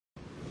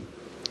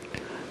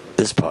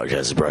This podcast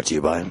is brought to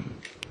you by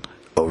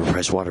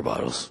overpriced water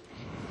bottles.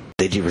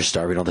 Thank you for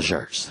starving all the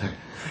sharks.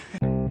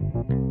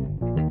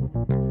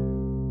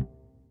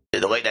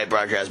 The late night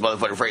broadcast,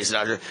 motherfucking Frank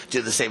Sinatra,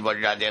 do the same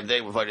fucking goddamn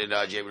thing with fucking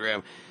Jamie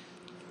Graham.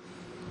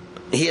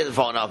 He hasn't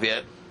fallen off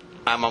yet.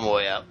 I'm on my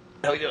way out.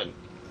 How you doing?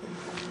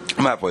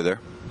 I'm halfway there.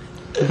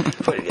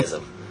 Fucking gets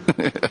him.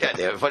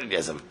 Goddamn, fucking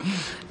gets him.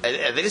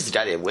 I think it's the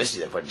goddamn whiskey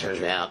that fucking turns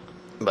me out.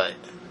 But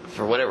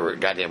for whatever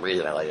goddamn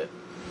reason, I like it.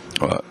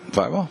 What?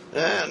 Fireball?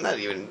 Not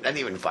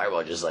even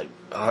Fireball. Just like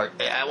hard.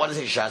 I want to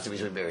take shots of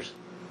between beers.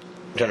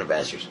 Ton of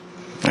bastards.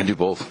 I do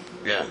both.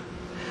 Yeah.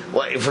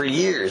 Well, for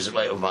years of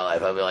my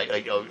life, I'd be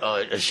like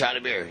a shot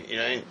of beer. You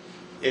know,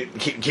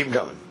 keep them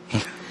coming.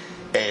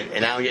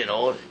 and now I'm getting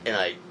old,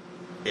 and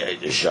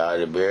a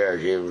shot of beer,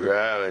 keep them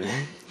coming.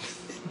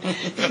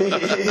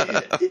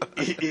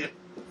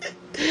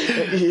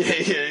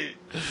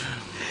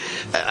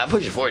 I'm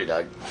pushing 40,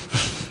 dog.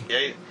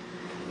 Yeah.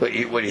 What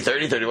are you,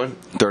 30, 31?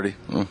 30.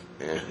 Mm.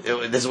 Yeah.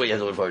 This is what you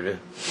have to look forward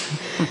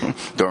to.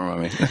 Don't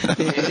remind me.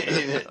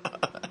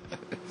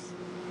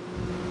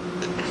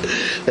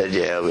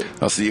 Yeah,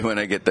 I'll see you when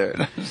I get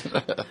there.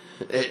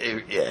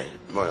 Yeah,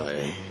 more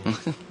likely.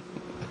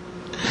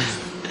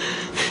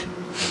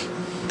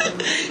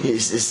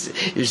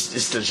 You're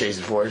still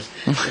chasing Forrest.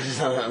 You're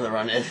just on the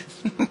run in.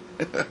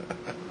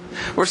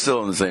 We're still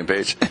on the same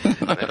page.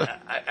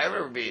 I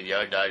remember being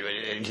young, dog,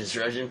 in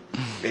construction,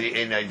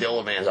 and the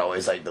old man's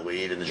always like the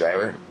lead and the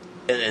driver.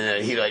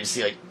 And he'd like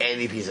see like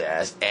any piece of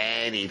ass.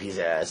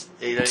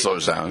 You know,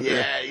 Slows down.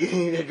 Yeah,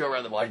 you go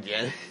around the block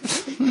again.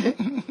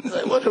 It's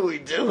like, what are we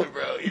doing,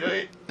 bro? You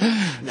know,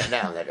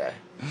 now I'm that guy.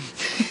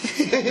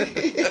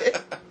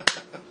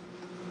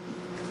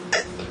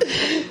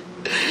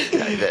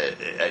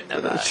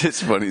 I'm not.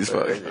 It's funny as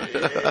fuck.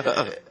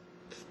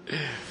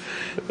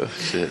 Oh,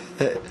 shit.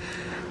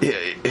 Yeah,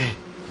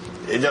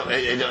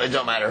 it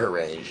don't matter her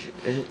range.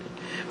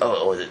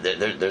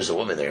 There's a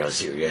woman there. I'll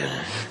see her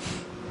again.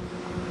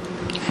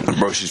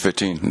 Bro, she's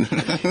 15.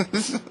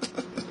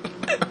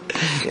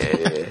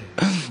 Yeah.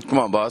 Come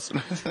on, boss.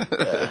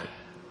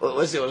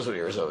 What's the oldest one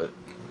you ever slept with?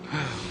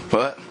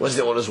 What? What's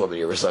the oldest woman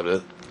you ever slept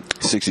with?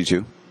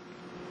 62.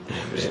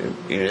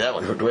 You knew that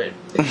one. Wait.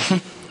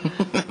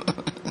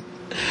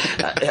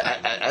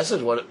 I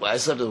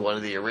slept with one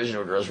of the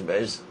original girls from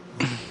Babes.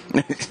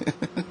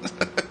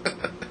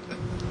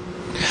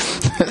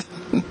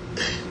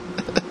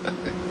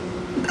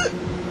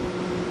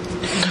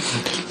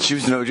 She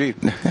was an OG.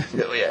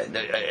 No, yeah,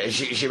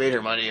 she made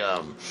her money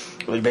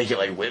making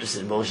like whips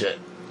and bullshit.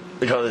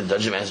 We call her the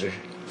Dungeon Master.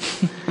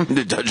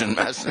 The Dungeon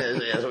Master.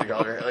 Yeah, that's what we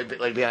call her.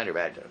 Like behind her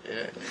back.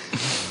 Yeah.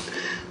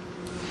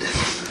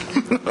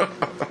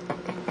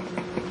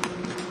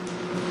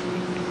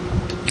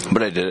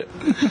 But I did it.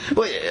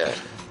 Well, yeah.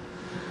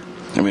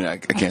 I mean, I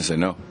can't say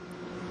no.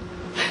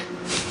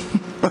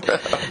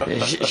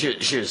 Yeah, she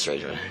was a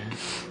strange one.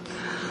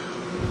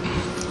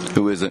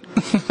 Who isn't?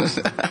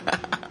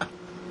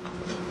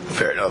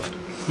 Fair enough.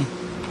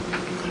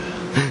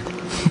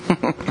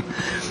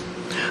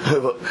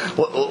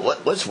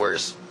 What's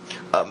worse,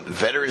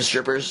 veteran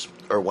strippers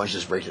or ones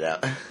just break it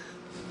out?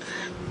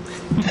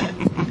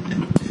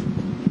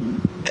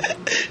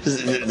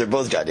 They're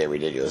both goddamn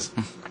ridiculous.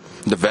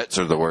 The vets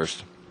are the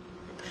worst.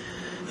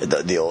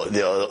 The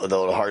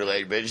old hard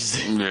leg bitches.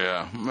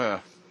 Yeah.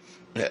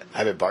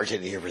 I've been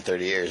bartending here for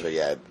 30 years, but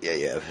yeah.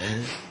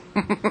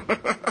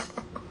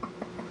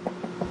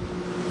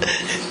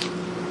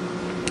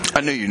 I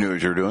knew you knew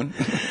what you were doing.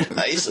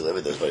 I used to live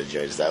with those funny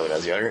joints when I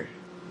was younger.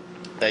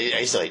 I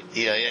used to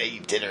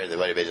eat dinner at the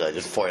funny bitch like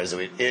just 4 hours a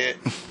week. Yeah.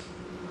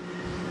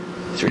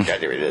 It's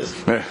ridiculous.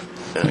 It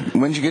is.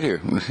 When did you get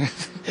here?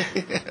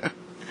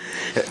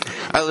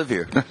 I live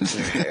here.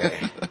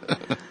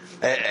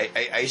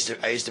 I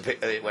used to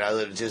pick when I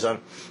lived in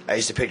Tucson. I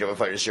used to pick up a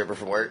fucking stripper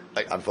from work,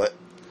 like on foot,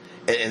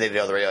 and they'd be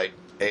on the radio,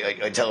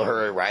 like tell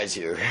her it rides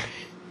here.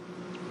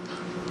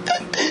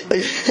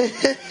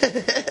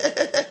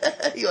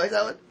 You like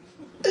that one?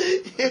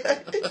 Yeah.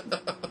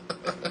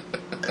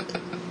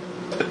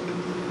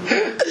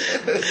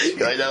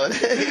 You like that one?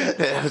 Yeah,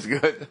 that was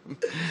good.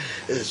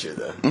 This is true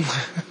though.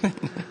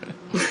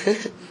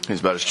 It's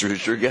about as true as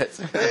true gets.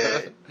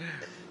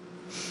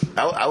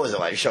 I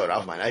wasn't like showing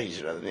off my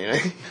Nikes or nothing, you know.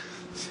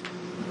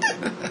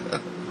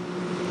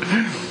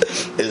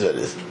 It is what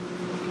it is.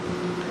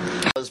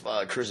 I was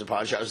cruising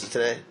pawn shops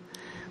today.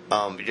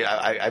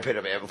 I picked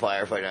up an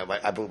amplifier.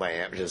 I blew my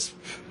amp. Just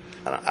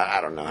I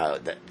don't know how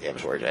that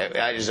amps work.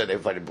 I just said they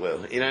fucking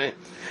blew. You know.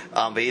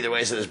 But either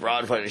way, so this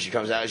broad funny, she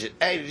comes out and she's,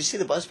 hey, did you see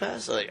the bus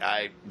pass? I'm like,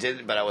 I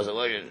didn't, but I wasn't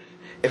looking.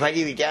 If I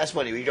give you gas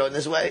money, are you going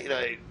this way? You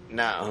know,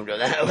 no, I'm going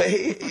that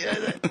way. You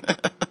know.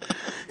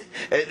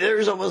 There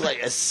was almost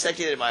like a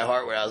second in my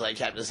heart where I was like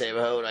Captain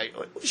Save-A-Ho, like,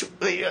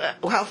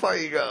 how far are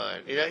you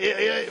going? You know,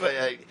 but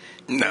like,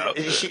 No.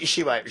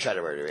 She might try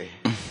to murder me.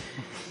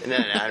 No,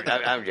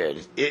 I'm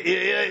good.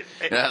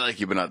 I like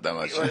you, but not that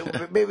much.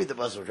 Maybe the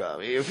bus will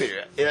come. You figure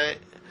it. You know,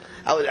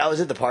 I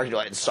was in the parking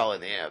lot installing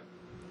the amp,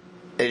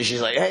 and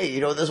she's like, "Hey, you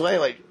know this way?"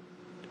 Like,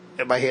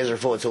 my hands are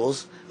full of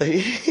tools. No.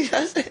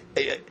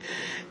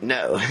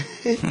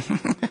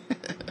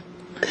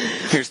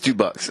 Here's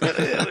 $2. No,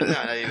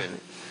 not even.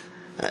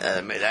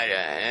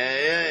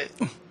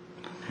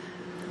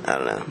 I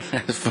don't know.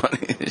 That's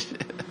funny.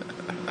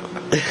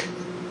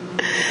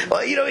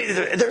 Well, you know,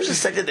 there was a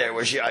second there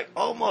where she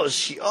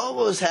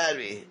almost had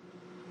me.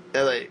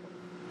 And like,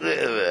 you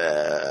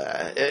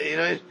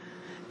know,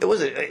 it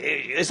wasn't.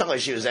 It's not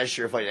like she was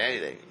extra funny or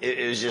anything.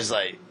 It was just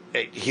like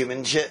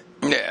human shit.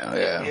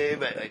 Yeah.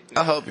 But, like,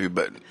 I'll help you,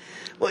 but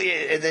well,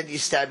 yeah, and then you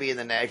stab me in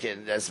the neck,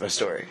 and that's my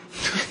story.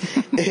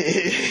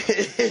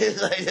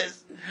 It's like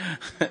this.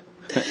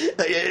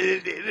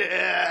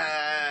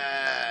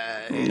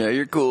 Yeah,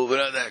 you're cool, but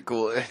not that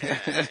cool.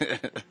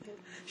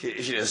 She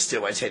just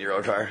steal my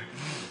 10-year-old car,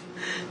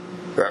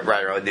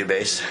 ride her own new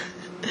base.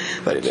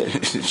 But it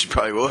did. She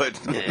probably would.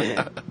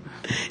 Yeah.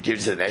 Give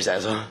it to the next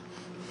asshole.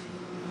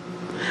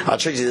 I'll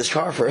trade you this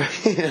car for.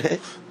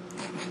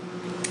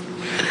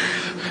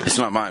 It's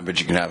not mine,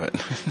 but you can have it.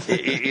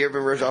 You ever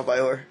been ripped off by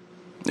a whore?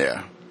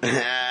 Yeah.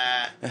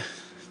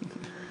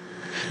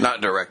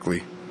 Not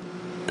directly.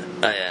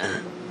 Oh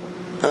yeah.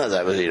 Oh,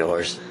 that was eating a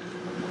horse.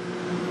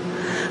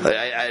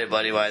 I had a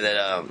buddy of mine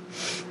that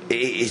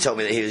he told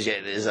me that he was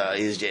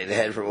getting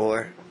head from a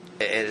whore,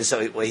 and so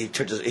he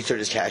took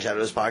his cash out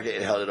of his pocket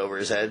and held it over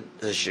his head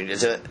so she didn't get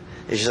to it.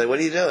 And she's like, "What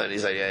are you doing?" And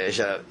he's like, "Yeah,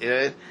 shut up," you know.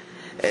 And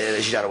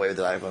then she got away with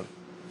the iPhone.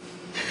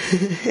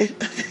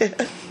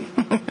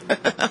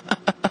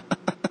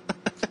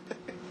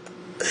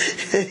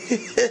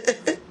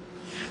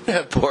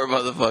 That poor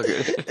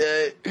motherfucker.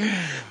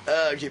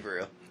 Keep it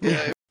real.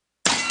 Yeah.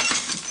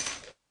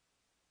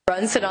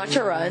 Run,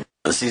 Sinatra, run.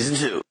 Season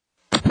 2.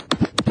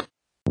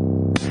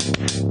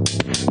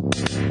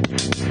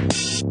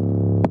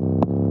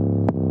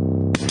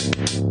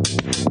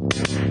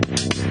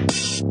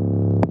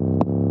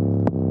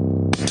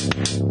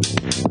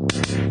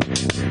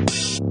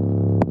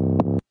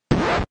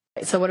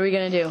 So what are we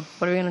going to do?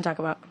 What are we going to talk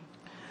about?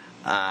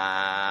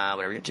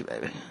 Whatever you're into,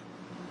 baby.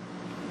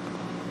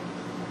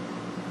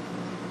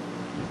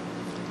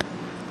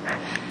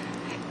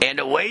 And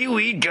away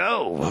we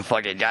go.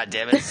 Fucking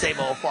goddamn it. Same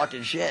old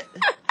fucking shit.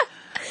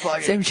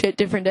 Fucking Same shit,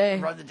 different day.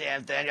 run the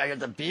damn thing. I got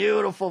the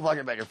beautiful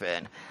fucking Baker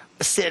fan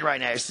sitting right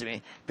next to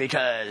me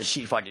because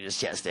she fucking just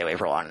can't stay away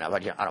for long enough. I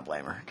don't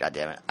blame her. God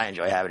damn it. I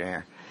enjoy having her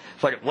here.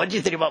 But what do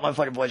you think about my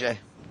fucking boy Jay?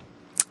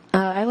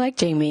 I like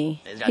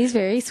Jamie. He's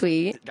very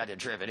sweet. Goddamn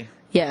trip, isn't he?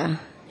 Yeah,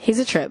 he's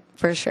a trip,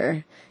 for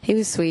sure. He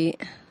was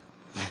sweet.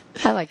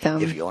 I like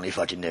them. If you only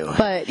fucking knew.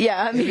 But,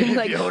 yeah, I mean,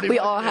 like, you only we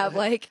fucking all knew. have,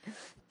 like,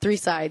 3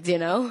 sides, you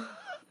know?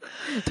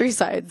 3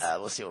 sides.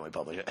 We'll see when we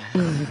publish it.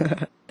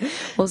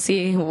 We'll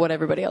see what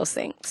everybody else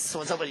thinks. So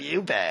what's up with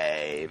you,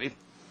 baby?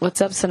 What's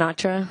up,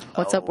 Sinatra?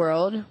 What's up,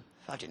 world?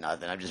 Fucking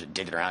nothing. I've just been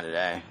digging around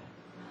today.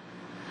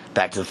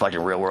 Back to the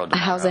fucking real world.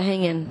 How's it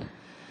hanging?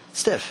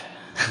 Stiff.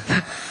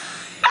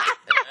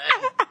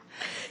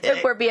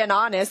 If we're being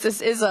honest,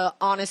 this is a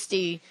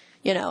honesty,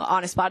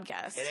 honest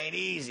podcast. It ain't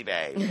easy,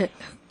 babe.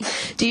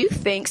 Do you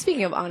think,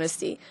 speaking of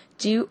honesty,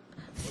 do you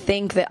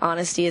think that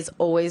honesty is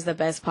always the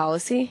best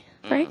policy,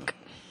 Frank?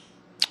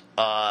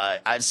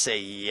 I'd say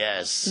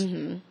yes.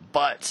 Mm-hmm.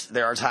 But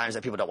there are times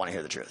that people don't want to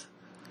hear the truth.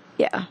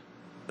 Yeah.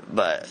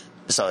 But,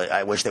 so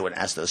I wish they wouldn't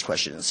ask those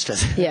questions.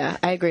 'Cause, Yeah,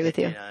 I agree with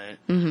you.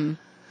 Mm-hmm.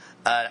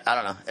 I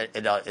don't know.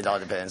 It all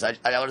depends. I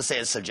want to say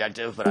it's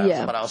subjective, but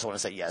I also want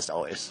to say yes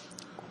always.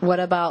 What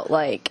about,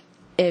 like,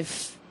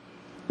 if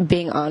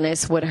being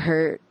honest would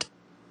hurt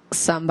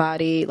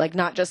somebody, like,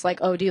 not just like,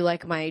 oh, do you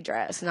like my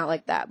dress? Not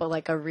like that, but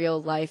like a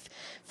real life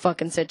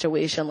fucking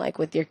situation, like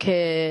with your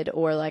kid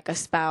or like a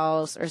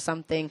spouse or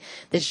something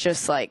that's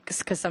just like,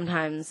 because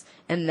sometimes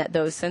in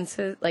those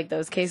senses, like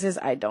those cases,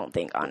 I don't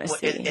think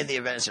honesty. Well, in the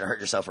event it's going to hurt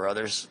yourself or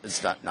others,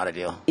 it's not a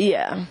deal.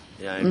 Yeah.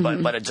 You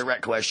know, but a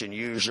direct question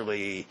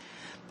usually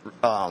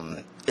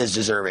is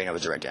deserving of a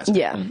direct answer.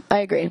 Yeah, I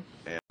agree.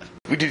 Yeah.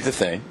 We do the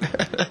thing.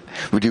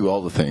 We do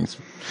all the things,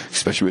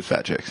 especially with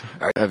fat chicks.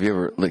 Have you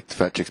ever licked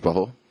fat chick's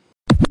butthole?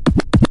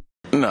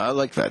 No, I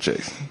like fat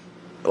chicks.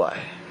 Why?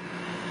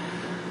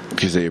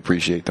 Because they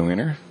appreciate the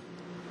wiener.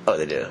 Oh,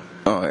 they do.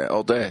 Oh, yeah,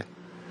 all day.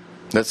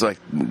 That's like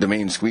the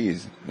main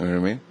squeeze. You know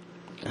what I mean?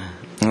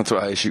 That's why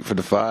I shoot for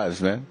the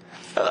 5s, man.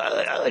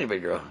 I like a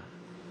big girl.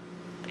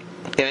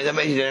 Yeah, that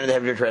makes you didn't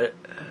have your credit.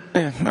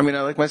 Yeah, I mean,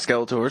 I like my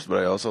Skeletors, but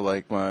I also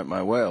like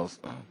my whales.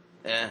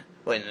 Yeah.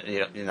 Wait,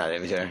 you're not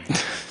in here.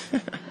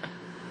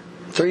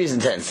 3s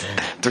and 10s.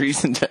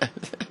 3s and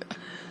 10s.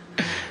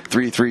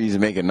 3 3s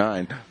make it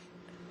 9.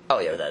 Oh,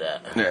 yeah, without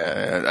that.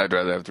 Yeah, I'd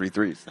rather have 3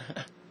 3s.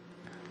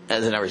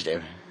 That's an average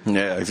day.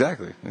 Yeah,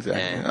 exactly.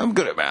 Yeah. I'm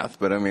good at math,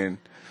 but I mean,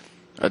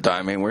 a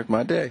dime ain't worth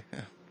my day.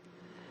 Yeah.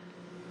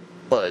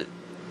 What?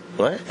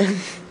 I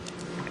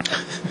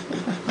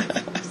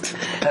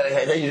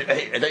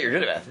thought you were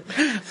good at math.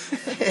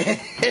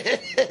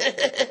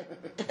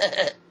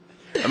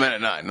 I'm at a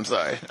 9, I'm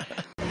sorry.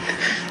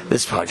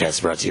 This podcast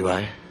is brought to you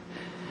by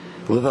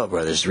Live Out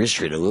Brothers 3rd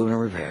Street Aluminum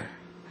Repair,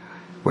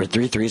 where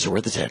 3 3s are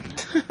worth a 10.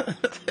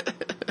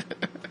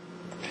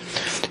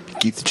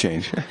 Keep the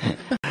change.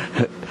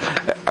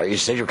 you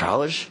stayed through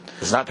college?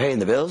 It's not paying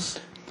the bills?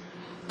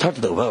 Talk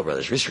to the Well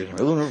Brothers. Restricting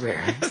Room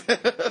Repair.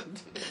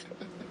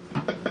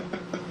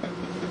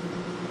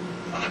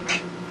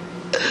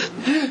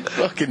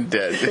 Fucking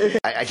dead.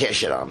 I can't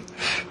shit on him.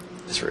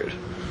 It's rude.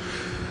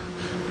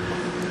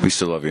 We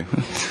still love you.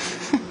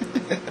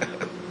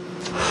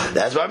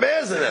 That's my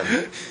man's in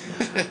him.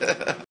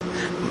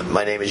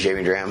 My name is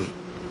Jamie Dram.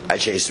 I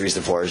chase threes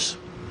and fours.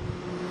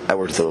 I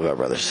work with the Well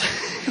Brothers.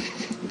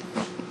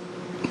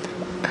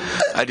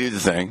 I do the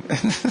thing.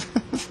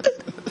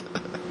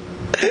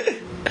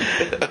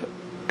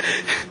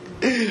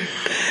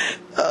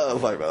 Oh,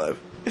 fuck my life.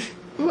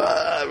 Fuck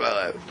my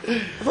life.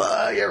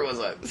 Fuck everyone's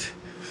life.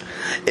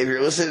 If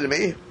you're listening to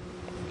me,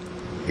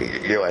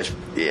 your wife,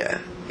 yeah.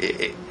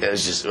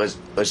 Let's just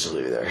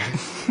leave it there.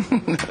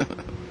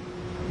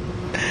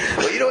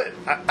 Well, you know what?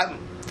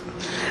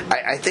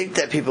 I think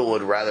that people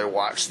would rather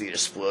watch the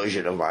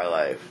explosion of my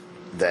life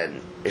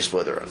than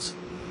explode their own.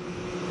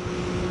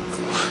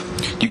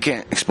 You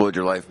can't explode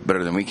your life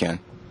better than we can.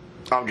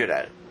 I'm good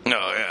at it.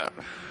 No, yeah.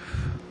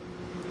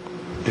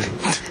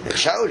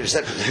 Challenge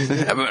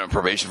accepted. I've been on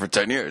probation for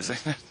 10 years.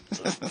 It's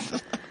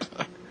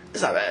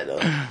not bad, though.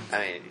 I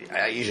mean,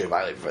 I usually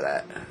violate for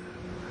that.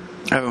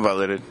 I haven't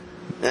violated.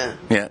 Yeah.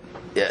 Yeah.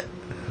 Yeah.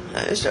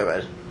 It's not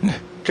bad.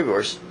 Could be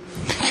worse.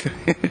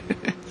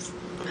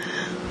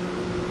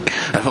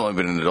 I've only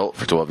been an adult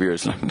for 12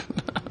 years. And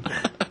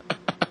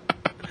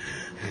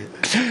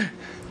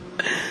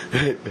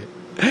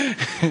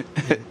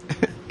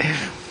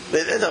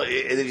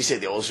then you say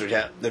the old switch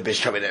hat, the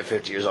bitch coming at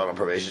 50 years old on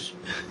probation.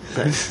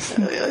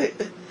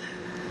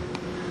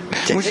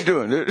 What you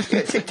doing, dude?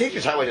 Yeah, take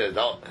your time with an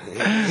adult.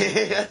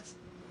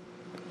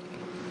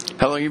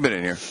 How long you been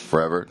in here?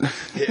 Forever.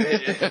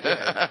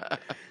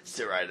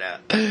 Sit right now.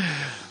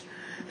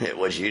 Hey,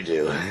 what'd you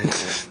do?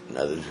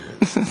 Nothing.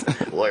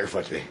 Lawyer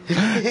fucked me.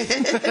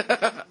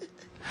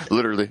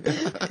 Literally.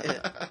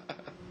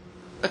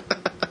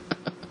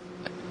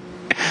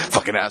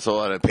 Fucking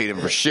asshole, I paid him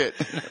for shit.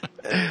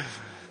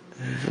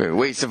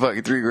 Waste of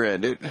fucking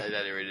 $3,000, dude. That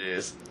never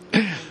is.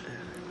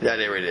 That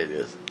never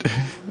is.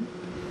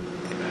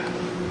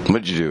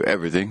 What'd you do?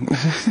 Everything.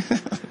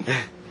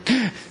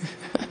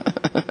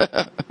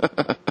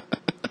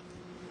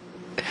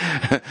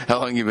 How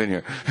long you been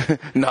here?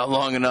 Not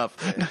long enough.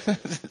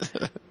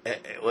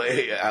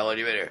 How long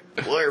you been here?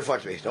 Lawyer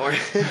fucked me. Don't worry.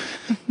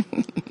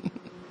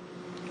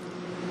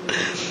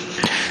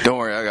 Don't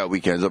worry, I got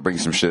weekends. I'll bring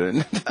some shit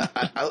in.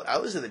 I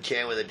was in the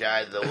can with a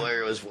guy. The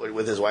lawyer was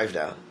with his wife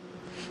now.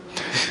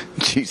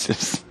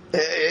 Jesus.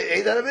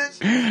 Ain't that a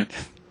bitch?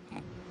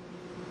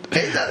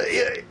 Ain't that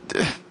yeah.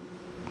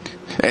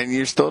 And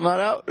you're still not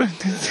out?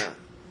 Yeah.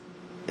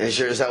 And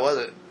sure as that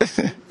wasn't.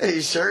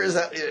 He sure as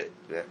that.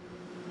 Yeah.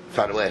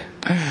 Found a way.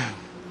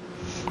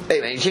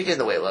 Hey man, you can't get in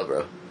the way of love,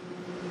 bro.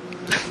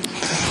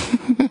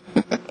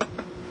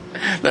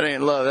 That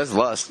ain't love, that's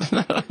lust.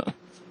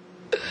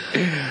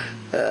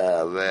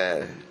 Oh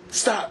man.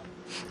 Stop.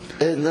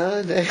 In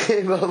the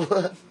name of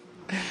love.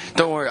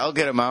 Don't worry, I'll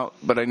get him out,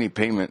 but I need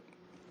payment.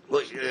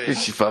 Well,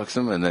 She fucks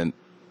him and then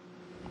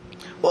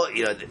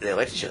you know, they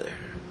liked each other.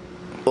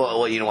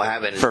 Well, you know what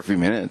happened? for a few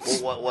minutes.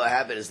 Well, what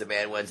happened is the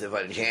man went to the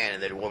fucking can,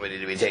 and the woman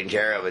needed to be taken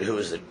care of, and who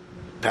was the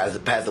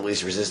path of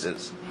least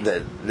resistance?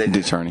 The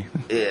attorney.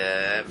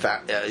 Yeah,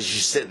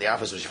 she sit in the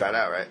office when she found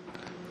out, right?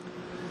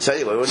 So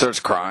anyway, Starts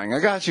crying. I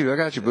got you,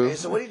 boo. Hey,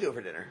 so what do you do for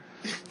dinner?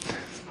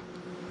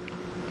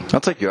 I'll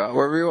take you out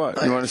wherever you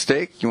want. You want a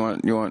steak? You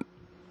want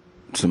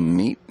some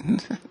meat?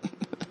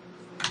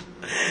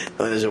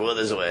 Oh, there's a will,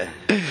 there's a way.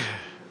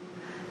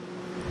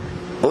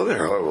 Women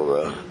are horrible,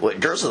 bro. What,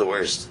 girls are the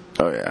worst.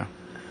 Oh yeah.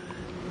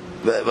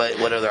 But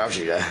what other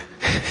option you got?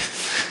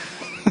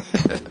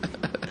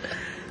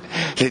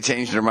 They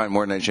changed their mind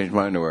more than I changed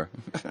my underwear.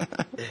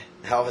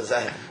 How was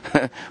that?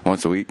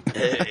 Once a week.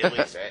 At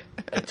least, right?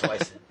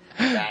 Twice.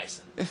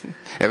 Nice.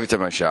 Every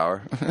time I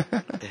shower.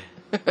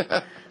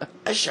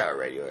 I shower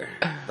regular.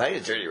 I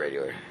get dirty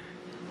regular.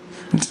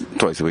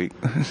 Twice a week.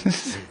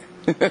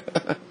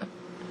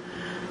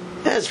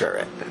 That's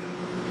right.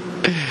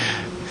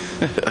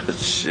 Oh,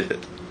 shit.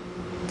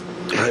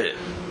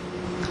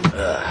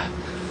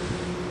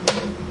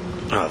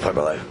 Oh, fuck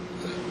my life.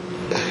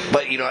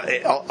 But you know,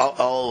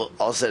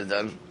 all said and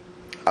done,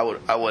 I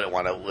wouldn't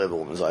want to live a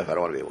woman's life. I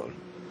don't want to be a woman.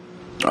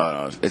 Oh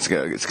no, it's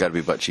got to be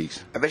butt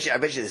cheeks. I bet you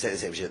they say the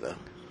same shit though.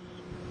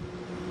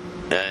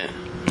 Yeah.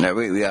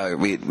 Yeah,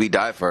 we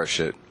die for our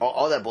shit.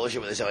 All that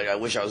bullshit when they say like, I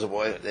wish I was a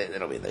boy, they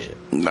don't mean that shit.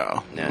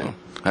 No.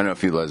 I know a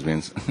few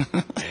lesbians.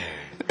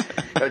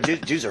 No,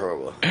 Jews are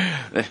horrible.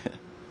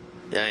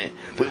 Yeah,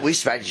 we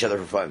smacked each other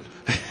for fun.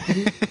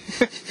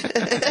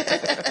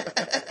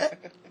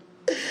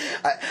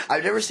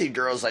 I've never seen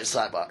girls like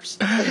slap box.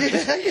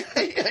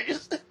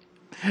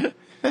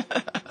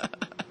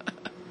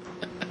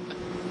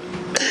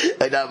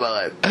 Like, not in my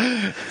life.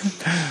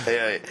 You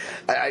know,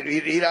 like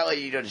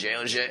you go to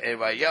jail and shit, and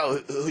like, yo,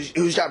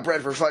 who's got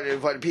bread for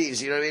fun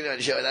peas? You know what I mean?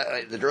 And shit like that.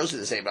 Like, the girls do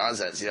the same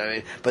nonsense. You know what I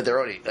mean? But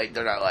they're only like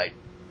they're not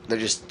They're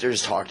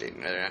just talking.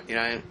 You know what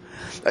I mean?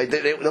 Like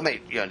they'll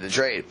make the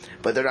trade,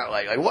 but they're not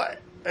like what?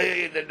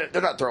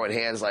 They're not throwing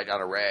hands like on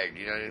a rag.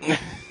 You know what I mean?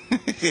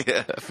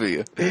 Yeah, I feel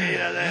you.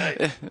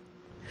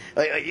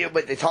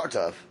 But they talk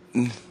tough.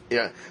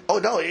 Yeah. Oh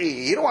no,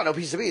 you don't want no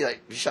piece of me.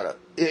 Like, shut up.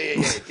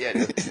 Yeah.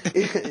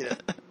 Dude.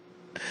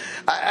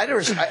 I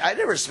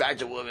never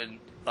smacked a woman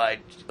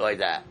like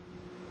that.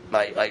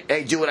 Like,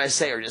 hey, do what I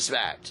say, or just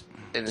smacked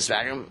and just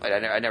smack him. Like,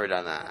 I never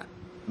done that,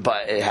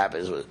 but it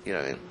happens with what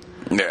I mean.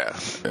 Yeah.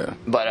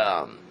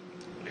 But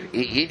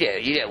you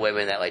get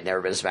women that like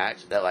never been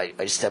smacked that like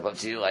step up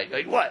to you like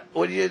what?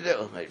 What do you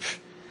do? Like,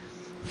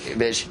 hey,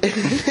 bitch,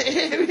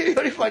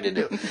 what are you trying to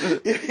do?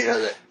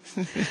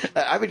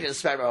 I've been getting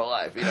smacked my whole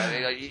life. You know what I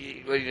mean? Like,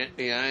 what you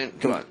know what I mean?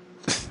 Come on.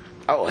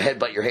 I will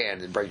headbutt your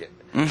hand and break it.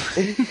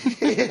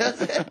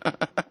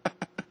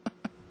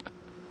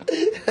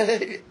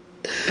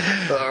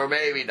 Or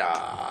maybe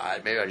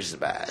not. Maybe I'm just a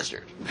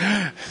bastard.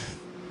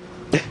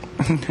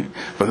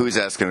 But who's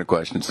asking the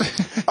questions?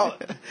 Oh,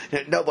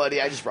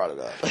 nobody. I just brought it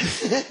up.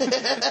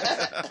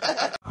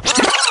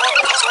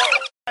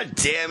 God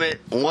damn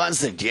it.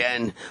 Once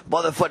again,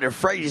 motherfucking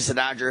Frankie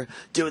Sinatra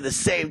doing the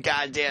same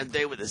goddamn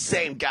thing with the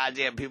same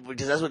goddamn people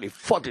because that's what he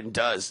fucking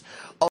does.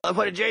 Oh,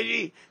 motherfucking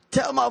JG,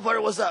 tell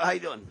motherfucker what's up. How you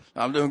doing?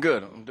 I'm doing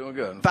good.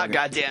 About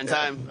goddamn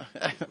time.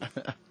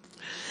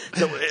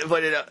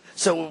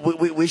 So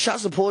we shot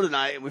some pool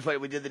tonight and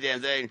we did the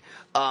damn thing.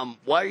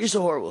 Why are you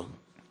so horrible?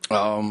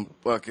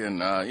 Fucking, you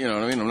know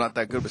what I mean? I'm not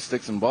that good with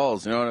sticks and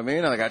balls, you know what I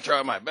mean? Like, I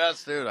try my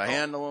best, dude. I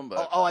handle them,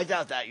 but... Oh, I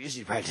doubt that. You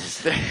usually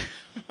practice.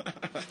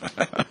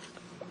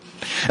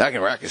 I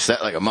can rack a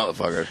set like a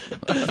motherfucker.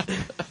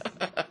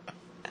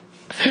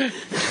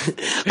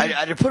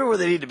 I just put them where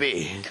they need to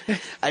be.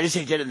 I just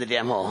ain't get in the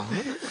damn hole.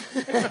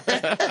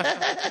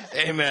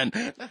 Amen.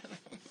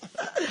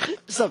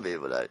 Some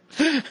people don't.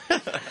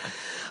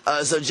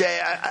 So,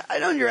 Jay, I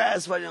known your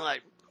ass for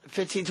like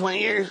 15, 20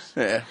 years.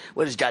 Yeah.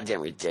 What is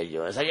goddamn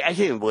ridiculous. I can't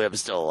even believe I'm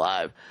still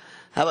alive.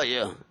 How about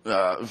you?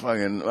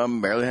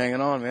 I'm barely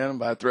hanging on, man. I'm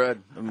by a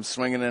thread. I'm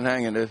swinging and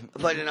hanging, dude.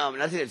 But,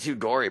 nothing that's too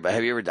gory, but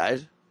have you ever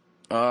died?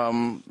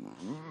 About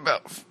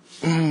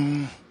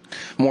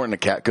more than a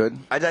cat could.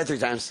 I died 3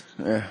 times.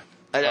 Yeah.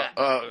 Yeah,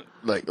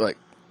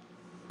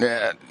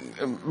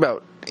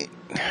 about,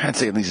 I'd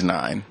say at least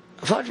 9.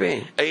 Fuck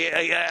me.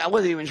 I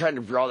wasn't even trying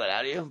to draw that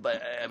out of you,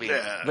 but I mean,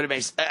 yeah. But it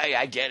makes.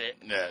 I get it.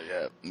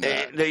 Yeah.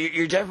 No,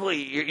 you're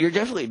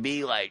definitely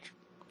be like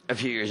a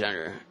few years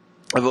younger.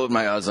 I've opened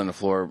my odds on the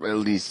floor at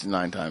least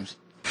 9 times.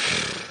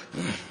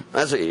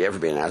 That's what you get for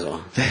being an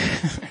asshole.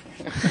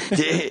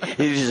 You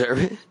deserve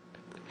it.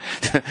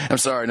 I'm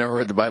sorry, I never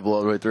read the Bible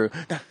all the way through.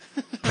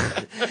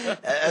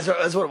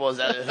 That's what it was.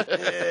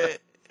 I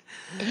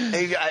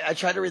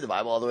tried to read the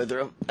Bible all the way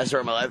through. I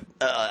started my life.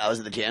 I was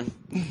at the can,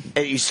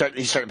 and you start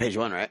at page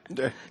 1, right?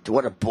 Dude,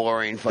 what a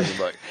boring fucking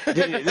book.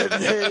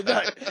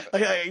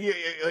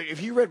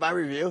 If you read my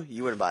review,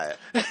 you wouldn't buy it.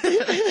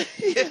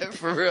 Yeah,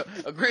 for real.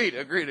 Agreed.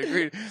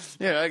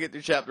 Yeah, I get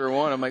through chapter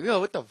 1. I'm like, oh,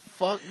 what the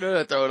fuck? Did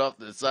I throw it off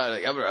to the side?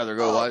 Like, I'd rather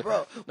go watch.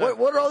 Bro,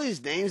 what are all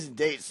these names and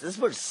dates? This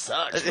book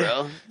sucks,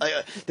 bro.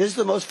 This is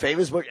the most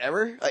famous book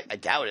ever. I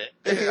doubt it.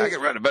 I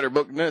could write a better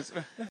book than this.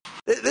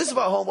 This is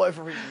my homeboy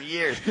for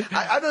years.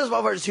 I know this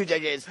motherfucker for 2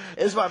 decades.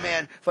 This is my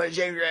man, fucking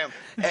James Graham.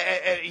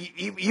 And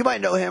you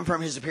might know him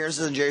from his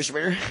appearances in Jerry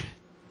Springer.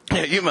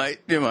 Yeah, you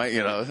might,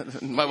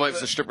 My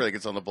wife's a stripper that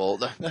gets on the pole.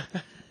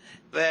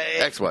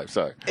 Ex-wife,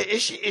 sorry.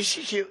 Is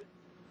she cute?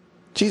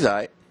 She's all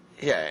right.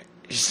 Yeah,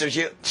 she's so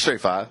cute. Straight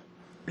 5.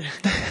 She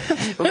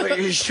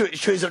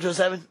tweets up to a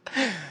 7?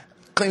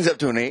 Cleans up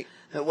to an 8.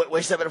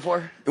 Wakes up at a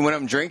 4? And when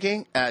I'm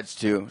drinking, adds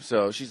 2.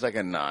 So she's like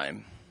a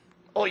 9.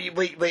 Oh, you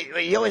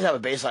always have a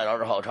baseline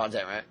alcohol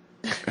content, right?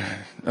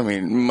 I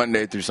mean,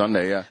 Monday through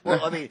Sunday, yeah.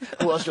 Well, I mean,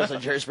 who else goes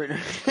on Jerry Springer?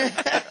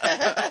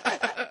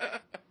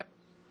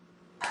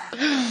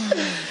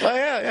 Oh,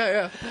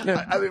 yeah.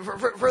 I mean,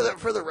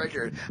 for the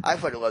record, I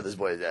fucking love this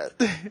boy to death.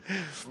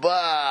 But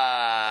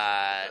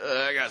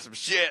I got some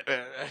shit.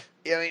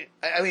 Yeah,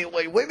 I mean,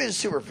 like, women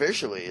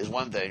superficially is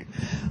one thing.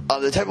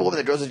 The type of woman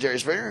that goes to Jerry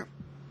Springer,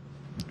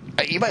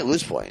 you might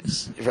lose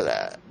points for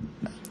that.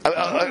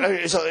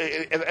 So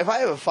if I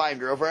have a fine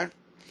girlfriend,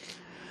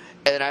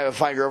 and I have a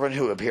fine girlfriend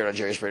who appeared on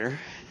Jerry Springer,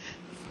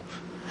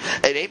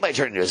 an 8 might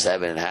turn into a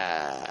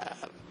 7.5.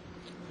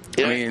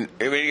 I mean,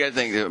 you gotta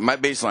think, my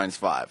baseline's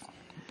 5.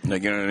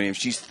 Like, you know what I mean? If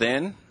she's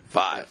thin,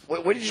 5.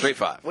 Straight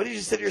 5. What did you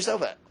sit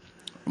yourself at?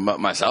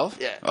 Myself?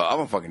 Yeah. Oh,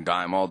 I'm a fucking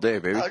dime all day,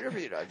 baby. Oh, good for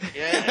you, dog.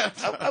 Yeah,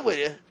 I'm with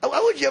you. I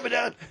would you up and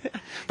down.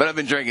 But I've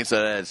been drinking, so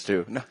that adds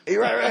 2. No.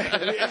 You're right.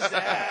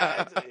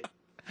 Exactly.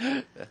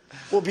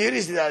 Well,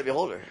 beauty's the eye of the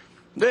beholder.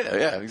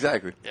 Yeah,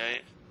 exactly. Yeah,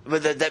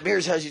 but that mirror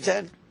tells you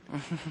 10.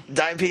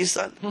 Dime piece,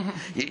 son.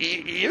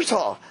 You're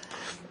tall.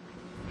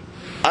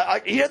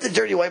 You have the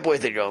dirty white boy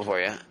thing going for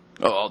you.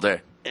 Oh, all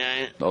day.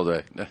 Yeah. All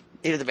day.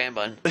 You have the man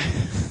bun.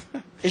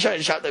 You're trying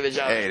to chop that bitch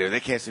out. Hey, dude, they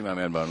can't see my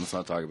man bun. Let's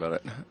not talk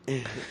about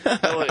it.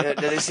 Oh,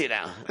 they see it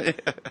now.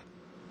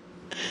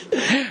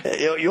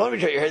 You wanted me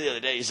to cut your hair the other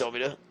day. You told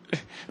me to.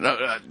 No,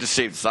 just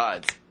shave the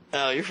sides.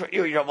 Oh,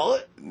 you're a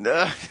mullet?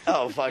 No.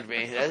 Oh, fuck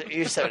me.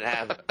 You're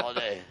 7.5 all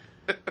day.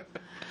 No,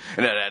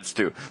 that's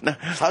 2.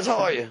 How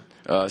tall are you?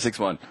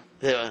 6'1".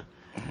 Yeah.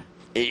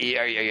 Are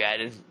you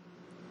added?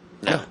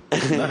 No.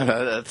 No,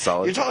 that's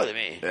solid. You're taller than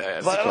me.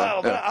 Yeah, but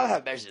yeah. I'll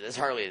have measured. It's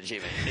hardly an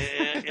achievement.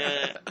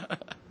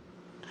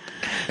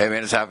 Hey,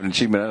 man, it's half an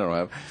achievement I don't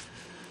have.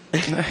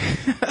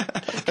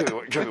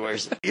 Could be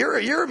worse.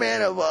 You're a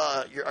man of,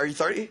 are you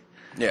 30?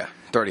 Yeah,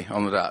 30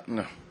 on the dot.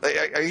 No.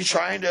 Are you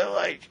trying to,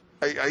 like,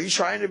 are you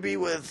trying to be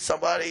with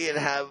somebody and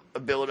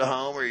build a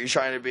home, or are you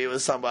trying to be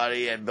with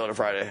somebody and build a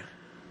Friday?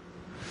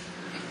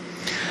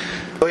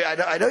 Oh,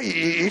 yeah, I know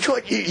you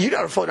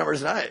got her phone number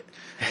tonight.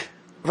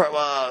 From,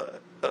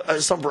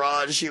 some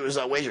broad, she was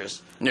a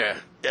waitress. Yeah.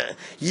 Yeah,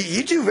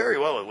 you do very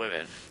well with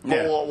women.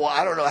 Yeah. Well,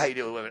 I don't know how you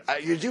do with women.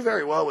 You do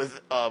very well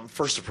with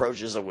first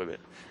approaches of women.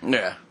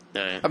 Yeah.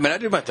 Yeah. I mean, I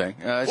do my thing.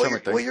 I show my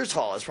thing. Well, you're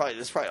tall. That's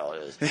probably all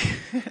it is.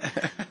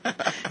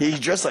 You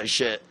dress like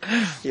shit.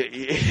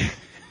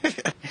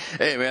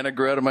 Hey, man, I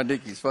grew out of my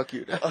dickies. Fuck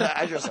you.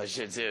 I dress like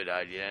shit too,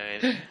 dog. You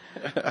know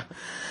what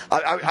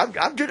I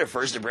mean? I'm good at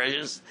first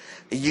impressions.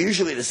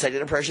 Usually, the second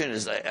impression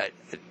is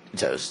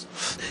toast.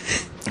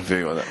 I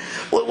feel with that.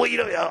 Well, you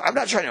know, I'm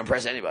not trying to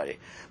impress anybody,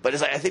 but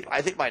it's like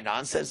I think my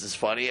nonsense is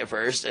funny at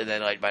first, and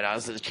then like my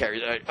nonsense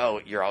carries. Oh,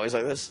 you're always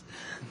like this.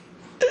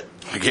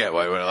 Yeah,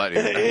 why would I lie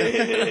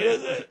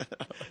to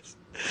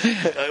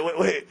you?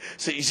 Wait.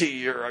 So you see,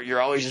 you're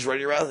always just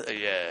running around.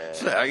 Yeah.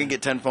 So I can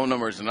get 10 phone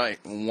numbers a night.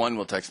 One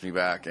will text me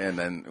back, and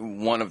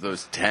then one of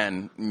those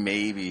 10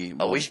 maybe.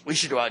 Oh, we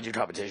should go out and do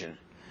competition.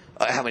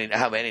 How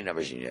many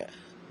numbers you get?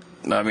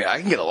 No, I mean I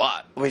can get a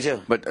lot. Me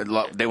too. But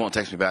they won't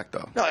text me back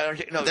though. No, I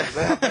don't. No, but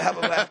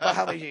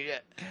how many do you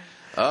get?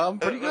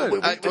 Pretty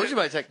good. I told you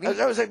my technique.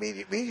 That was like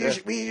me.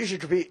 You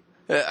should compete.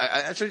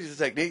 I showed you the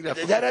technique. I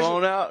put That the actually-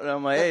 phone out, and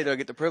I'm like, hey, do I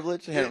get the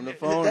privilege to hand him the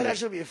phone? That'd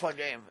actually be a fun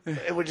game.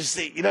 It would just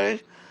see, you know what I mean?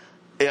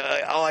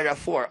 Yeah, oh, I got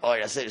 4. Oh, I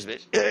got 6,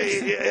 bitch.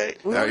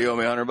 Are you owe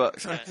me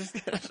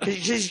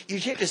 $100? You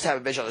can't just have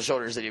a bitch on the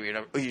shoulders and give you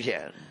your number. Oh, you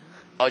can.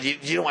 Oh, do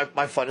you know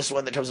my funnest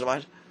one that comes to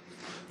mind?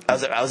 I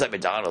was at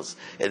McDonald's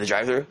in the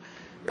drive-thru,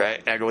 right?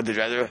 And I go in the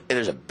drive-thru, and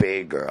there's a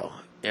big girl,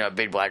 a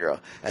big black girl.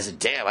 I said,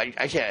 damn, I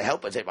can't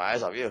help but take my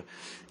eyes off you.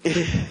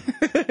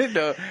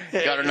 No,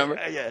 got her number?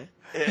 Yeah.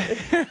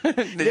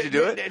 Did you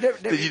do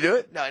it? Did you do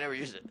it? No, I never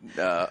used it.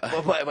 No.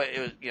 But it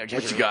was,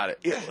 But you got it.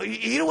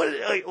 You know what?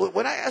 Like,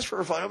 when I ask for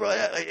a phone number,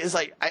 it's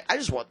like I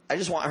just want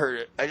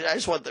her. I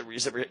just want the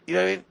reciprocity. You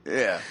know what I mean?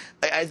 Yeah.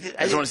 I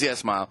just want to see that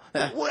smile.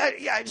 Well,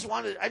 I just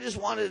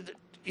wanted.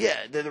 Yeah,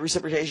 the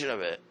reciprocation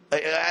of it.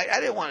 Like,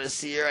 I didn't want to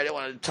see her. I didn't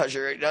want to touch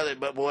her. Nothing.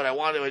 But what I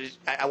wanted was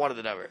I wanted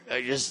the number.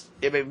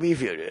 It made me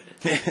feel good.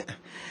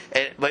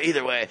 But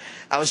either way,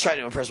 I was trying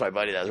to impress my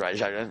buddy that was riding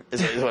shotgun.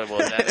 Is what it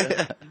boiled down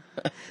to.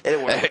 And it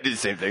worked. I did the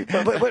same thing.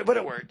 But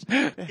it worked. You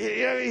know what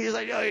I mean? He's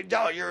like, oh,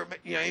 dog, you're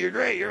great. You're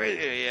great.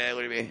 Yeah,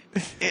 what do you mean?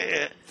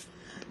 Yeah.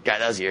 God,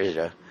 that was years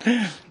ago.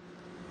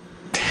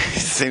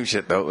 Same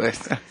shit though. Well,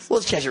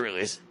 it's catch and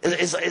release.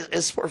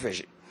 It's sport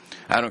fishing.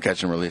 I don't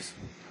catch and release.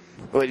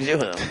 What do you do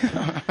with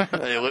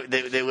them?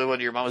 they live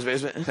under your mama's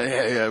basement?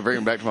 Yeah, bring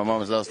them back to my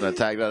mom's house and I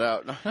tag that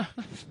out.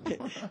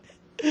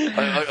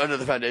 Under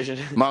the foundation.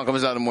 Mom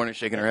comes out in the morning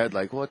shaking her head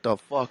like, what the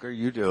fuck are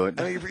you doing?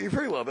 I mean, you're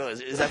pretty well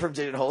built. Is that from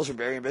digging holes from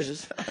burying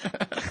bitches?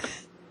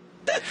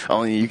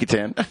 Only you can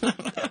tan.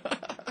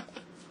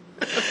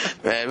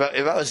 Man,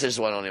 if I was just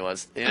one only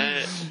once.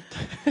 Yeah.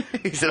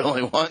 He said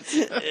only once?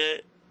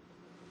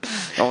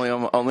 Only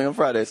on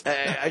Fridays.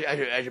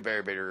 I should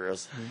bury bigger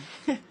girls.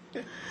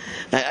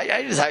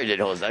 I just hired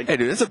digging holes. Hey,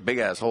 dude, that's a big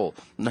ass hole.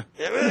 Well,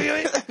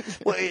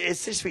 it's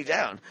 6 feet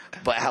down,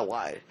 but how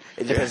wide?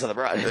 It depends on the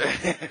broad.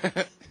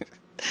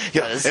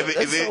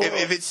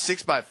 If it's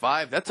 6 by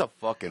 5, that's a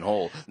fucking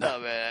hole. No,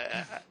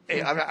 man.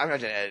 I'm not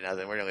going to edit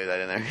nothing. We're going to leave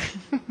that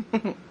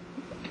in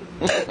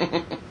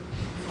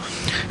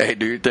there. Hey,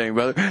 do your thing,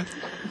 brother.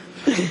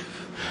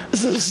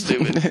 So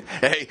stupid.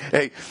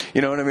 Hey,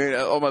 you know what I mean?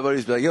 All my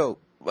buddies be like, yo,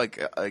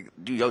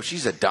 dude, yo,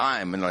 she's a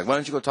dime. And like, why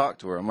don't you go talk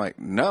to her? I'm like,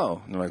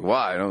 no. And they're like,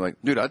 why? And I'm like,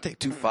 dude, I'd take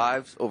 2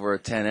 5s over a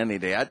 10 any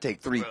day. I'd take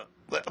 3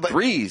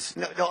 threes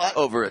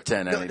over a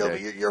 10 any day.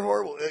 But you're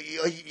horrible.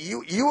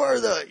 You are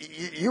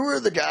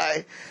the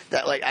guy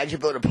that like I could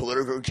build a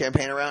political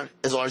campaign around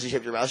as long as you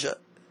kept your mouth shut.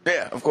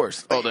 Yeah, of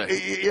course, all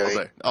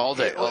day, all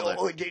day.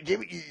 Give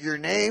me your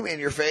name and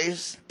your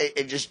face,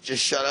 and just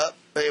shut up.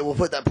 And we'll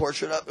put that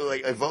portrait up.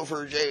 Like vote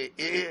for Jamie.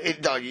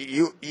 Dog,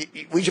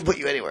 we should put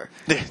you anywhere.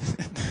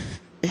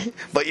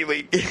 But you know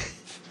what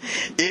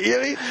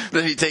I mean?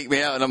 Then you take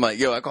me out, and I'm like,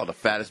 yo, I called the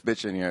fattest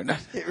bitch in here.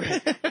 That's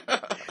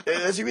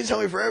what you've been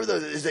telling me forever, though,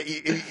 is that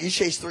you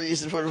chase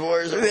 3s in front of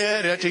 4s.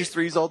 Yeah, dude, I chase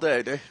 3s all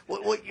day, dude.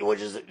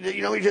 What is,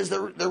 because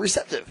they're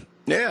receptive.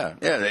 Yeah,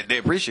 they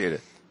appreciate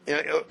it.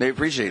 They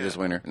appreciate this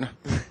winter. You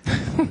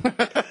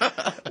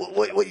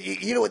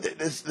know what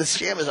the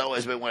scam has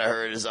always been, what I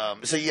heard, is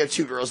so you have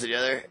 2 girls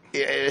together,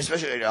 and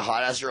especially like a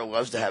hot-ass girl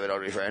loves to have an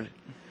ugly friend.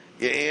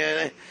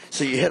 Yeah,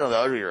 so you hit on the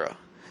ugly girl.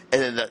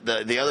 and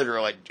then the other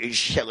girl, like,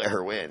 she can't let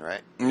her win,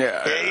 right?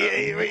 Yeah.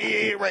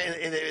 Right.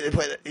 And they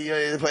play that.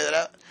 They play that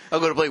out. I'll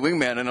go to play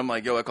wingman, and I'm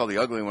like, yo, I call the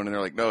ugly one, and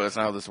they're like, no, that's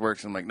not how this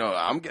works. And I'm like, no,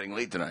 I'm getting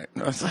late tonight.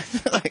 And I was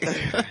like,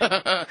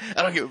 I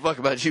don't give a fuck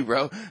about you,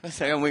 bro. I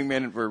say I'm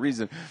wingmaning for a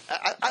reason.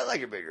 I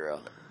like a big girl.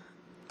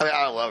 I mean,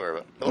 I don't love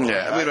her, but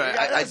Yeah, I mean,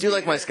 I do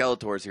like my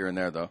Skeletors here and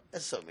there, though.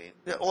 That's so mean.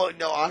 Well,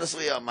 no,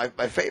 honestly, my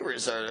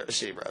favorites are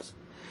shitty bros.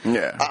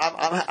 Yeah,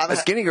 I'm a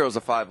skinny girl's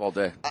a 5 all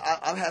day.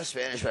 I'm half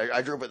Spanish, but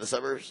I grew up in the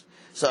suburbs,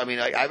 so I mean,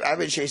 I've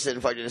been chasing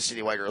fucking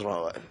skinny white girls my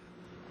whole life.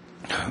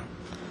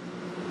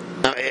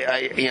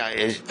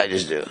 I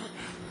just do.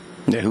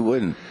 Yeah, who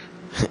wouldn't?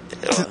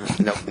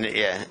 No,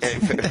 yeah,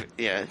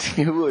 yeah.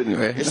 Who wouldn't,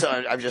 man? So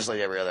I'm just like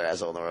every other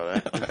asshole in the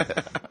world.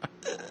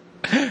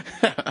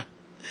 Right?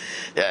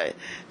 Yeah,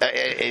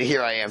 and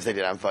here I am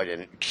thinking I'm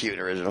fucking cute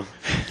and original.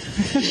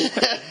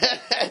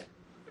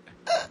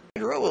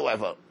 You grew up with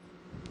waifu.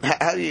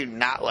 How do you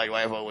not like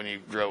waifu when you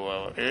grow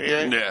up?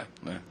 Yeah.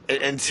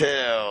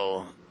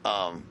 Until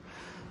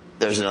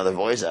there's another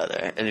voice out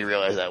there, and you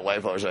realize that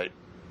waifu is like,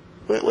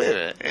 wait a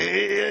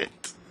minute.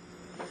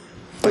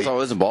 That's all I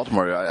was in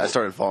Baltimore. I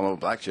started falling in love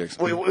with black chicks.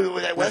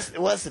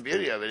 What's the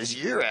beauty of it is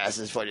your ass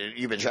is fucking,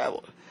 you've been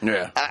traveled.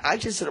 Yeah. I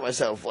consider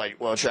myself like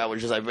well traveled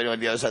because I've been on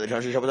the other side of the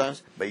country a couple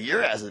times, but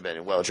your ass has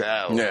been well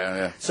traveled.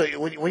 Yeah. So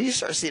when you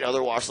start seeing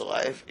other walks of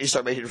life, you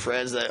start making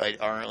friends that like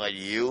aren't like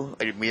you,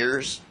 like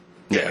mirrors.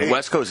 Yeah,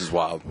 West Coast is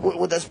wild.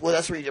 Well, that's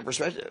where you get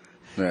perspective.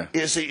 Yeah.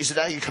 So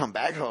now you come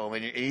back home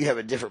and you have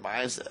a different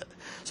mindset.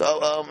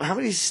 So how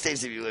many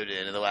states have you lived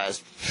in the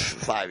last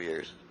 5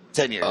 years?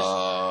 10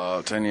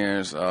 years. 10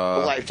 years.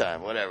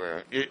 Lifetime,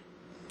 whatever.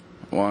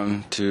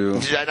 1,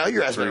 2. I know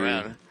your ass been 3,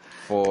 around.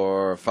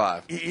 4,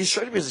 5. You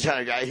strike me as the kind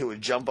of guy who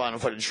would jump on a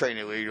fucking train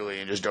illegally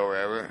and just go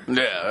wherever.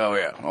 Yeah, oh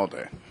yeah, all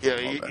day. Yeah,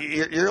 all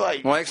day. You're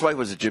like. My ex-wife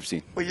was a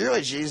gypsy. Well, you're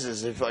like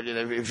Jesus if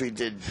he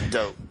did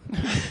dope.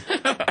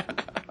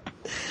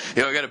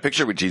 Yo, I got a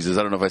picture with Jesus.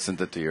 I don't know if I sent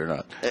that to you or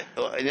not.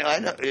 I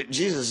know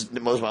Jesus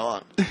mows my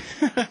lawn.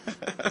 I'm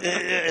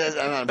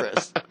not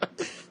impressed.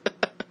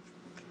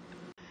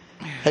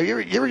 Have you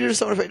ever used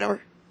someone a fake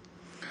number?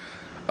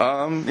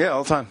 Yeah,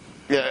 all the time.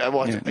 Yeah, I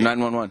watched. Yeah,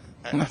 911.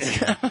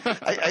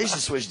 I used to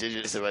switch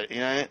digits, you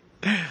know.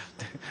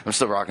 I'm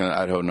still rocking an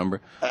Idaho number.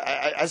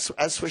 I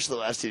switched the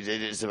last 2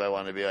 digits if I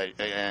wanted to be like,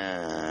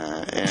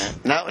 yeah.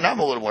 Now I'm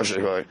a little more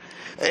straightforward.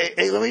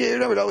 Hey, let me get your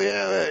number. Oh,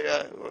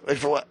 yeah. Wait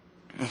for what?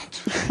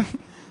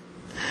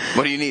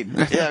 What do you need?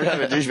 Yeah, I'm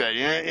kind of a douchebag.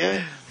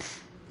 Yeah.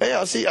 Hey,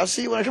 I'll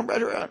see you when I come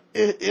back around.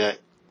 Yeah.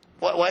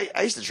 Well,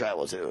 I used to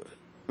travel too.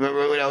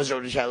 Remember when I was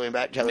going to Cali and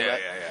back? Yeah.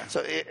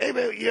 So, hey,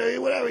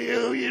 man, whatever,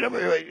 you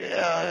number.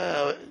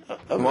 Yeah.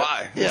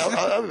 Why? Yeah,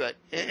 I'll be back.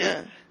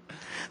 Yeah.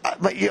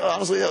 But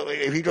honestly, though,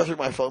 if you go through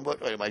my phone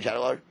book, like my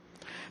catalog,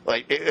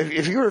 like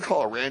if you were to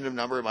call a random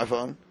number in my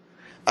phone,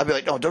 I'd be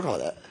like, no, don't call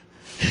that.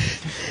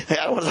 I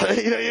don't want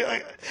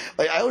to.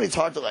 Like I only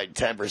talk to like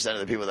 10% of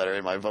the people that are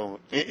in my phone.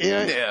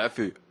 Yeah, I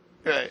feel you.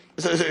 Right.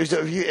 So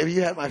if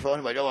you had my phone,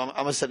 I'm like, oh, I'm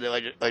gonna send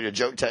like a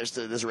joke text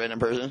to this random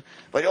person.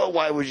 Like, oh,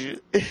 why would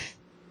you? No.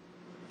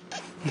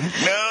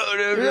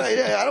 Right,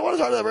 yeah, I don't want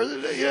to talk to that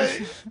person. Yeah.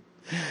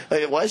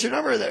 Like, why is your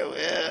number there?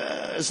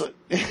 Yeah. It's like,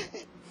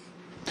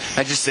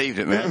 I just saved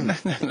it, man.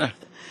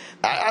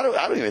 I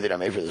don't even think I'm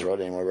made for this road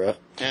anymore, bro.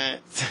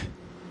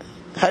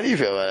 How do you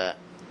feel about that?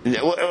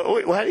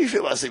 How do you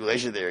feel about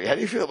simulation theory? How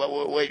do you feel about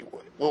what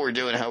we're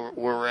doing, where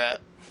we're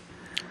at?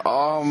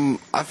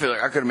 I feel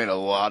like I could have made a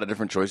lot of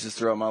different choices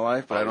throughout my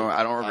life, but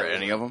I don't regret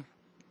any of them.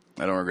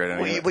 I don't regret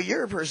any of them. But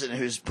you're a person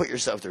who's put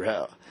yourself through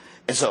hell,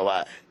 and so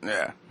have I.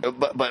 Yeah.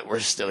 But we're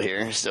still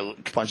here, still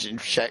punching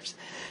checks.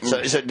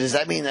 So does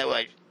that mean that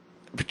like,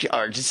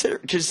 or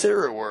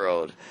consider a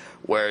world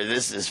where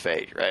this is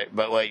fake, right?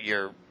 But like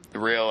your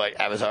real like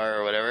avatar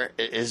or whatever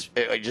is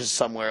like just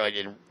somewhere like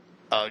in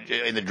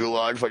the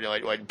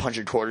gulag, like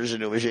punching quarters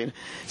into a machine.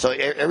 So like,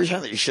 every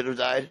time that you should have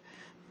died,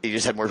 you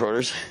just had more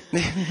quarters.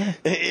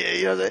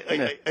 You know,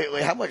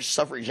 like, how much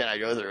suffering can I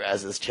go through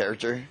as this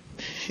character?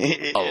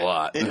 A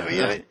lot.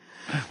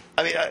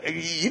 I mean,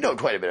 you know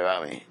quite a bit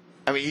about me.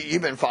 I mean,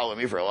 you've been following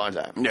me for a long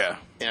time. Yeah.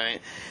 You know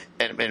what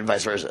I mean? And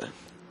vice versa.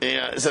 You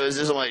know, so it's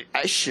just like,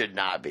 I should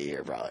not be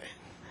here probably.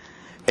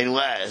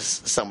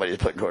 Unless somebody's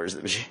putting quarters in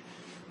the machine.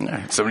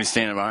 Yeah. Somebody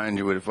standing behind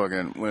you would have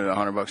fucking win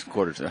 $100 a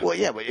quarter to. Well,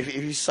 yeah, but if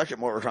you suck at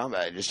Mortal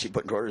Kombat and just keep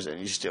putting quarters in,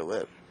 you still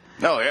live.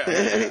 Oh,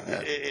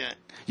 yeah.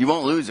 You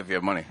won't lose if you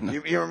have money.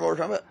 You remember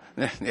Mortal Kombat?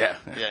 Yeah.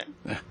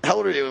 How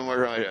old are you in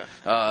Mortal Kombat?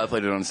 I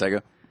played it on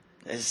Sega.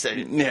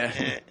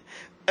 Yeah.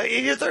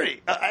 You're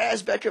 30. I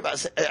asked Becca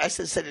about. I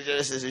said Sega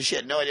Genesis and she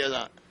had no idea what I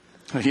was on.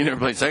 You never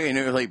played Sega? You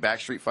never played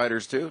Backstreet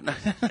Fighters too? But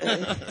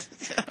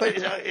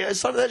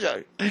it's not that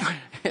joke.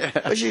 Yeah.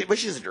 But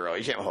she's a girl.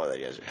 You can't hold that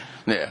against her.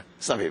 Yeah.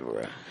 Some people,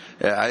 bro.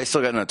 Yeah, I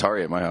still got an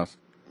Atari at my house.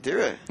 Do you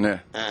really? Yeah.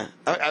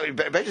 I mean,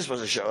 Becca's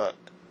supposed to show up.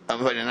 I'm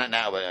putting not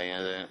now, but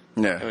yeah.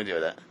 Let me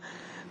deal with that.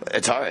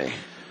 Atari.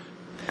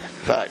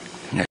 Fuck.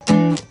 Yeah.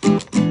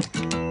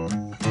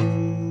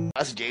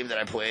 Last game that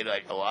I played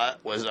like a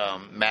lot was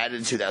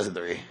Madden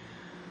 2003.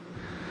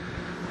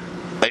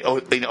 Like,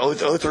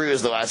 03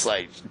 was the last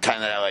like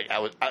time that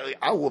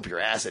I'll whoop your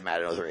ass at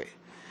Madden 03.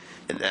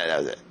 And that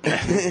was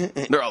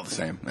it. They're all the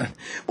same.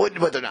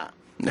 But they're not.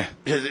 Yeah.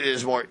 Because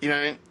there's more, you know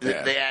what I mean?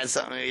 Yeah. They add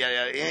something, you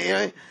know what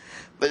I mean?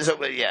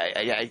 But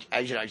yeah,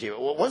 I should not keep it.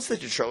 Well, once the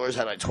controllers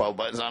had like 12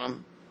 buttons on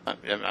them,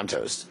 I'm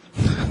toast.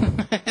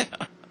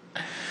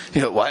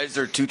 You know, why is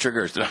there 2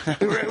 triggers?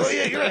 Well,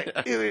 yeah, you're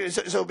right.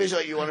 So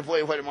basically, you want to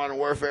play Modern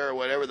Warfare or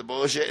whatever, the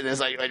bullshit, and it's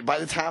like by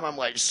the time I'm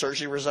like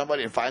searching for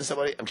somebody and find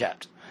somebody, I'm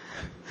capped.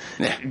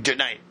 Yeah. Good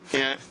night. You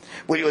know?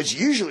 Which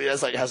usually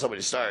that's like how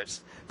somebody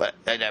starts, but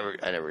I never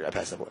got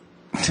past that point.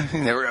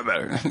 Never got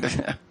better.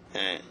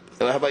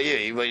 Well, how about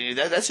you?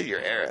 That's in your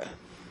era.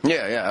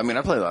 Yeah. I mean,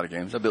 I play a lot of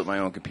games. I built my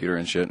own computer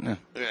and shit. Yeah.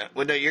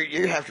 Well, no,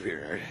 you're half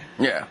computer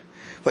nerd. Yeah.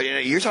 But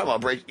you're talking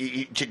about break. Do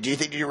you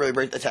think you really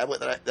break the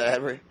tablet that I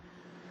had for you?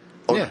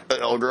 Yeah.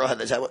 Old girl had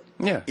the tablet.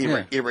 Yeah. You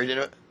break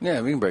into it.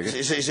 Yeah, we can break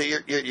it. So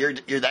you're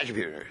that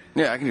computer nerd.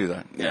 Yeah, I can do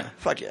that. Yeah.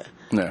 Fuck yeah.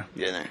 Yeah.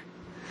 Get in there.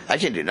 I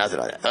can't do nothing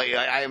on that.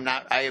 I am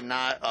not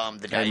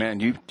the guy. Hey man,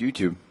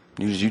 YouTube.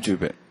 You just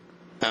YouTube it.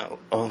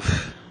 Oh,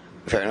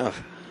 fair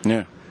enough.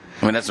 Yeah.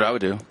 I mean, that's what I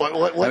would do.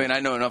 What? I mean,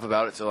 I know enough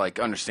about it to like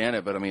understand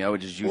it, but I mean, I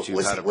would just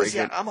YouTube how to break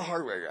it. I'm a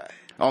hardware guy.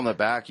 On the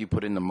back, you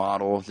put in the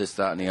model, this,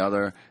 that, and the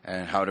other,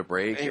 and how to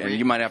break. And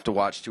you might have to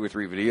watch 2 or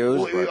 3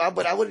 videos.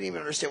 But I wouldn't even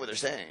understand what they're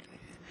saying.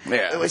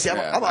 Yeah, See,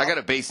 I got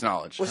a base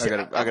knowledge. I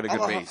got a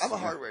good base. I'm a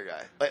hardware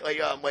guy.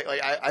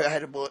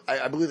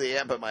 I blew the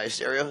amp at my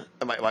stereo,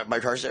 my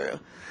car stereo,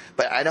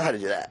 but I know how to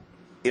do that.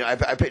 You know, I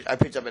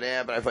picked up an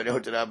amp and I finally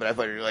hooked it up and I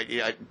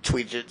finally I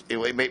tweaked it,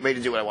 made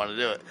it do what I wanted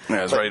to do it.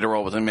 Yeah, it's ready to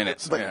roll within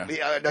minutes. But I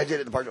did it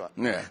in the parking lot.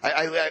 Yeah,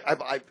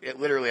 I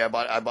literally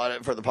bought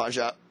it for the pawn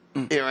shop.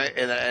 You know, right?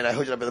 And I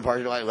hooked it up in the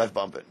parking lot and left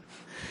bumping.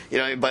 You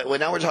know, but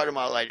when now we're talking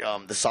about like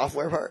the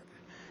software part,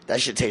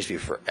 that shit takes me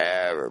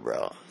forever,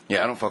 bro.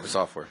 Yeah, I don't fuck with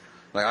software.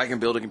 Like I can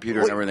build a computer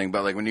and everything,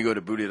 but like when you go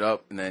to boot it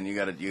up and then you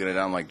gotta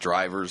down like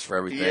drivers for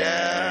everything.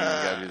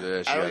 Yeah, you gotta do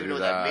this. I You don't gotta even do know what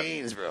that. that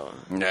means, bro.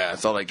 Yeah,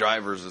 so like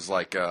drivers is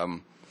like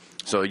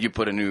so you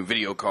put a new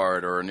video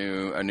card or a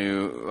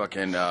new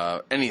fucking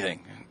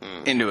anything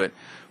into it.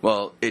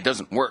 Well, it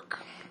doesn't work.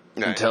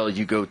 Right. Until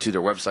you go to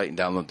their website and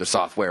download the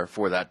software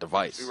for that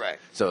device. Right.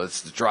 So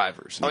it's the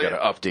drivers. And you got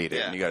to update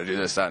it, and you got to do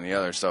this, that, and the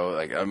other. So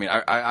like, I mean,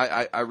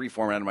 I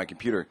reformatted my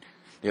computer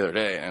the other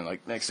day, and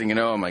like next thing you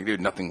know, I'm like,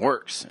 dude, nothing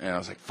works. And I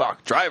was like,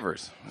 fuck,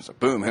 drivers. So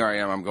boom, here I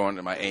am. I'm going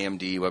to my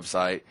AMD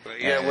website,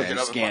 and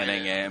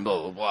scanning and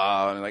blah blah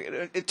blah. And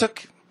like, it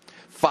took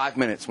 5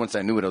 minutes once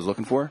I knew what I was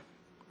looking for.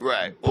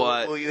 Right.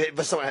 But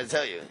but someone had to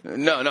tell you.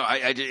 No,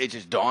 it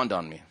just dawned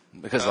on me.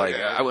 Because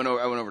I went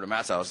over to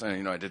Matt's house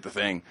and I did the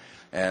thing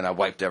and I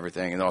wiped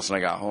everything and all of a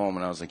sudden I got home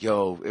and I was like,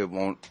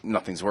 yo,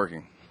 nothing's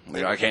working.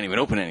 You know, I can't even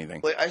open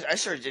anything. Well, I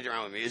started digging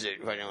around with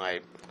music,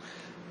 like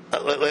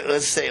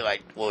let's say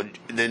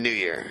the new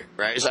year,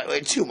 right? It's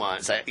like 2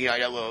 months. I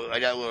got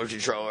a little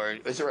controller.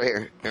 It's right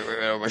here,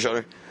 right over my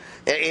shoulder,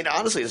 and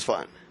honestly, it's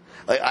fun.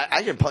 Like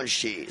I can punch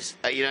cheese,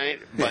 you know,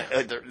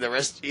 but the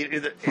rest,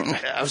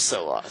 I'm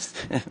so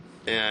lost.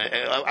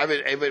 Yeah,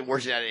 I've been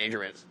working out in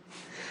increments.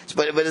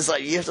 But it's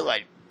like you have to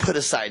like put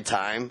aside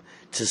time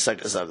to suck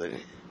to something.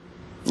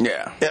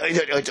 Yeah.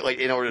 Like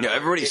in order. Yeah,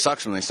 everybody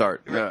sucks when they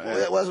start. Well,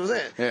 that's what I'm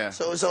saying. Yeah.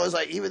 So it's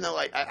like even though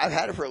like I've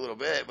had it for a little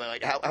bit, but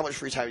like how much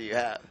free time do you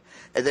have?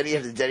 And then you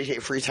have to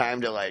dedicate free time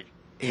to like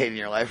hating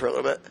your life for a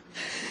little bit.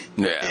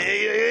 Yeah.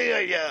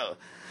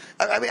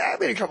 I mean, I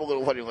made a couple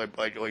little funny like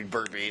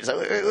burpees,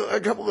 a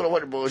couple little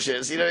funny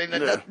bullshits. You know, what I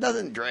mean?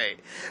 Nothing great,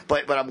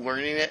 but I'm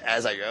learning it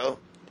as I go.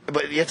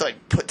 But you have to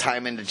like put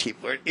time into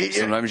keep learning.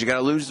 Sometimes you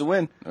gotta lose to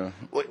win.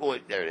 Well,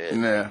 there it is.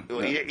 Yeah.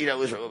 Well, you know,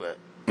 lose for a little bit.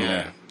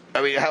 Yeah.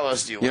 I mean, how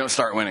else do you learn? You don't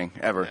start winning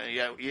ever.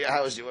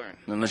 How else do you learn?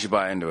 Unless you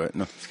buy into it.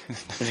 No.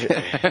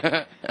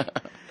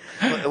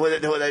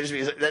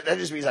 That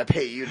just means I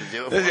pay you to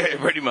do it.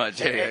 Pretty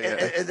much. Yeah.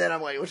 And then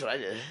I'm like, what should I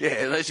do?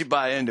 Yeah, unless you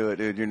buy into it,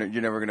 dude, you're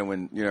never gonna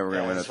win. You're never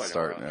gonna win at the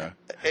start. Yeah.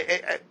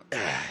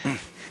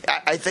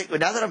 I think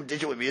now that I'm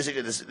digital with music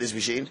in this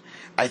machine,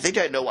 I think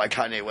I know why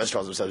Kanye West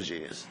calls himself a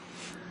genius.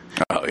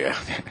 Oh yeah.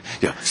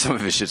 Some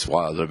of his shit's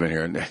wild. I've been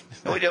hearing.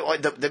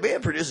 The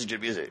man produces good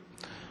music,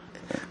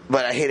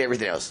 but I hate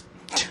everything else.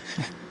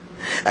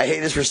 I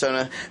hate his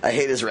persona. I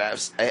hate his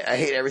raps. I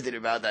hate everything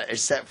about that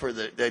except for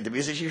the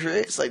music he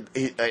creates.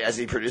 As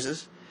he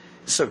produces,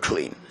 so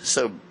clean,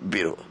 so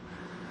beautiful.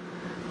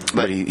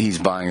 But he's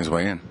buying his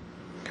way in.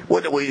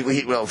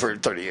 Well, for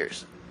 30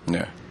 years.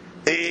 Yeah.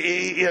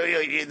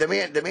 The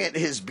man,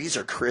 his beats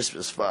are crisp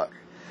as fuck,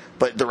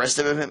 but the rest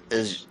of him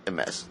is a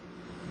mess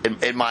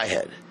in my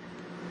head.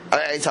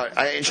 I ain't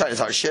trying to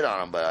talk shit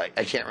on him, but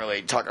I can't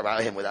really talk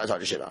about him without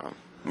talking shit on him.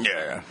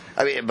 Yeah.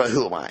 I mean, but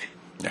who am I?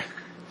 Yeah.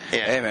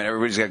 Yeah. Hey man,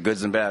 everybody's got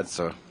goods and bads,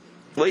 so.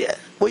 Well, yeah.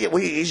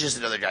 He's just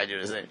another guy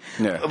doing his thing.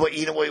 Yeah. But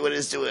you know what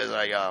it's doing is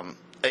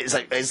it's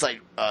like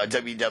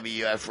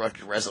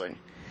WWF wrestling.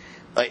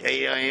 Like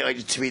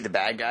to be the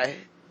bad guy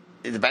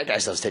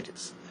sells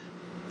tickets.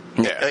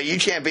 Yeah. You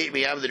can't beat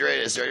me. I'm the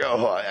greatest. I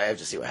have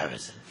to see what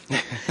happens.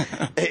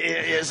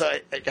 Yeah, so I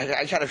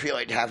kind of feel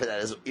like half of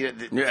that is,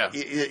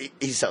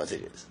 he's selling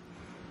tickets.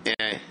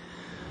 Yeah.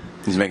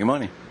 He's making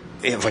money.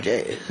 Yeah, fuck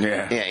yeah.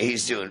 Yeah,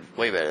 he's doing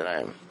way better than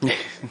I am.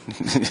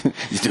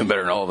 He's doing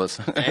better than all of us.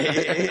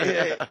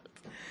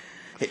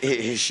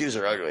 His shoes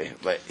are ugly,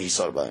 but he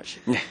sold a bunch.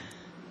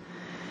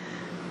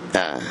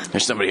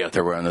 There's somebody out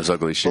there wearing those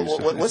ugly shoes.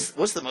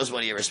 What's the most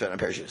money you ever spent on a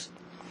pair of shoes?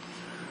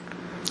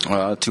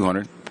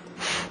 200.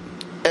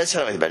 That's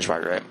kind of like the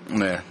benchmark, right?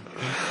 Yeah.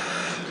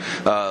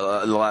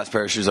 The last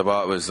pair of shoes I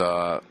bought was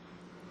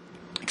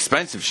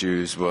expensive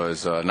shoes.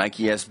 Was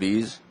Nike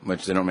SBs,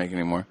 which they don't make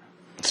anymore.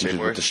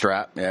 With the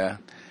strap, yeah,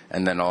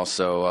 and then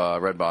also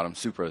Red Bottom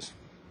Supras.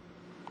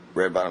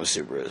 Red Bottom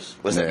Supras.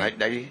 Was that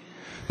Nike?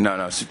 No,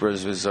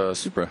 Supras was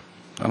Supra.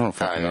 I don't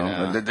fucking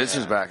know. This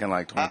is back in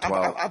like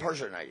 2012. I'm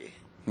partial to Nike.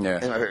 Yeah,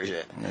 that's my favorite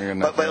shit.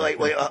 But like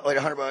 $100,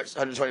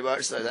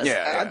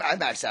 $120. I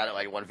maxed out at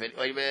like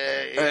 150.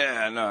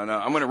 Yeah, no,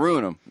 I'm gonna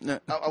ruin them.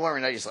 I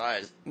want Nike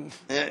slides.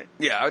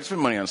 Yeah, I would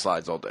spend money on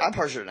slides all day. I'm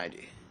partial to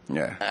Nike.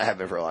 Yeah, I have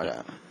been for a long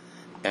time.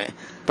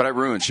 But I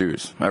ruin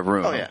shoes. I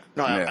ruin. Oh yeah,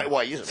 no,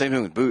 I use them. Same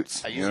thing with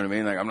boots. You know what I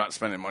mean? Like I'm not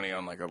spending money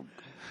on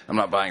I'm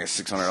not buying a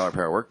 $600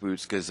 pair of work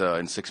boots because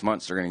in 6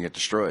 months they're gonna get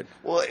destroyed.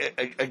 Well,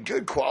 a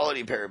good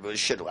quality pair of boots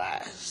should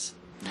last.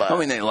 But, I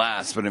mean, they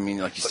last, but I mean,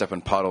 like you step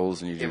in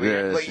puddles and you do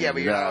this. But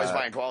you're not always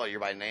buying quality.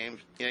 You're buying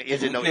names. You have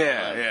to know.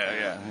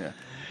 Yeah.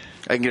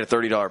 I can get a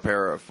 $30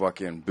 pair of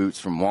fucking boots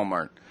from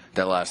Walmart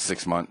that lasts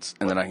 6 months,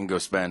 and then I can go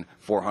spend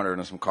 $400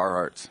 on some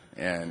Carhartts.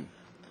 And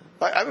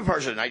I've been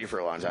partial to Nike for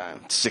a long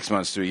time. 6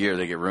 months to a year,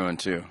 they get ruined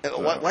too.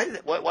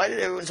 Why did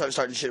everyone start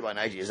talking shit about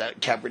Nike? Is that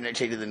Kaepernick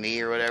taking the knee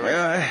or whatever?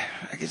 Yeah,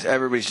 I guess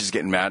everybody's just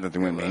getting mad that they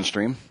went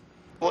mainstream.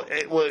 But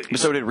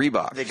so did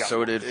Reebok.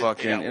 So did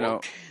fucking,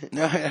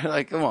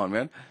 like, come on,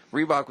 man.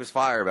 Reebok was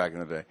fire back in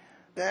the day.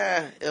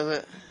 Yeah.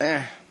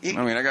 I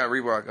mean, I got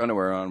Reebok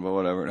underwear on, but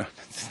whatever.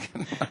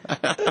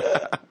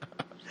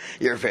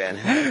 You're a fan.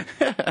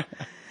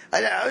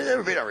 I've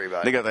never been on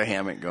Reebok. They got the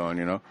hammock going,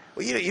 you know.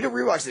 Well, you know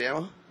Reebok's an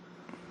animal?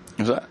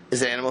 What's that?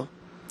 It's an animal?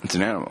 It's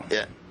an animal.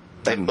 Yeah.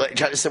 Like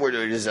kind of similar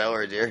to a gazelle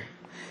or a deer.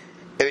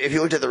 If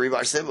you looked at the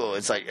Reebok symbol,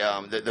 it's like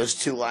those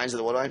two lines of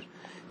the one line.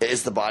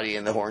 It's the body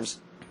and the horns.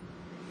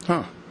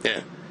 Huh.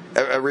 Yeah.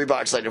 A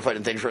Reebok's like the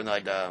fucking thing from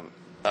like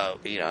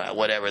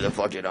whatever the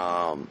fucking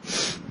not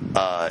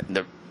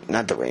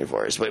the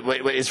rainforest, but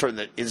it's from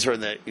the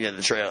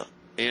the trail.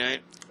 You know?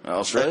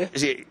 Australia?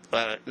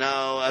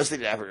 No, I was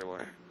thinking Africa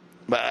more,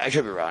 but I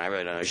could be wrong. I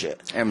really don't know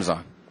shit.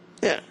 Amazon.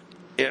 Yeah.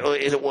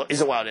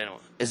 It's a wild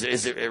animal. It's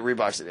a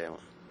Reebok's an animal.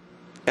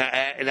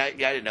 And I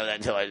didn't know that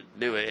until I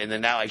knew it, and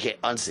then now I can't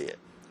unsee it.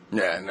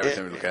 Yeah, I never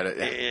seen me look at it.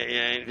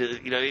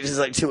 Yeah. It's just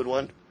like 2 in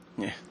 1.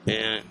 Yeah.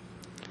 Yeah.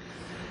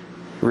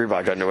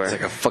 Reebok underwear. It's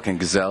like a fucking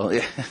gazelle.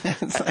 Yeah.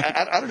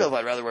 I don't know if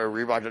I'd rather wear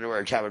Reebok underwear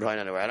or Calvin Klein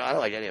underwear. I don't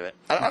like any of it.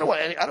 I don't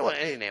want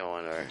any name on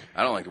underwear.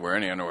 I don't like to wear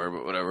any underwear,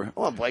 but whatever. I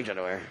want blanked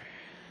underwear.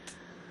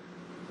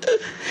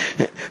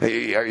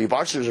 Are you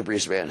boxers or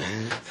briefs, man?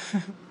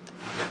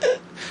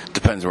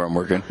 Depends where I'm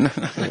working.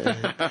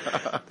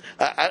 I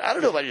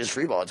don't know if I just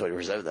free ball at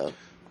 20% though.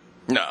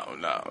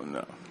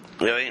 No.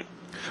 Really?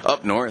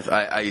 Up north,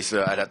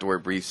 I'd have to wear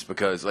briefs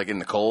because, like, in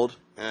the cold,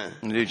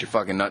 dude, your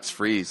fucking nuts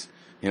freeze.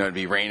 You know, it'd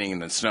be raining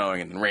and then snowing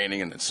and then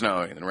raining and then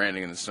snowing and then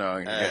raining and then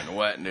snowing and getting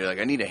wet. And you're like,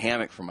 I need a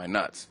hammock for my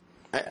nuts.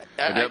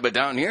 But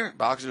down here,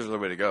 boxers are the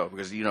way to go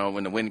because,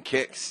 when the wind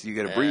kicks, you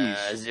get a breeze.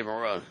 It's a different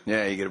world.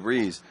 Yeah, you get a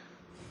breeze.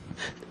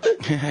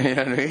 You know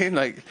what I mean?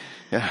 Like,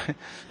 yeah.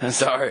 I'm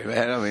sorry,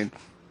 man. I mean,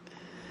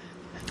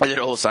 I did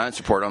a whole science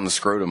report on the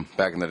scrotum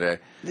back in the day.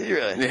 Did you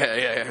really?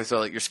 Yeah. So,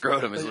 like, your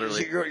scrotum is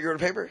literally... You wrote a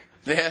paper?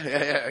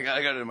 Yeah. I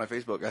got it in my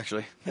Facebook,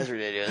 actually. That's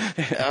ridiculous.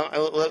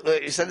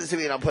 Look, send it to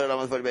me and I'll put it on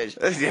the photo page.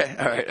 Yeah,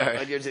 all right.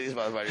 I'll give it to these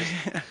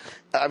motherfuckers.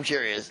 I'm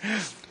curious.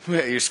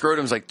 Yeah, your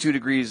scrotum's like 2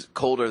 degrees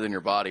colder than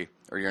your body.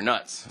 Or your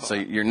nuts. So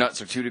your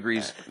nuts are 2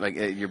 degrees, like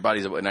your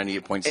body's at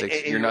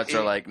 98.6. Your nuts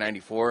are like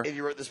 94. And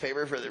you wrote this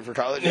paper for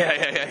college?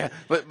 Yeah.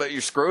 But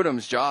your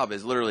scrotum's job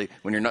is literally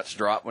when your nuts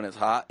drop when it's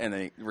hot and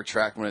they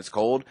retract when it's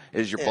cold,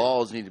 is your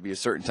balls need to be a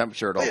certain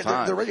temperature at all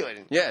times. They're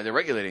regulating. Yeah, they're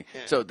regulating.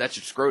 Yeah. So that's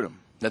your scrotum.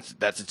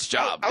 That's its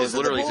job. Is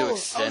literally to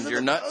extend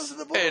your nuts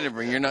and to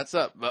bring your nuts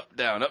up,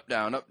 down, up,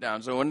 down, up,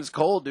 down. So when it's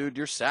cold, dude,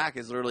 your sack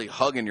is literally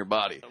hugging your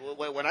body.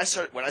 When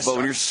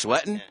when you're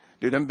sweating. Yeah.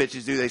 Dude, them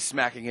bitches they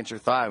smack against your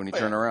thigh when you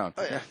turn around.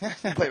 Oh, yeah.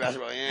 Play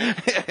basketball, yeah.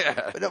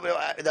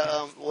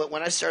 But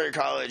when I started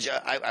college,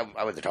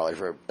 I went to college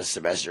for a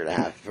semester and a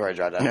half before I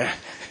dropped out. Yeah.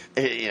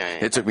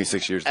 It took me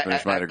 6 years to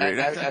finish my degree.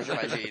 After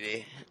my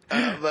GED.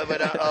 But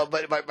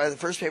the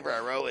first paper I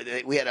wrote,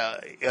 we had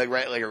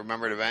write like a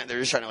remembered event. They're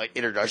just trying to like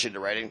introduction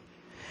to writing.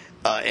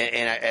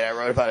 And I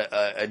wrote about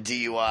a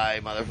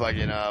DUI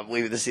motherfucking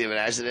leaving the scene of an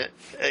accident.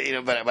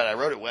 But I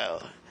wrote it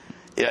well.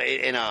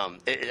 It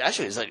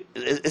actually it's like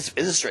it's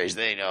a strange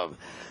thing.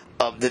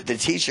 the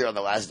teacher on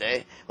the last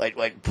day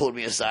like pulled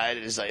me aside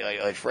and is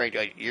like Frank,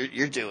 like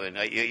you're doing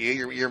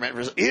you're meant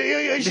for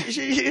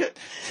and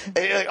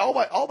like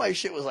all my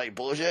shit was like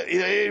bullshit, you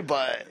know,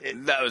 but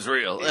that was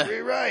real.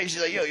 You're right.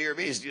 She's like, yo, you're a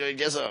beast, you know,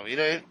 get some, you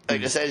know,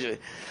 like essentially.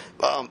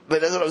 But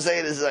that's what I'm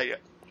saying is like,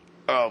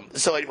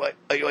 so like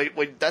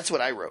that's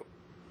what I wrote.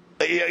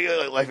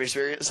 Like life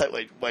experience,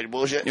 like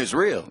bullshit. It was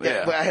real,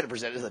 yeah. But I had to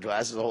present it to the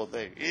classes, the whole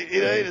thing.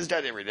 You know, it's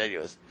goddamn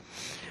ridiculous.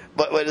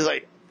 But it's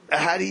like,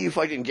 how do you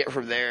fucking get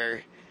from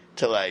there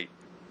to like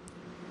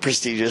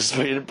prestigious,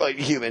 like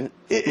human?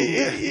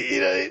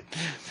 You know,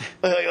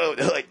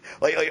 I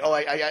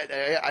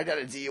got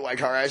a DUI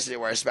car accident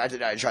where I smacked a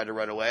guy and tried to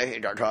run away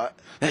and got caught.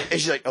 And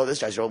she's like, "Oh,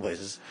 this guy's going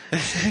places."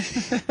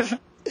 but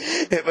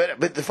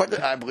the fact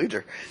that I believed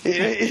her.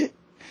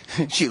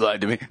 She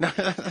lied to me.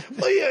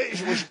 Well, yeah,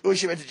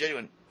 she meant to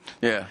genuine.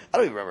 Yeah. I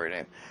don't even remember her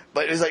name.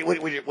 But it was like,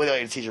 when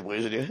a teacher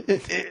believes in you.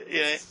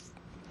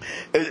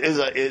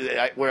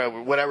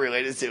 What I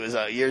related to was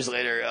years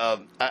later,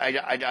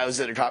 I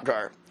was in a cop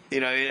car, you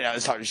know, and I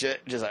was talking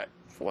shit, just like,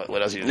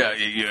 what else you doing?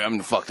 Yeah,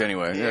 I'm fucked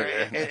anyway.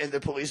 Yeah. And the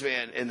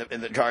policeman in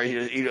the car, he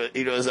goes,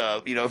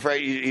 you know,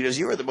 Frank, he goes,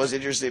 you were the most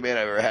interesting man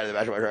I've ever had in the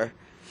back of my car.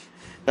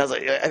 And I was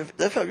like,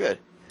 that felt good.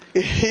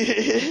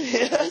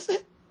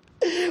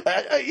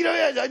 You know,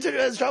 I took it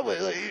as trouble.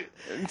 Like,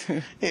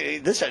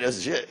 this guy knows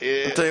the shit.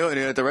 I'll tell you what,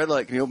 at the red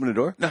light, can you open the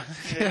door? No.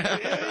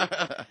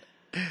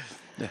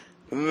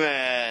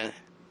 Man,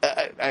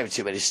 I have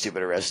too many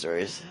stupid arrest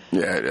stories.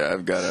 Yeah,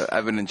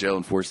 I've been in jail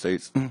in 4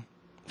 states.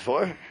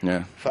 4?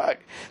 Yeah. Fuck.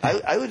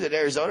 I lived in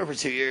Arizona for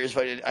 2 years,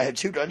 but I had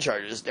 2 gun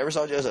charges. Never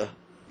saw Joseph.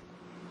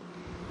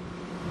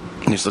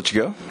 Just let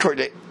you go? Court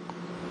date.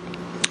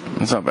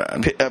 That's not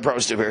bad. I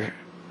promised to appear.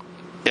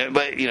 Yeah,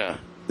 but, you know.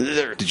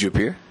 Did you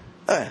appear?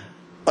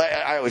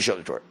 I always show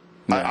the court.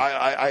 No.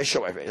 I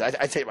show my face.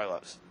 I take my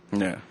lumps.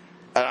 Yeah.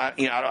 I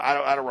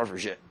don't run for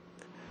shit.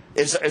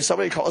 If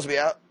somebody calls me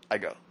out, I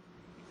go.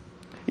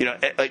 You know,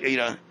 like, you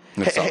know,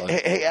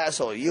 hey,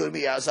 asshole, you and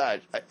me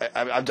outside.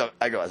 I'm done.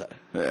 I go outside.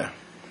 Yeah.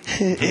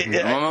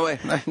 I'm on my way.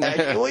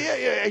 Well,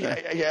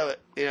 yeah.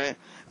 You know,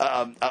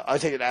 I'll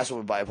take an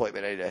asshole by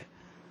appointment any day.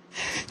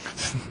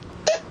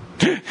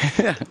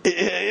 Yeah.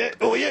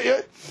 Well,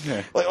 yeah.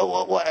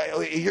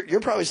 Like, you're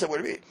probably similar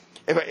to me.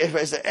 If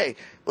I say, hey,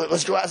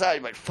 let's go outside,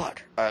 you're like,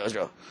 fuck. All right, let's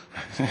go.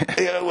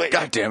 Wait,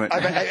 God damn it. I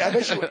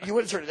bet you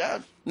wouldn't turn it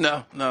down.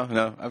 No.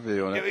 I feel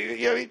you on it. You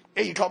know what I mean?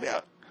 Hey, you called me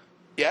out.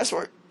 Yeah, that's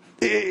for it.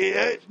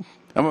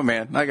 I'm a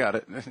man. I got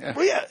it.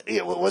 Well,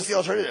 yeah. What's the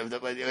alternative?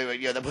 That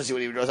pussy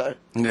wouldn't even go outside.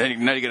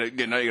 Now you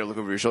gotta look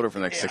over your shoulder for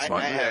the next 6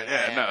 months.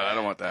 No, I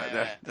don't want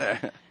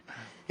that.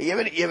 You have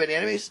any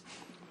enemies?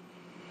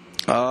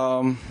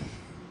 I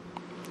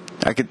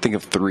could think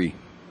of 3.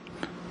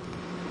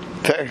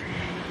 Fair.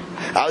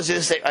 I was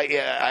just saying,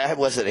 I have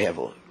less than a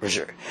handful, for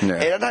sure. Yeah.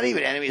 And I'm not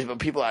even enemies, but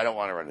people I don't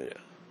want to run into.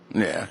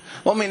 Yeah.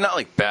 Well, I mean, not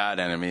like bad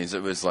enemies.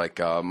 It was like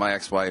my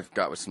ex-wife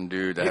got with some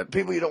dude that had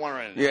people you don't want to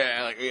run into.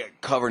 Yeah,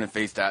 covered in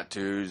face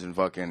tattoos and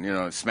fucking, you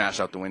know, smash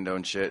out the window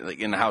and shit. Like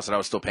in the house that I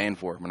was still paying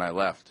for when I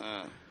left.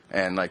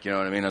 And like, you know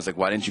what I mean? I was like,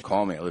 why didn't you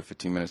call me? I live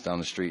 15 minutes down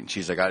the street. And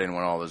she's like, I didn't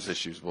want all those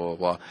issues, blah, blah,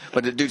 blah.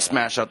 But the dude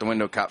smashed out the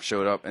window, cops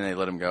showed up, and they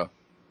let him go.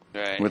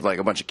 Right. With like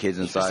a bunch of kids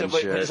inside and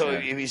shit. So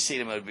if you see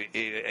him,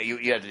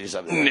 you have to do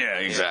something. Yeah,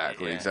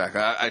 exactly.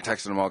 I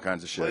texted him all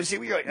kinds of shit. Well,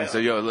 see, I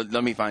said, yo,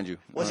 let me find you.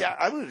 Well, see,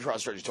 I moved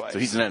across the street twice. So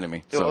he's an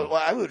enemy. So. Well,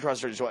 I moved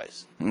across the street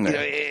twice. Yeah. You know,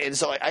 and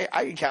so like,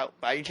 I can count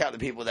the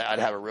people that I'd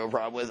have a real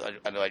problem with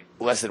on like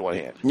less than one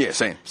hand. Yeah,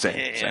 same.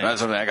 That's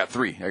something. I got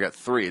 3.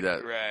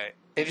 That. Right.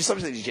 And just some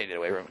things you can't get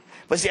away from.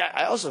 But see,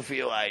 I also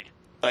feel like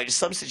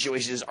some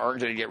situations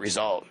aren't going to get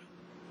resolved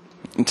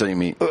until you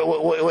meet.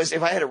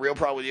 If I had a real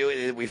problem with you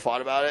and we fought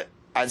about it,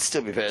 I'd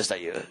still be pissed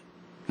at you.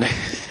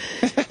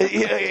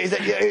 It's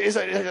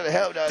like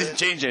hell no. Didn't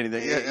change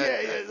anything.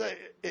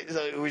 It's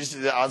like we just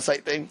did the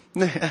on-site thing.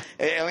 And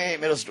we ain't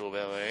middle school,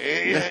 man.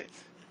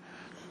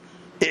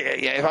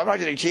 If I'm not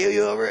going to kill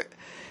you over it,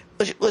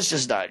 let's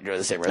just not go to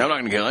the same restaurant. I'm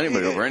not going to kill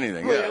anybody over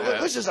anything.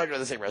 Let's just not go to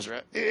the same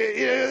restaurant.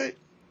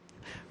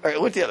 All right,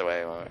 look the other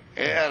way. I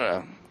don't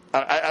know.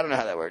 I don't know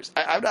how that works.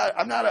 I'm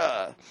not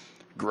a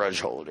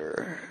grudge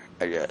holder,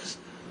 I guess.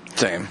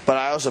 Same. But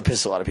I also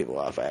piss a lot of people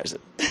off by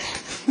accident.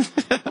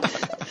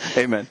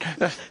 Amen.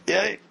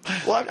 Yeah.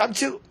 Well, I'm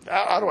too.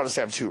 I don't want to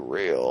say I'm too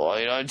real.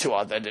 You know, I'm too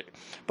authentic.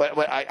 But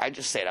I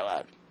just say it out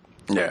loud.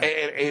 Yeah.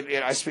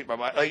 And I speak my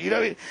mind. Like, you know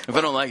what I mean? If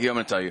I don't like you, I'm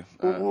going to tell you.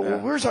 We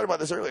were talking about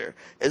this earlier.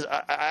 Is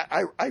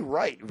I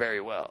write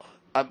very well.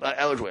 I'm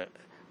eloquent.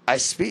 I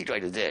speak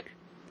like a dick.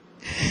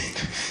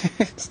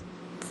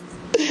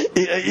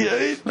 You know what I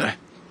mean?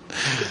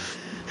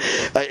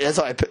 That's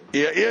how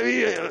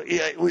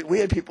we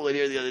had people in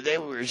here the other day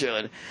when we were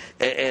chilling,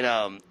 and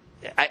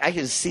I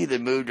can see the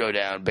mood go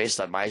down based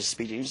on my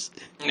speakings.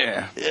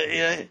 Yeah.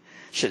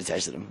 Should have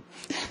texted him.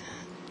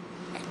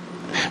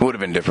 Would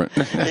have been different.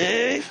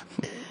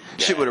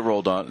 Shit would have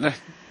rolled on.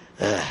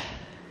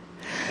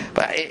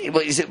 But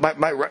you see,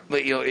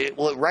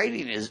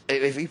 writing is,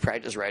 if you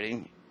practice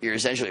writing, you're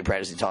essentially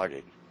practicing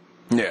talking.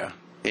 Yeah.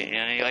 You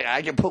know, like,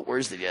 I can put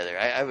words together.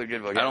 I have a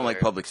good vocabulary. I don't like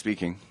public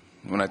speaking.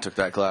 When I took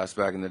that class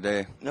back in the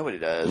day. Nobody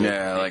does.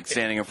 Yeah, like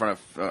standing in front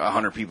of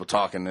 100 people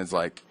talking is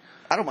like...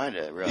 I don't mind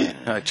it, really.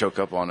 I choke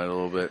up on it a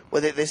little bit.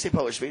 Well, they say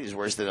public speaking is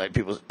worse than, like,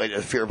 people... Like,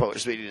 the fear of public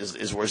speaking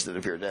is worse than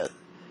the fear of death.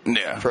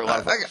 Yeah. For a lot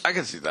of folks. I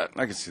can see that.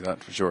 I can see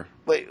that, for sure.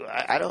 Wait,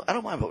 I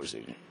don't mind public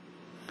speaking.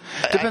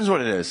 Depends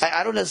what it is.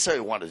 I don't necessarily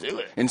want to do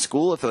it. In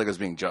school, I feel like I was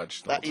being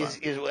judged the whole time.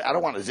 I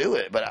don't want to do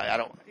it, but I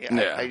don't...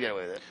 Yeah. I get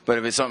away with it. But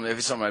if it's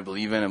something I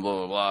believe in and blah,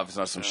 blah, blah, if it's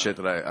not some shit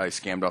that I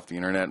scammed off the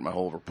internet and my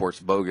whole report's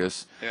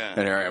bogus,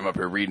 and here I am up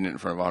here reading it in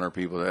front of 100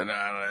 people, then...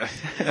 I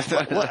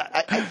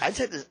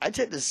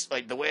take this,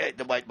 like, the way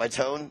my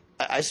tone,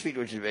 I speak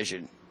with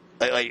conviction.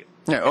 Like,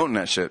 yeah, own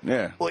that shit,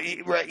 yeah. Well,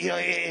 right, you know,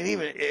 and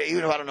even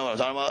if I don't know what I'm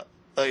talking about,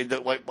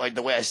 like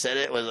the way I said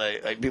it was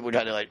like people were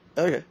kind of like,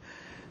 okay.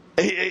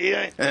 You know?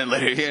 And then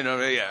later,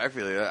 yeah, I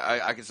feel it.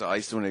 I can sell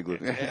ice to an igloo.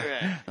 Right.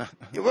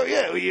 Well,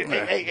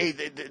 hey,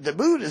 the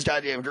moon is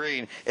goddamn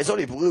green. It's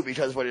only blue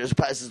because when it just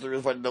passes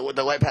through, when the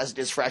light passes,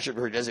 it's fractured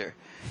through desert.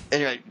 And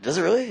you're like, does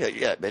it really?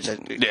 Yeah, bitch.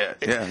 Yeah.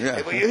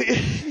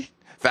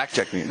 Fact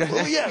check me.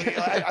 Well,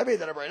 yeah, I made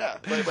that up right now.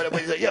 But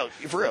he's like, yo,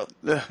 for real.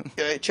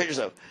 Change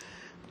yourself.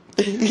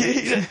 And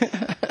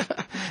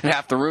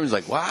half the room's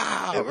like,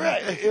 wow.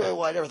 Right.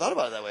 Well, I never thought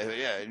about it that way. But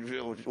yeah,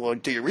 well,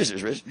 do your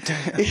research, Rich.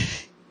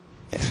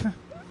 I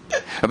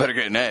better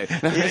get an A.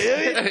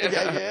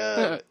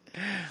 Yeah.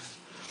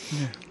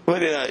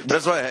 But,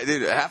 that's why,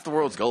 dude, half the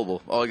world's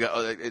gullible.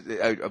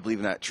 I believe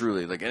in that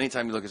truly. Like,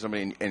 anytime you look at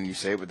somebody and you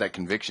say it with that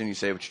conviction, you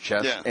say it with your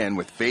chest and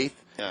with faith,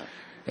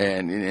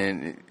 and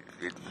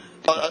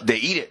they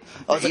eat it.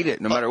 They eat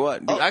it no matter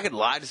what. Dude, I could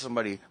lie to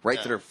somebody right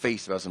to their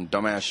face about some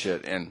dumbass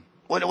shit. And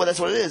well,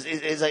 that's what it is.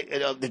 It's like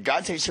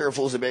God takes care of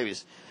fools and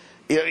babies.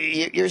 You know,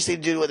 you're seeing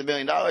a dude with $1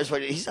 million,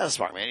 but he's not a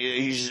smart man.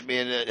 He's just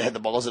had the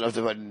balls enough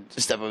to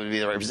step up and be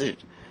in the right position.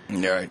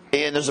 Yeah, right.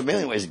 And there's a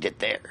million ways to get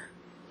there.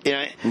 You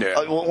know,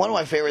 one of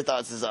my favorite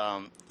thoughts is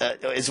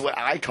what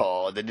I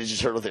call the Ninja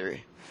Turtle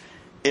theory.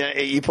 You know,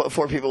 you put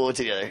 4 people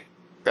together,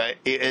 right?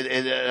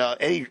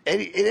 In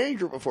any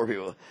group of 4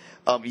 people,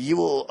 you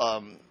will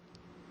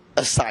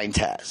assign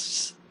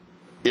tasks.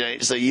 You know,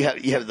 so you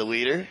have the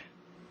leader,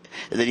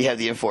 and then you have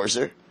the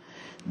enforcer.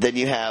 Then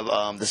you have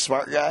the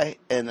smart guy,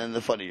 and then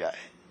the funny guy.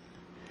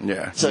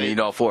 Yeah, so you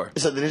need all 4.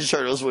 So the Ninja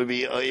Turtles would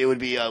be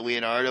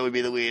Leonardo would be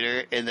the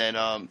leader, and then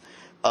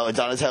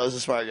Donatello's the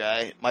smart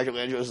guy,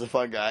 Michelangelo's the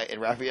fun guy, and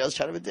Raphael's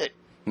kind of a dick.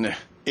 Yeah.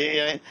 You know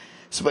what I mean?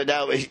 So, but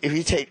now if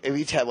you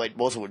have like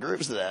multiple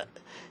groups of that,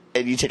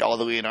 and you take all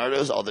the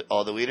Leonardos,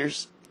 all the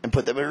leaders, and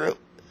put them in a group,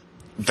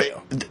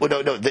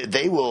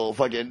 they will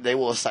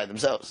assign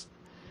themselves.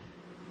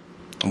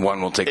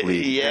 One will take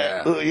lead.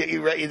 Yeah.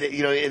 You're right.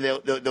 You know, and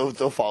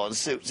they'll fall in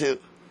suit too.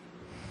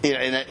 You know,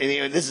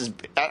 and this is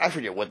I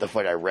forget what the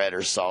fuck I read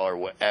or saw or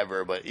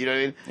whatever, but you know what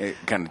I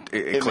mean.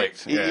 It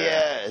clicked.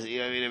 Yeah. You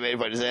know what I mean. It made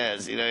funny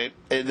sense. You know,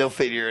 and they'll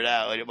figure it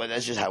out. But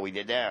that's just how we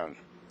get down.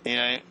 You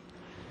know, and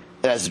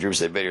that's the group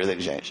said bigger thing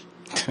to change.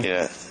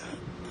 Yeah.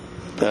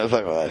 Fuck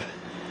my life.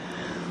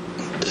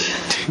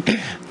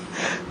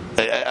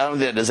 I don't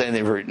think it does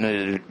anything for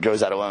it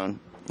goes out alone.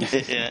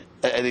 Yeah,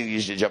 I think you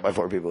should jump by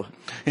 4 people.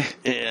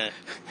 Yeah,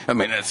 I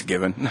mean that's a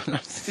given.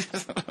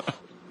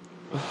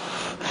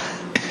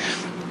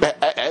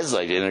 As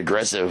like an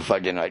aggressive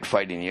fucking like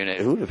fighting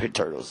unit, who would have picked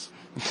turtles?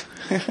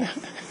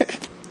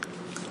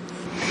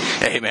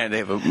 Hey man, they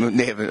have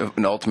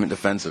an ultimate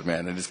defensive,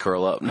 man. They just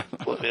curl up.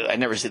 Well, I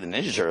never see the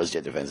Ninja Turtles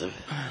get defensive.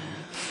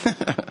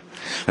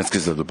 That's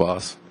because of the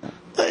boss.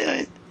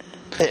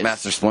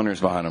 Master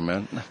Splinter's behind them,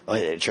 man. Oh,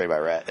 yeah, they're trained by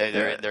a rat.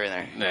 They're in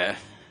there. Yeah.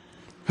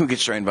 Who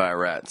gets trained by a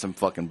rat? Some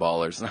fucking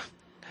ballers.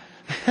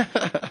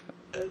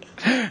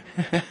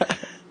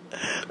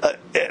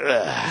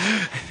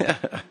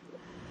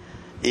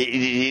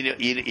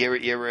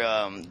 You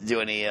ever do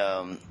any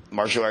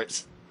martial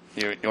arts?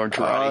 Or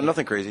karate?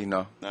 Nothing crazy,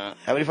 no. How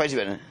many fights you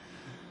been in?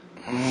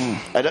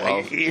 I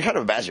don't, you're kind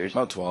of a bastard.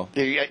 About 12.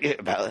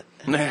 About it?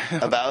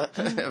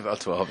 About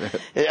 12,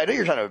 yeah. I know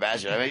you're kind of a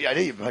bastard. I mean, I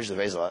know you punch in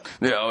the face a lot.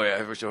 Yeah, oh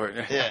yeah, for sure.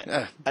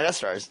 Yeah. I got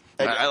stars.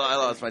 I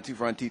lost my 2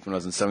 front teeth when I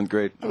was in 7th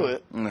grade.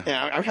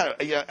 Yeah, I'm kind of,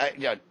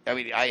 I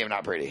mean, I am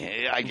not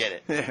pretty. I get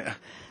it. Yeah.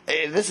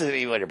 This isn't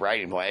even like a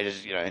bragging point. I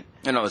just, I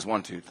know it was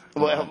 1 tooth.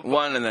 Well,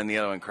 one and then the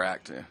other one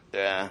cracked.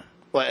 Yeah.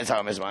 Well, that's how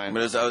I missed mine.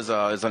 But I was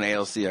on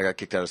ALC. I got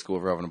kicked out of school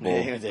for having a bull.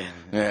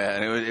 Yeah,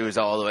 and it was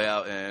all the way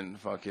out in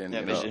fucking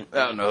out in the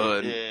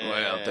hood,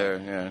 way out there.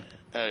 Yeah.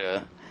 Oh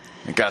yeah.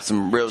 It got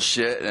some real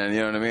shit, and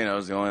you know what I mean. I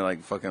was the only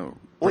like fucking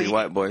pretty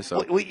white boy.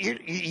 So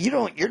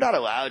you're not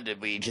allowed to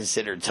be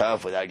considered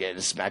tough without getting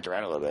smacked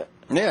around a little bit.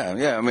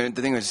 Yeah. I mean,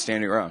 the thing was just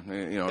standing around.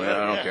 I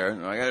don't care.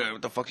 Like, hey,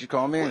 what the fuck you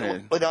call me?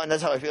 And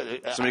that's how I feel.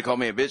 Somebody called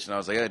me a bitch, and I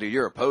was like, "Yeah, dude,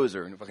 you're a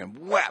poser," and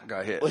fucking whap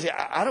got hit. Well, see,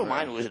 I don't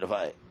mind losing a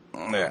fight.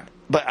 Yeah.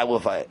 But I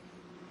will fight.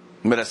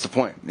 But that's the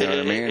point. You know what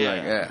I mean?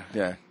 Yeah.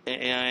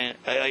 I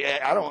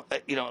don't,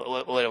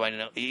 what do I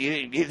know?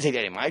 You didn't take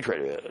any of my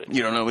credit.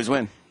 You don't always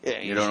win. Yeah.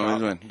 You don't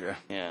always win.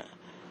 Yeah.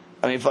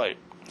 I mean, fight.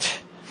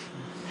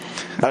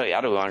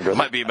 I don't want to go. It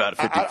might be about a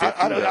 50-50.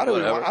 I don't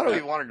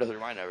even want to go through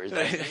my numbers.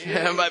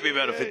 It might be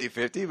about a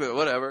 50-50, but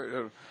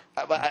whatever.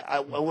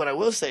 But what I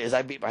will say is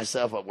I beat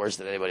myself up worse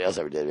than anybody else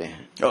ever did me.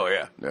 Oh,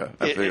 yeah.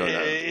 I feel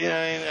that. You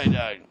know what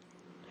I mean?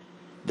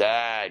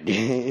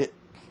 Died.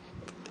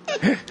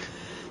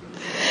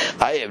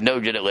 I have no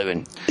good at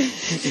living. You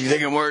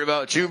think I'm worried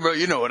about you, bro?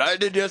 You know what I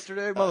did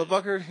yesterday,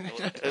 motherfucker?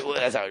 Well,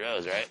 that's how it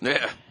goes, right?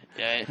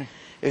 Yeah.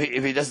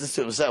 If he does this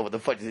to himself, what the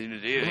fuck does he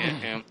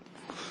do?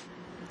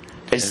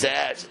 It's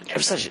sad.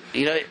 I'm such,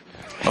 I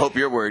hope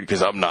you're worried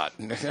because I'm not.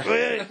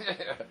 I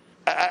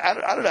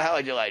don't know how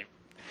I do, like.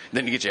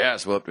 Then you get your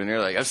ass whooped and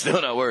you're like, I'm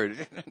still not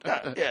worried.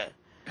 Yeah.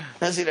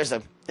 I'll see you next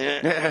time.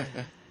 Yeah.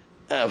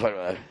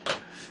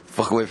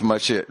 Fuck away from my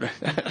shit.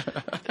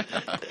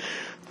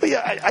 But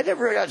yeah, I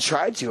never really got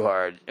tried too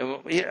hard.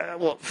 Yeah,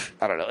 well,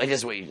 I don't know. I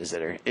guess what you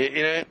consider.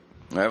 You know.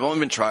 I've only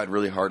been tried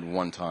really hard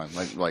one time,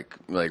 like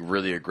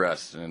really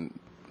aggressive, and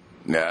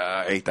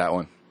I ate that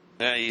one.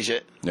 Yeah, you eat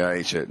shit. Yeah, I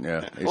ate shit.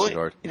 Yeah, I ate shit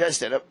hard. You gotta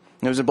stand up.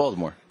 It was in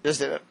Baltimore. Just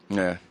stand up.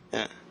 Yeah.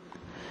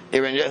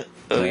 You ran jail?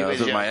 I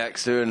was with my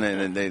ex too,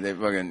 and they fucking,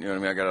 you know what I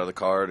mean? I got out of the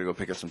car to go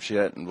pick up some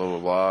shit, and blah, blah,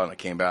 blah, and I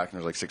came back, and there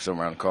was like 6 of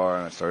them around the car,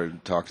 and I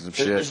started talking some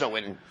shit. There's no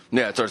winning.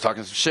 Yeah, I started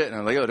talking some shit, and I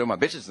was like, yo, dude, my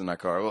bitch is in that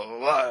car.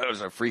 I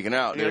was like freaking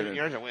out, dude.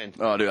 You're not gonna win.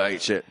 Oh, dude, I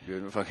ate shit,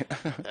 dude. Fucking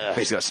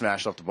basically got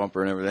smashed off the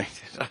bumper and everything.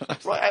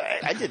 Well,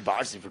 I did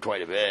boxing for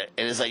quite a bit,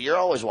 and it's like, you're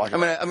always walking.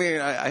 I mean,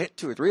 I hit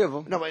 2 or 3 of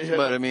them. No,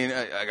 but I mean,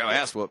 I got my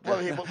ass whooped.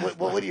 Well,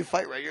 when you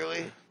fight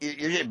regularly,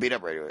 you're getting beat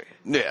up regularly.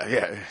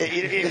 Yeah.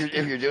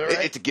 If you're doing it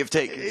right. It's a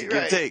give-take. It's a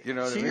give-take, you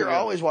know what I mean? You're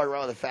always walking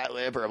around with a fat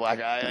lip or a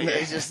black eye. Like,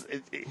 it's just...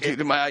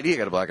 Dude, my ID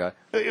got a black eye.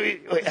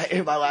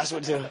 Wait, my last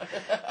one, too.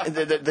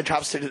 The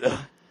cops took it, though.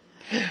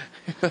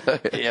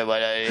 Yeah,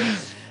 but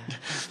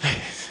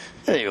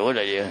anyway, what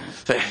are you?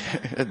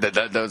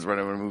 that was when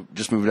I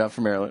just moved out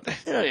from Maryland.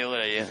 Anyway,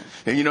 what are you?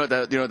 You know what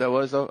that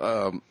was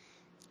though?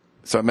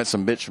 So I met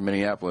some bitch from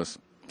Minneapolis.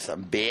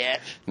 Some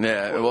bitch.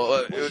 Yeah.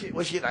 Well,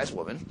 was she a nice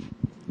woman?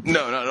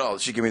 No.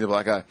 She gave me the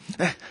black eye.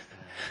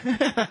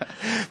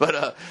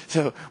 But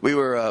so we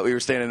were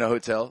staying in a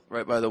hotel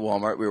right by the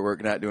Walmart. We were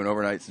working out, doing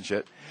overnights and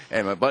shit.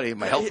 And my buddy,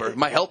 my helper,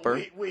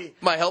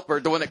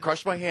 the one that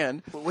crushed my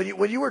hand. When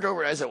you worked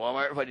overnights at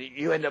Walmart, but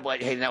you end up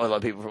like hanging out with a lot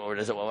of people from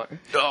overnights at Walmart.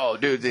 Oh,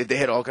 dude, they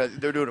had all kinds.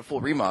 They're doing a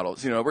full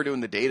remodels. We're doing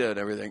the data and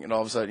everything, and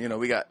all of a sudden,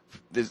 we got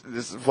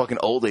this fucking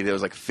old lady that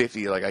was like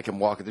 50. Like I can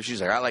walk with her.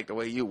 She's like, I like the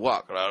way you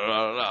walk. And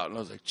I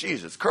was like,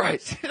 Jesus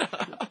Christ. I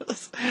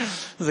was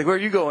like, where are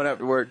you going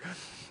after work?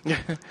 Yeah,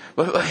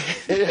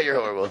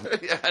 you're horrible.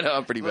 Yeah, I know,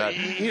 I'm pretty bad.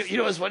 You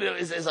know what's funny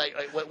is like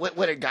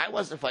when a guy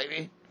wants to fight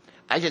me,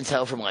 I can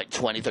tell from like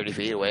 20, 30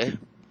 feet away.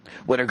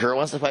 When a girl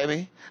wants to fight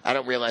me, I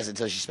don't realize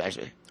until she smacks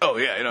me. Oh,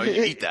 yeah,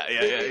 you eat that.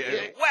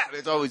 Yeah. Whap!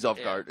 It's always off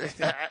guard.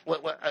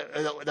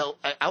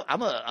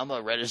 I'm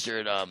a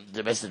registered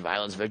domestic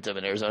violence victim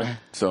in Arizona.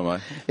 So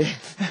am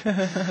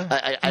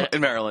I.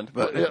 In Maryland.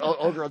 But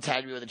old girl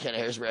tagged me with a can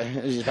of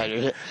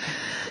hairspray.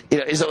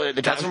 So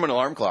that's from an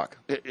alarm clock.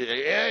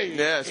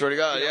 Yeah, I swear to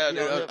God. Yeah,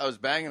 dude, I was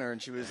banging her,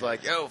 and she was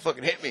like, yo,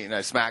 fucking hit me. And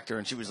I smacked her,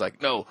 and she was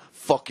like, no,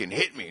 fucking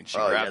hit me. And she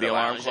grabbed the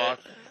alarm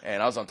clock.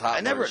 And I was on top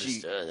of her.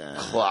 She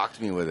clocked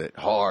me with it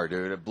hard,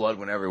 dude. The blood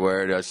went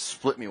everywhere. It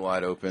split me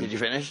wide open. Did you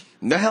finish?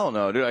 No, hell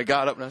no, dude. I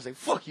got up and I was like,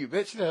 fuck you,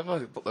 bitch. And I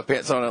put my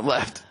pants on and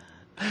left.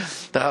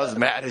 I was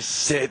mad as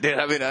shit, dude.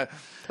 I mean, I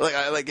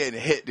like getting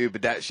hit, dude,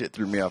 but that shit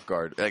threw me off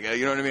guard. Like,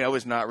 you know what I mean? I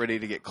was not ready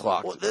to get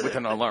clocked with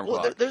an alarm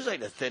clock. There's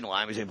like a thin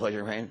line between pleasure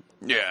and pain.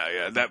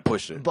 Yeah, that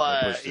pushed it.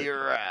 But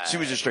you're right. She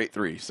was a straight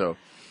 3, so...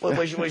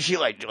 When she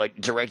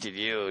like directed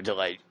you to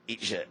like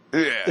eat shit.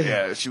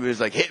 Yeah. She was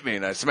like, hit me,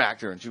 and I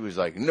smacked her, and she was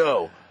like,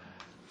 no.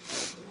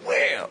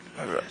 Wham!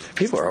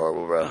 People are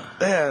horrible, bro.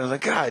 Yeah, I was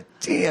like, God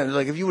damn.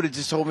 Like, if you would have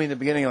just told me in the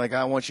beginning, like,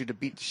 I want you to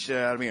beat the shit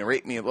out of me and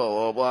rape me, blah,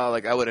 blah, blah,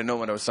 like, I would have known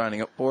what I was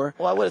signing up for.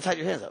 Well, I would have tied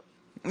your hands up.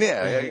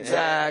 Yeah,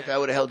 exactly. I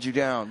would have held you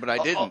down, but I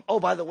didn't.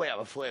 Oh, by the way, I'm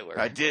a flailer.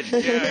 I did.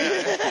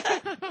 Yeah.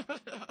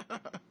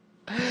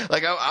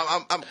 Like,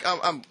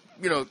 I'm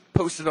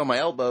posted on my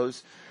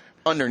elbows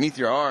underneath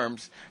your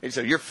arms, and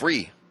so you're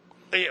free.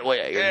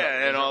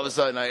 Yeah, and all of a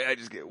sudden I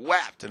just get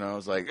whapped, and I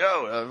was like,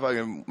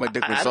 oh, my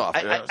dick was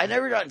soft. I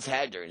never gotten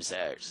tagged during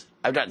sex.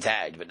 I've gotten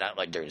tagged, but not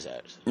like during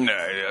sex.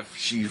 No,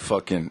 she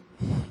fucking,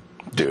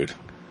 dude.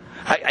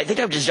 I think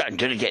I've just gotten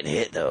good at getting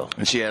hit, though.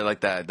 And she had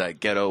like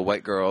that ghetto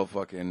white girl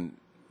fucking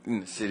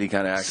in the city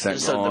kind of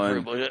accent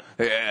going. Yeah,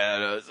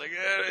 and I was like,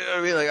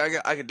 I mean,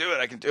 like I can do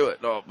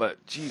it. No,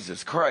 but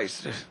Jesus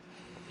Christ.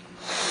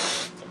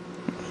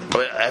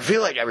 But I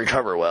feel like I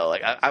recover well.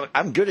 Like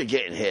I'm good at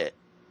getting hit.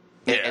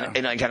 Yeah.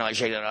 And I kind of like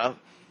shaking it off.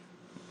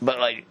 But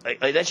like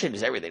that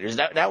changes everything.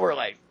 Now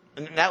we're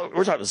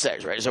talking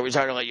sex, right? So we're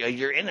talking like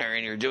you're in there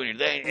and you're doing your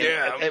thing.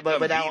 And,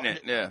 but now,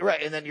 it. Yeah.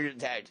 Right, and then you're getting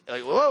tagged.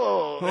 Like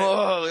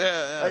whoa,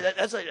 yeah.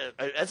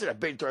 That's a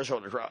big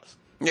threshold to cross.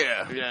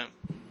 Yeah. Dude,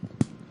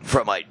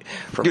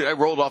 I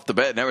rolled off the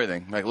bed and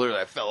everything. Like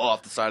literally, I fell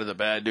off the side of the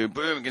bed, dude.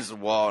 Boom against the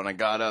wall, and I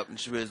got up, and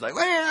she was like,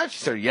 "Well," she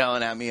started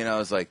yelling at me, and I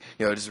was like,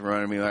 "Yo, this is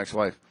reminding me of my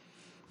ex-wife."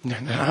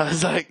 I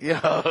was like, yo,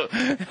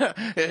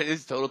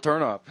 it's total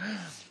turn off.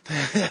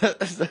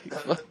 It's like,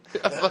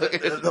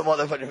 the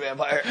motherfucking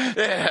vampire.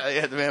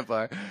 yeah, the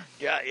vampire.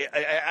 Yeah,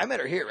 I met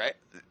her here, right?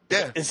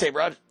 Yeah. In St.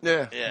 Broad?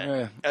 Yeah.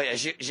 Oh, yeah,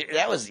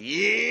 that was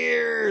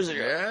years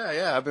ago.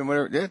 Yeah, I've been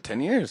with her,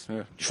 10 years.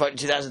 Yeah.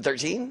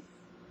 2013?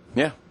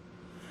 Yeah.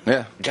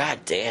 God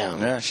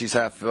damn. Yeah, she's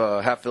half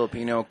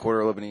Filipino,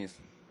 quarter Lebanese.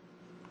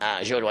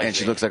 She was white. And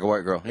she looks like a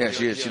white girl. Yeah,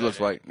 she is. She looks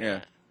white.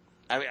 Yeah.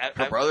 I mean,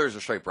 Her brothers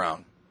are straight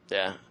brown.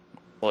 Yeah.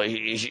 Well,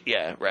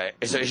 yeah, right.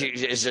 So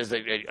it's just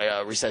like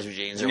recessive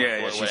genes or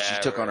whatever.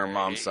 She took on her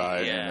mom's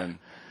side. Yeah. And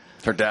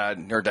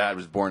then her dad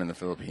was born in the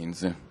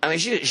Philippines. Yeah. I mean,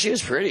 she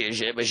was pretty and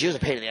shit, but she was a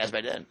pain in the ass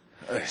back then.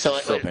 So,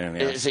 still a pain in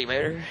the ass. So you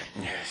made her?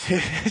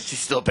 She's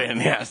still a pain in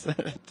the ass.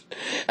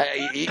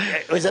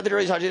 Was that the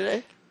girl you talked to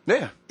today?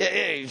 Yeah.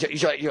 Yeah.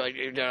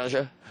 You down on the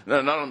show?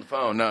 No, not on the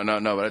phone. No.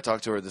 But I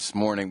talked to her this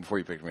morning before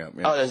you picked me up.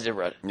 Yeah. Oh, that's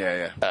different.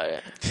 Yeah. Oh, yeah.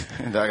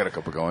 I got a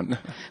couple going.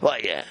 Well,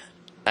 yeah.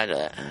 I know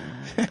that.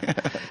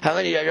 How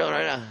many are you going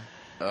right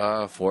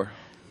now? 4.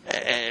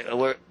 And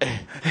we're...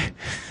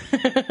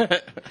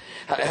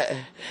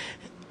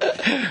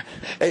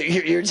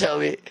 You're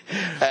telling me...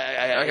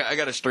 I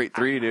got a straight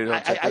 3, dude.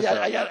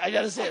 I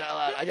gotta say it out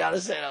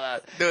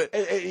loud. Do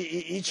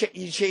it.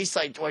 You chase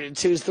like 2s,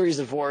 3s,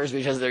 and 4s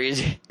because they're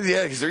easy.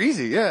 Yeah, because they're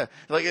easy. Yeah,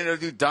 like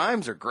dude,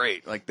 dimes are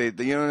great. Like they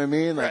you know what I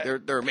mean? Like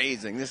Right. they're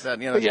amazing. This, that,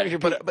 and the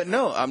other. But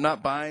no, I'm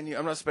not buying you.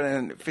 I'm not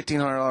spending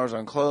 $1,500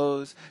 on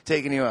clothes,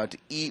 taking you out to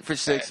eat for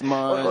 6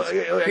 months.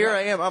 Here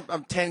I am.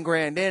 I'm 10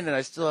 grand in, and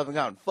I still haven't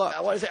gotten fucked.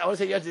 I want to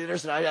take you out to dinner,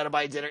 so now I gotta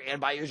buy dinner and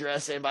buy your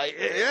dress and buy.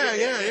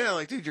 Yeah.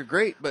 Like, dude, you're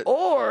great, but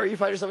Or you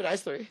find yourself a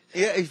nice 3.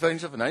 yeah, you find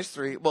yourself a nice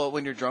 3. Well,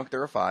 when you're drunk,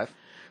 they're a 5.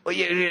 Well,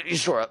 you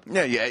store up.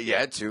 Yeah.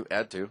 Add 2.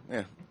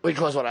 Yeah. Wait,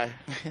 close one eye.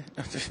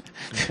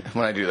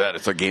 When I do that,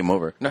 it's like game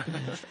over. But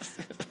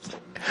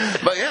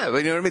yeah, but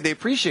you know what I mean? They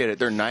appreciate it.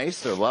 They're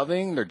nice. They're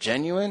loving. They're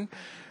genuine.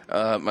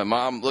 My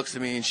mom looks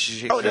at me and she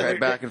shakes her head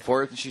back and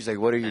forth, and she's like,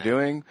 "What are you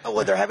doing?" Oh,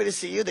 well, they're happy to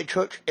see you. They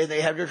cook and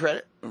they have your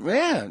credit.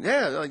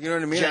 Yeah. Like, you know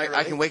what I mean? Generally.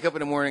 I can wake up in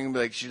the morning and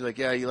be like, she's like,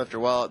 "Yeah, you left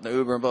your wallet in the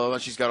Uber and blah blah blah."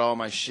 She's got all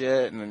my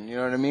shit, and then, you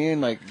know what I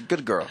mean? Like,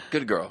 good girl,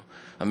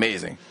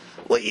 amazing.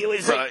 Well,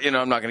 it's But like,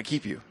 I'm not gonna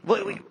keep you. all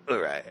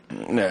right.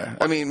 Yeah.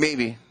 I mean,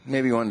 maybe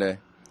one day.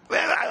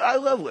 Man, I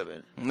love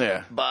women,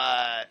 Yeah.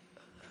 but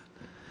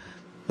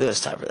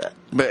there's time for that.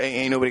 But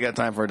ain't nobody got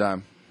time for a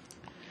dime.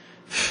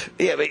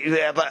 Yeah, but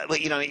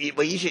you know,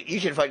 you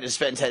should fucking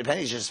spend 10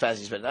 pennies just as fast as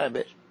you spend 9,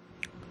 bitch.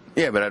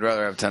 Yeah, but I'd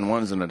rather have 10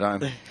 ones than a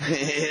dime.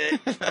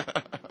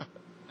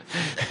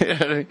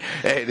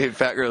 Hey, dude,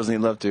 fat girls need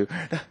love too.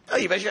 Oh,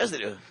 you bet your ass they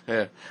do.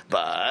 Yeah.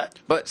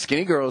 But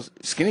Skinny girls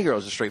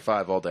are straight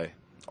 5 all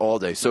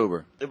day,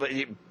 sober.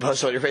 you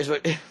post on your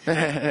Facebook.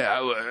 I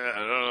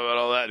don't know about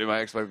all that, dude.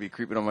 My ex-wife would be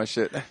creeping on my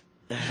shit.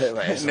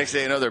 Next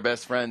day, I know they're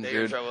best friends, They're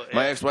in dude. trouble, yeah.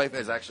 My ex-wife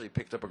has actually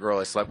picked up a girl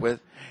I slept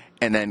with,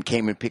 and then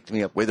came and picked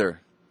me up with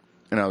her.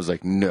 And I was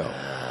like, no.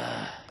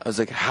 I was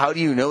like, how do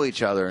you know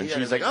each other? And she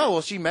was like, oh,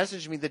 well, she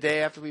messaged me the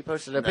day after we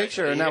posted a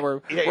picture, and now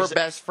we're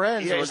best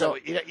friends.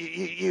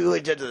 You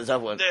did to the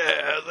tough one. Yeah,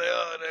 I was like,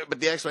 oh, no.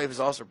 But the ex-wife has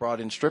also brought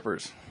in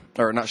strippers.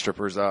 Or not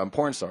strippers,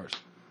 porn stars.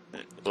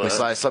 What?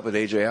 So I slept with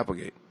AJ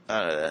Applegate. I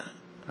don't know that.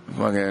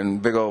 Fucking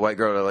big old white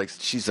girl that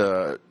likes, she's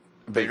a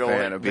big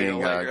fan of being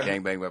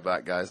gangbanged by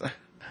black guys.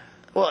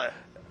 What?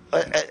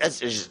 That's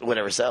just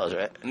whatever sells,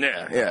 right?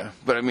 Yeah.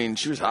 But I mean,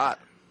 she was hot.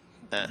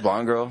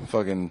 Blonde girl,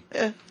 fucking.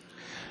 Yeah.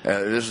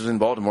 This was in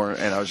Baltimore,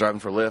 and I was driving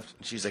for Lyft.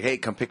 And she's like, "Hey,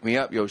 come pick me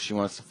up, yo. She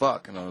wants to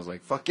fuck." And I was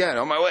like, "Fuck yeah,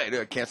 on my way." Dude,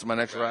 I canceled my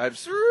next ride.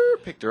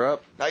 Picked her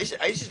up. I used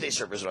to date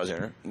strippers when I was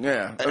younger.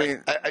 Yeah, I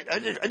mean, I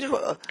did.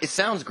 it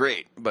sounds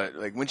great, but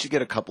like once you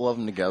get a couple of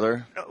them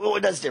together,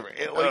 Well, that's different.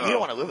 You don't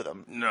want to live with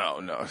them.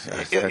 no,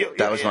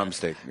 that was my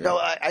mistake. Yeah. No,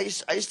 I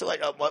used to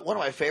like one of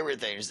my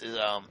favorite things is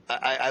I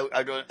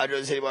do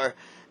the city bar.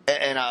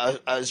 And I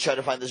was trying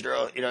to find this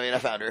girl, you know, and I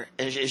found her,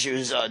 and she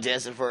was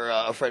dancing for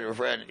a friend of a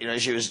friend. You know,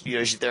 she's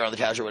there on the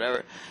couch or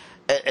whatever.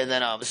 And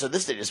then so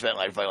this thing just spent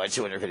like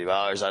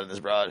 $250 on this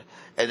broad,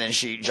 and then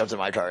she jumped in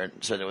my car and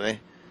spent it with me.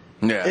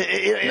 Yeah,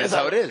 that's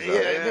how it is.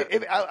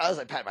 Though. I was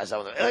like patting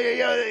myself.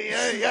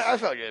 Yeah, I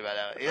felt good about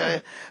that. You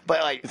know?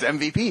 But like it's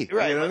MVP,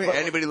 right? You know what I mean?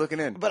 Anybody looking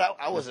in, but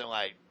I wasn't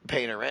like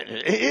paying her rent.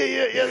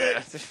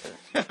 Yeah.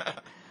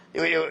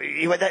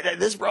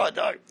 This broad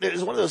dog. It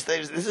was one of those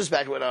things. This is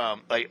back when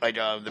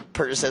the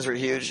Percocets were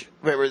huge.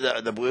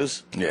 Remember the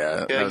blues?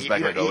 Yeah, that was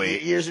back like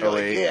 08. Years ago.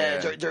 08,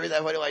 yeah, during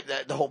that funny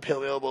the whole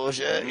pill mill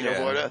bullshit. You know,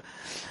 Florida.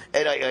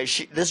 And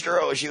this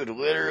girl, she would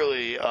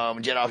literally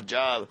get off the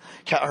job,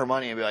 count her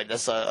money, and be like,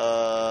 "That's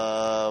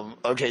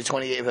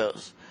 28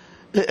 pills."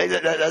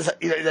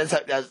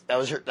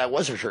 That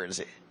was her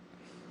currency.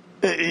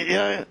 You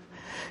know.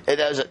 And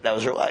that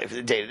was her life,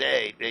 day to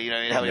day. You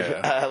know,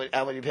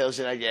 how many pills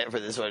did I get for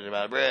this one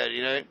amount of bread?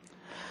 You know,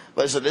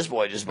 but so this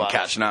boy just bought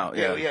cashing out.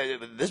 Yeah.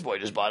 This boy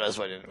just bought us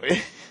one.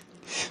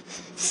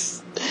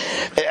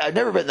 I've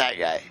never been that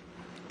guy.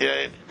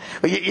 Yeah,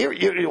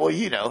 well,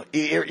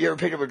 you ever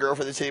picked up a girl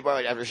for the city bar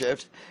like after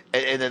shift,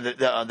 and then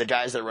the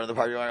guys that run the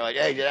party are like,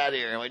 "Hey, get out of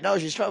here!" And I'm like, "No,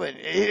 she's coming."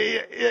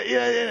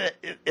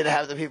 And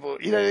half the people,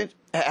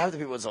 half the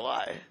people it's a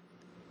lie,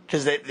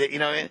 because they, you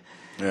know what I mean?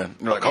 Yeah,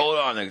 they're like, hold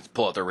on, they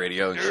pull out their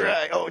radio and shit.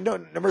 Right? Oh no,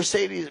 the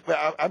Mercedes,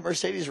 I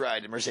Mercedes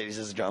ride, and Mercedes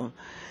doesn't come,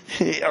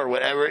 or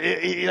whatever.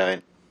 You know what I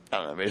mean? I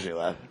don't know, it makes me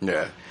laugh.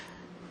 Yeah,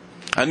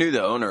 I knew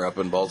the owner up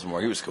in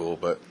Baltimore. He was cool,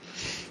 but.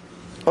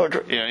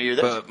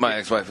 But my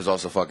ex-wife was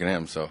also fucking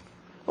him, so.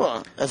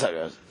 Well, that's how it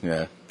goes.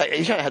 Yeah.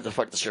 You kind of have to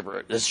fuck the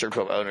strip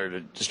club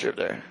owner to strip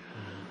there.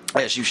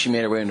 Yeah, she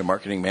made her way into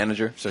marketing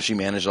manager, so she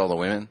managed all the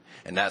women,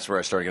 and that's where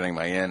I started getting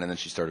my in, and then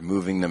she started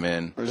moving them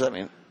in. What does that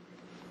mean?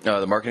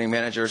 The marketing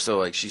manager, so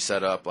like she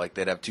set up like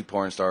they'd have 2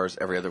 porn stars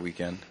every other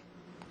weekend.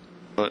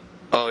 What?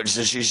 Oh, it's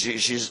just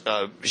she's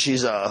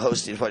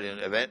hosting an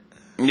event.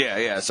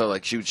 Yeah. So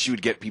like she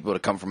would get people to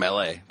come from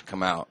LA to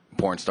come out,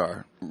 porn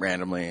star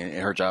randomly, and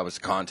her job was to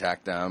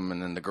contact them,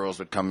 and then the girls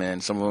would come in.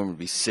 Some of them would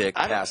be sick,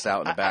 pass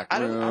out in the back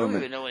room. I don't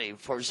even know any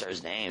porn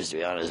stars' names, to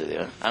be honest with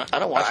you. I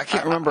don't watch. I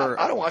can't remember.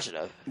 I don't watch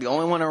enough. The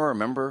only one I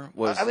remember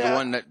was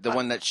the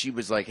one that she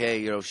was like,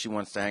 hey, she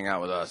wants to hang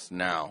out with us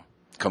now.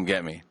 Come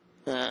get me.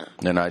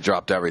 Then I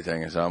dropped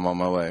everything, and so I'm on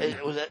my way.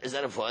 Is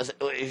that a plus?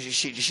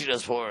 She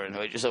does porn.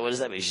 So what does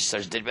that mean? She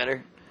starts did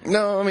better?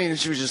 No, I mean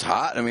she was just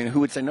hot. I mean, who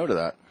would say no to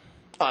that?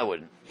 I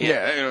wouldn't.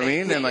 Yeah, you know what I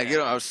mean? And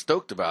I was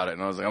stoked about it,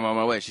 and I was like, I'm on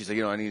my way. She's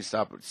like, I need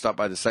to stop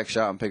by the sex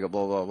shop and pick up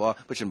blah, blah, blah.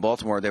 Which in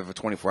Baltimore, they have a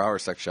 24-hour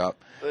sex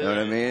shop. You know what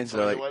I mean?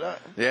 So like, why not?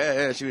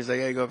 Yeah. She was like,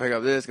 hey, go pick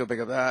up this, go pick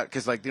up that.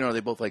 Because they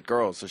both like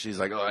girls. So she's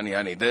like, oh, I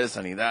need this,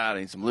 I need that,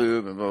 I need some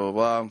lube, and blah,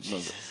 blah, blah.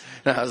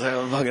 And I was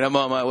like, I'm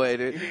on my way,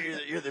 dude.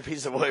 You're the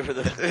piece of boy for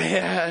the...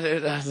 Yeah,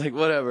 dude. I was like,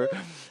 whatever.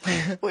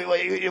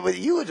 Wait,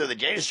 you went to the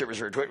gangster strippers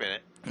for a quick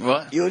minute.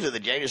 What? You went to the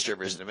gangster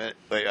strippers in a minute,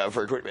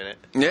 for a quick minute.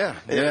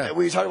 Yeah.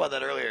 We talked about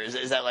that earlier.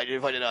 Is that like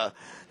you're finding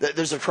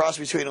there's a cross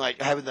between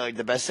like having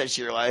the best sex of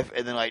your life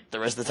and then like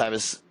the rest of the time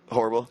is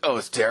horrible? Oh,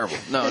 it's terrible.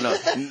 No,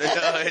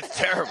 it's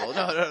terrible.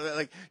 No,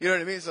 like you know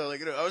what I mean. So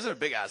like I was in a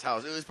big ass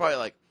house. It was probably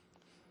like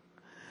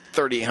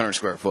 3,800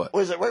 square foot.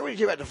 Was it right when you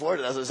came back to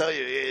Florida? That's what I was telling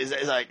you.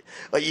 Is like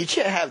you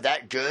can't have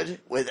that good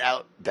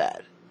without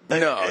bad.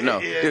 No,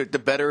 dude. The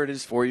better it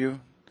is for you,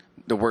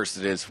 the worse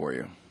it is for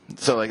you.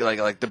 So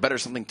like the better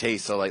something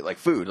tastes. So like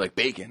food, like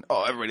bacon.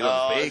 Oh, everybody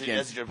loves bacon,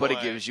 that's a good but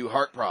point. it gives you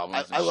heart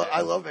problems. I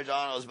love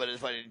McDonald's, but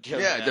it's funny.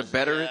 Yeah, the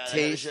better it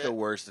tastes, the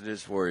worse it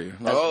is for you.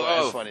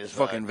 That's funny as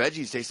fuck. Fucking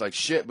veggies taste like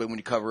shit, but when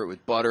you cover it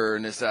with butter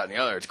and this, that, and the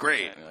other, it's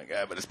great.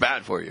 But it's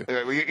bad for you.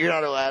 You're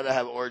not allowed to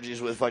have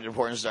orgies with fucking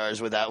porn stars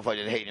without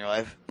fucking hating your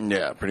life.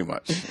 Yeah, pretty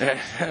much.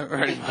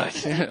 Pretty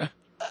much.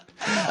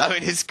 I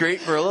mean, it's great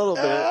for a little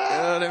bit. You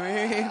know what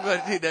I mean?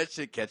 But dude, that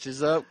shit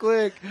catches up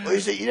quick. Well, you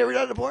say you never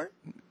done the porn?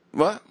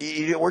 What?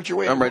 You didn't work your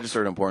way. I'm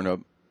registered on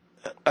Pornhub.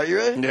 Are you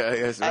really? Yeah,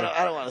 yes. I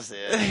don't want to see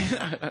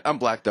it. I'm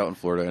blacked out in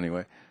Florida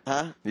anyway.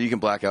 Huh? You can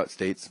black out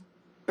states.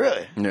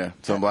 Really? Yeah.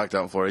 So I'm blacked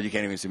out in Florida. You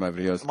can't even see my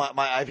videos.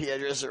 My IP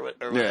address or what?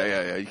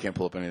 Yeah. You can't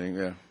pull up anything.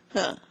 Yeah.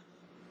 Huh.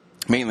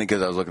 Mainly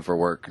because I was looking for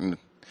work, and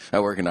I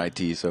work in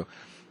IT, so.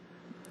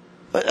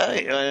 But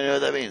I don't know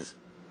what that means.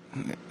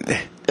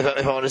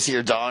 If I want to see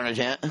your dong, I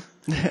can't.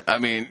 I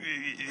mean,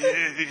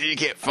 you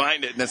can't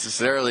find it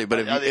necessarily, but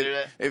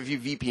if you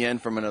VPN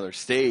from another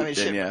state,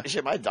 then yeah.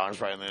 Shit, my dong's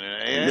probably on the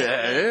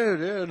internet.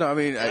 Yeah. No, I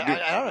mean,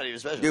 I'm not even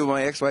special. Dude,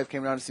 my ex-wife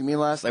came down to see me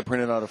last. I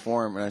printed out a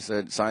form and I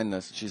said, "Sign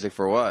this." She's like,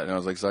 "For what?" And I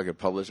was like, "So I could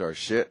publish our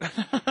shit."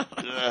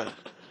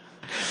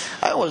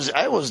 I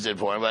almost did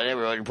porn, but I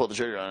never really pulled the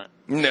trigger on it.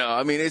 No,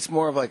 I mean, it's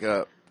more of like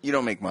a. You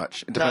don't make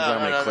much. It depends on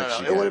how many clicks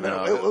you get. It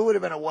would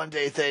have been a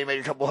one-day thing, maybe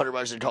a couple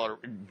 $100 and call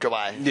it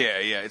goodbye.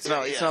 Yeah. It's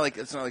not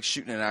like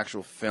shooting an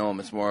actual film.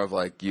 It's more of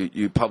like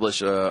you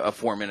publish a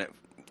 4-minute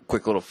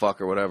quick little fuck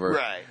or whatever,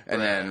 right?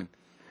 And then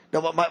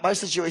no, but my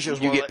situation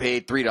was you more get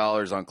paid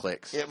 $3 on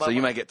clicks, yeah, so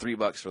you might get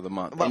 $3 for the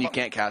month, and you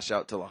can't cash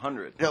out till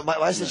 100. No,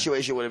 my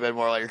situation would have been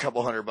more like a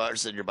couple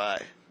 $100 and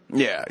goodbye.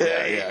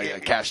 Yeah.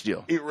 Cash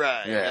deal.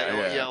 Right.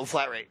 Yeah.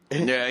 Flat rate.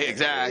 Yeah,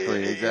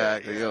 exactly.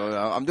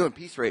 I'm doing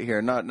piece rate here,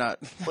 not.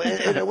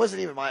 And it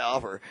wasn't even my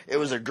offer. It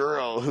was a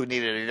girl who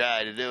needed a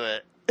guy to do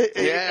it.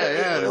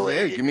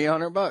 Hey, give me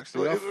 $100.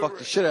 Dude, I'll fuck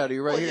the shit out of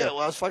you right here. Yeah, well,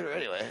 I was fucking her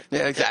anyway.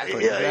 Yeah,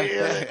 exactly.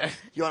 Yeah.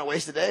 You want to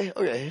waste a day?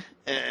 Okay.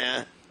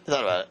 Yeah. I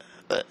thought about it.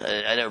 But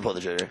I never pulled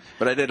the trigger.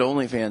 But I did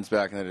OnlyFans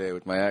back in the day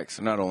with my ex.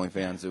 Not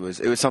OnlyFans.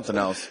 It was something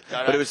else.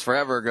 But it was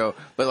forever ago.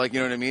 But like, you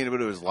know what I mean? But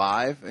it was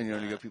live, and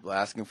you got people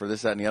asking for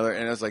this, that, and the other.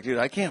 And I was like, dude,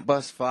 I can't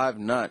bust 5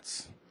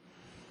 nuts.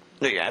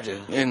 No, you have to.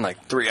 In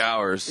like 3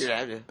 hours. You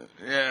have to.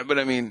 Yeah, but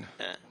I mean.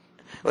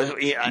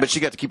 But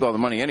she got to keep all the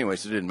money anyway,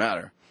 so it didn't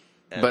matter.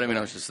 But I mean,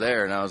 I was just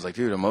there, and I was like,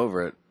 dude, I'm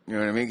over it. You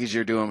know what I mean? Because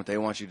you're doing what they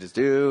want you to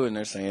do, and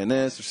they're saying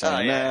this, they're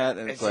saying that,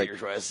 and it's like,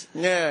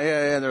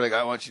 yeah. And they're like,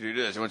 I want you to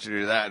do this, I want you to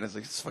do that, and it's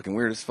like, it's fucking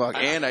weird as fuck.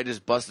 And I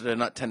just busted a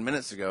nut 10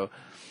 minutes ago.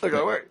 Look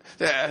at work.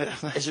 Yeah,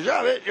 it's your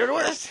job. You're the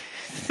worst.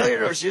 No, you're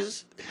no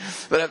excuses.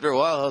 But after a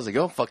while, I was like,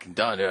 I'm fucking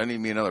done, dude. I need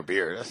me another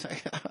beer.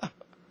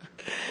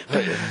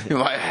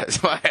 My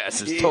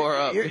ass is tore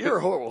up. You're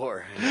a horrible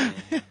whore.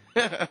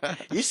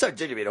 You suck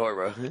dick to be a whore,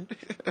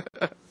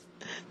 bro.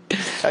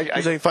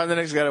 He's like, find the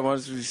next guy that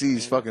wants to see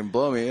he's fucking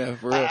blow me. Yeah,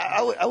 for real.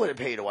 I wouldn't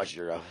pay you to watch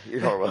your girl.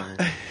 You're horrible.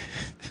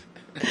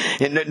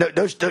 Yeah,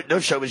 no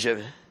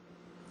showmanship.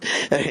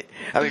 I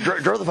mean,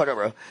 grow the fuck up,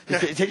 bro.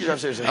 Just take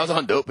yourself seriously. I was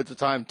on dope at the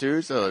time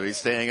too, so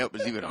staying up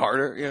was even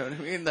harder. You know what I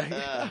mean? Like,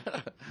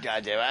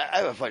 God damn, I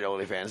have a fucking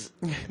OnlyFans.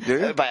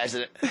 Dude? By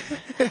accident.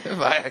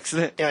 By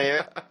accident.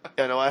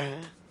 You know why?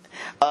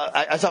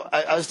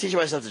 I was teaching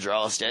myself to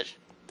draw a stitch.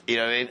 You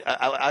know what I mean?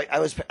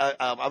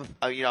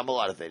 I'm a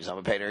lot of things. I'm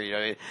a painter. You know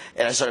what I mean?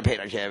 And I started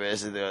painting on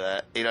canvas and doing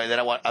that. You know, and then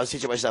I was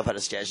teaching myself how to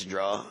sketch and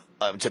draw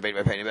to make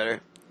my painting better.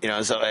 You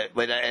know, so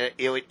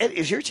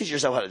if you're teaching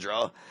yourself how to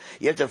draw,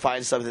 you have to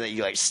find something that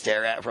you like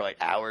stare at for like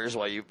hours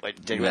while you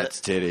like dig with it.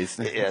 That's titties.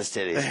 Yeah, it's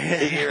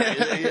titties.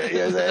 You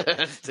know what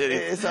I'm saying?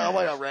 Titties. So I'm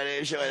like on Reddit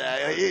and shit like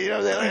that. You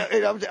know what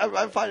I'm saying?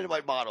 I'm finding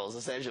like models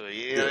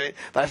essentially. You know what I mean?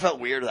 But I felt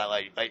weird that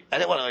like I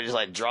didn't want to just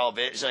like draw a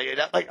bitch.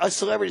 Like a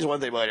celebrity is one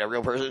thing, but like a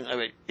real person. I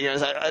mean, you know,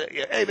 it's like,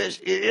 hey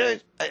bitch, you know,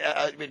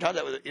 I made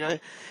contact with it. You know,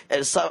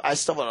 and so I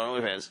stumbled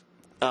on OnlyFans.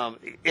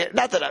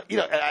 Not that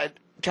I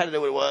kind of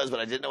knew what it was, but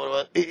I didn't know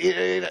what it was.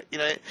 You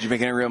know. Did you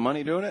make any real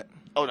money doing it?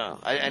 Oh no,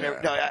 I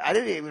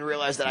didn't even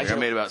realize that I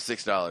made about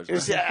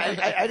 $6. See,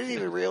 I didn't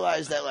even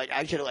realize that like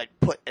I could like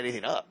put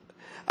anything up.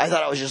 I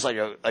thought I was just like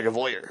a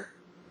voyeur.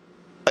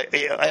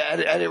 I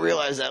didn't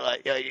realize that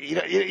like you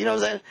know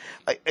what I'm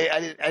saying.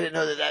 I didn't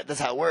know that's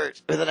how it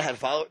works. But then I had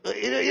followers.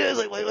 You know, it's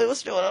like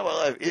what's going on in my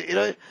life? You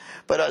know.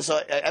 But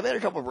so I met a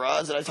couple of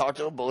broads and I talked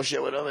to them,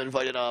 bullshit with them, and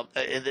fucking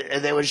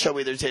and they would show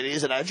me their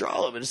titties and I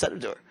draw them and send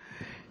them to her.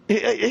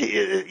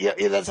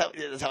 Yeah, that's how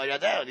I got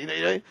down. You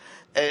know,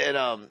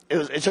 and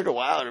it took a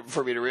while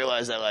for me to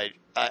realize that like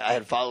I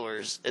had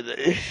followers.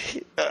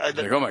 Like,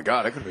 oh my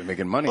god, I could have been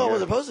making money. Well, I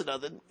wasn't posting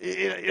nothing.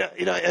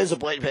 You know, it was a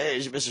blank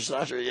page, Mr.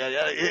 Sinatra.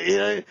 Yeah, you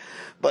know.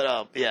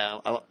 But yeah,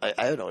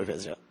 I have no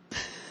OnlyFans now.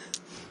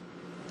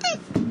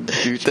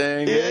 You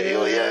think?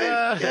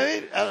 Yeah.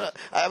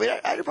 I mean,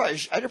 I'd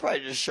probably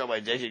just show my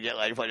dick and get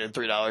like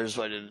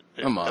 $3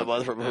 a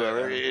month from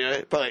whoever. You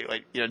know, probably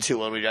like 2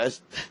 lonely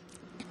guys.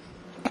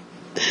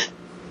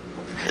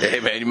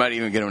 Hey man, you might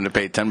even get them to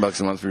pay $10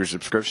 a month for your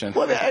subscription.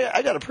 Well, I mean,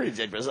 I got a pretty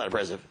dick, but it's not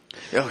impressive.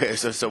 Okay,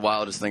 so it's the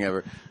wildest thing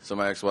ever. So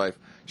my ex-wife,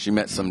 she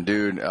met some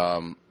dude.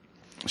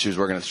 She was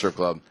working at the strip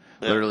club.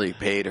 Yeah. Literally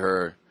paid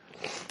her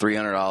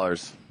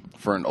 $300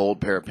 for an old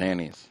pair of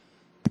panties.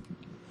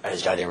 That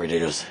is goddamn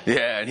ridiculous.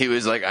 Yeah, and he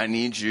was like, "I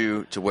need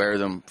you to wear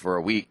them for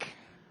a week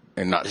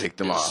and not take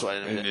them off,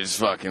 and just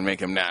fucking make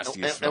them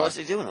nasty." And what's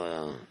he doing?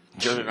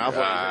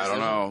 I don't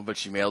know, but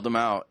she mailed them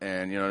out,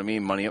 and you know what I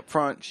mean. Money up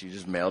front. She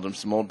just mailed him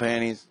some old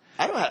panties.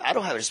 I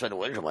don't have to spend a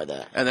winter like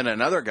that. And then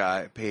another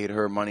guy paid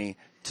her money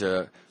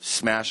to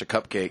smash a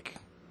cupcake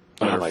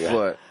on her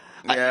foot.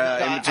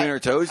 Yeah, in between her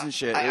toes and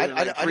shit. It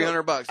was like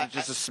 $300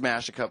 just to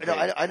smash a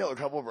cupcake. I know a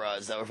couple of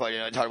broads that were talking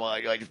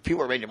about like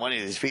people are making money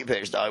with these feet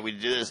pics, dog. We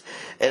do this,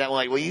 and I'm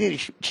like, well, you need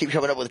to keep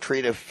coming up with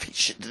creative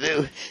shit to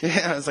do.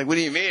 Yeah, it's like, what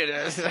do you mean?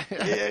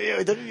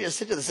 yeah, don't you just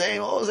stick to the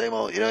same old,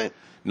 you know?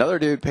 Another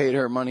dude paid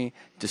her money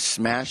to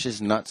smash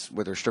his nuts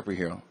with her stripper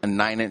heel, a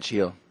 9-inch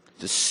heel,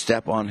 to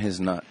step on his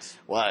nuts.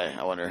 Why?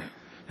 I wonder.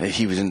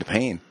 He was into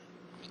pain.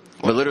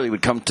 But literally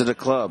would come to the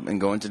club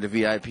and go into the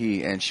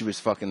VIP, and she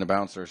was fucking the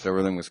bouncer, so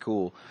everything was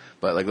cool.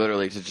 But like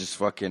literally to just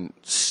fucking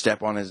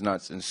step on his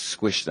nuts and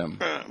squish them.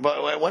 But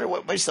I wonder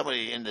what makes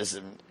somebody into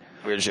some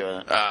weird shit.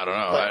 I don't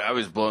know. I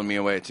was blowing me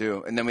away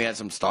too. And then we had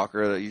some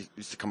stalker that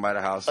used to come by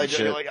the house and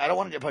shit. Like, I don't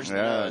want to get punched in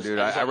the nose. Dude,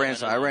 I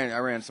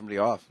ran somebody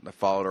off. I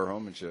followed her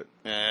home and shit.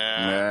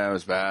 Yeah, it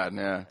was bad.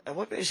 Yeah. And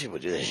what makes people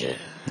do this shit?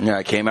 Yeah,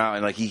 I came out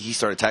and like he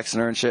started texting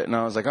her and shit, and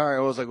I was like, all right.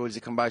 I was like, well, does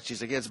he come by? She's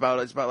like, yeah, it's about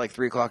like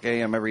 3:00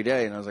 a.m. every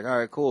day. And I was like, all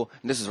right, cool.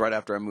 And this is right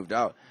after I moved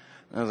out.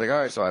 And I was like, all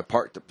right. So I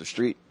parked up the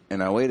street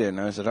and I waited,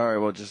 and I said, all right,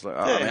 well, just like,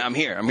 I'm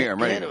here, I'm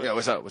ready. Yeah,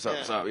 what's up?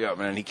 Yeah,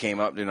 and then he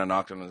came up, dude. And I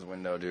knocked on his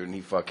window, dude, and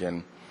he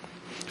fucking.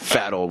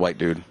 Fat old white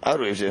dude. I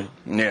would wave too.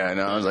 Yeah, I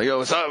know. I was like, yo,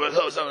 what's up?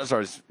 I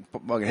started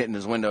fucking hitting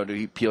his window, dude.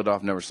 He peeled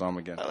off, never saw him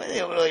again. I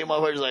mean, like, my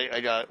wife's like,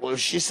 well,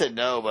 she said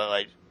no, but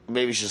like,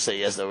 maybe she'll say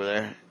yes over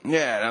there.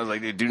 Yeah, and I was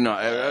like, dude, do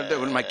not.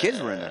 When my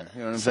kids were in there, you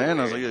know what I'm saying?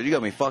 I was like, yo, you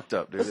got me fucked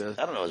up, dude.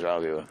 I don't know what's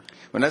wrong with you.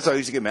 When that's how I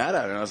used to get mad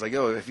at her. And I was like,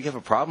 yo, if you have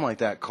a problem like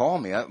that, call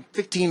me. I'm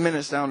 15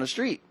 minutes down the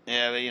street.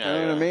 Yeah, but you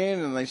know what I mean?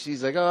 And like,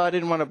 she's like, oh, I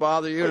didn't want to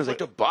bother you. And I was like,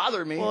 don't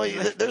bother me. Well,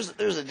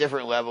 there's a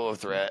different level of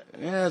threat.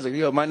 Yeah, I was like,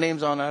 yo, my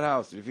name's on that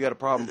house. If you got a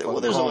problem,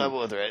 there's a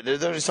level of threat.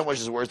 There's only so much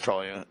is worth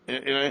trolling you.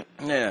 You know?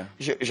 Yeah.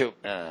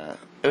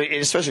 I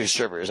mean, especially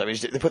strippers. I mean,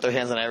 they put their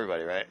hands on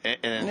everybody, right?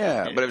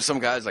 But if some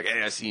guy's like,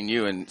 hey, I seen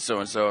you and so,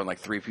 and like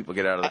 3 people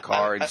get out of the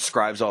car and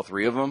describes all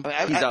 3 of them,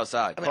 he's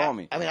outside. Call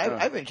me. I mean,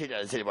 I've been kicked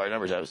out of the titty bar a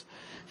number of times.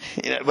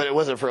 You know, but it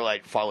wasn't for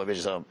like following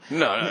bitches home.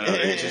 No,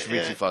 it just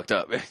makes you fucked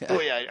up. Oh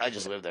yeah, I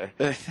just lived there.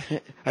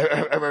 I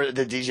remember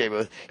the DJ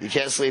booth. You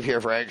can't sleep here,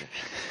 Frank.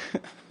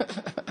 Tap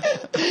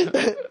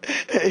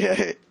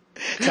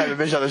a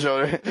bitch on the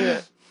shoulder.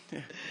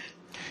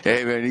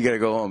 Hey man, you gotta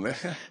go home, man.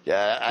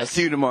 Yeah, I'll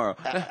see you tomorrow.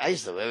 I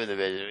used to live in the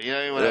vision. You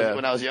know,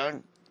 when I was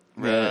young.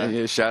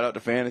 Yeah, shout out to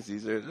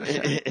Fantasies. On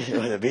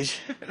the beach.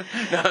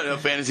 No,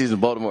 Fantasies in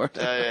Baltimore.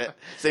 Yeah.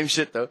 Same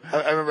shit though.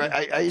 I remember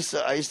I used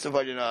to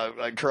fucking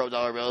like curl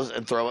dollar bills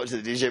and throw them up to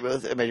the DJ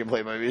booth and make him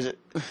play my music.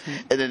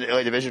 And then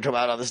like, the bitch would come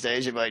out on the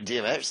stage and be like,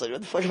 DMX, like,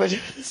 what the fuck am I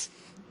doing this?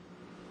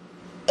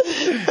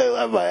 I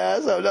laugh my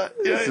ass. I'm not.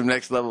 You know, Some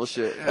next level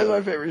shit. that's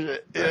my favorite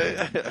shit.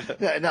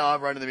 Yeah. Now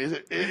I'm running the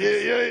music.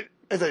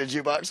 It's like a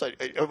jukebox. Like,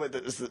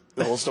 this is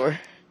the whole store.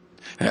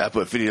 Yeah, I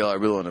put $50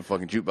 bill in a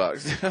fucking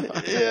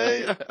jukebox.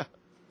 Yeah.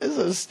 It's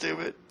so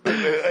stupid.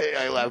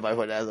 I laugh my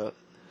fucking ass off.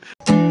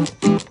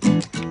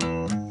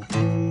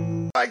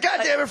 All right,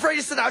 goddamn it,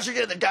 Freddie Sinatra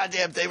getting the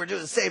goddamn thing. We're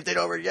doing the same thing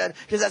over again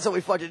because that's what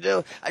we fucking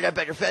do. I got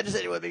Becker Fenn just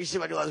anyway, making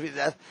seem like he loves me to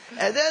death.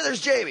 And then there's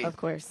Jamie. Of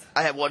course.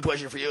 I have one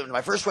question for you. And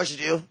my first question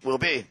to you will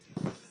be,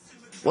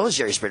 what was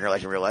Jerry Springer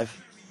like in real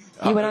life?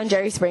 You went on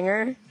Jerry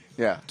Springer?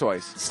 Yeah,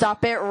 twice.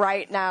 Stop it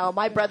right now.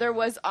 My brother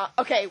was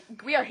okay,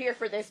 we are here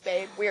for this,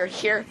 babe. We are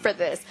here for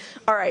this.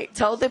 All right,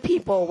 tell the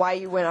people why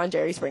you went on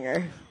Jerry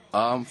Springer.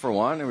 For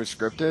one, it was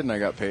scripted and I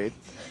got paid.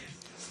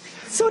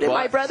 So did But-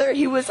 my brother.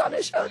 He was on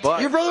a show.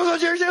 But Your brother was on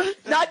Jerry Springer?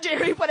 Not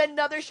Jerry, but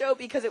another show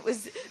because it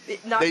was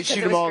not They because shoot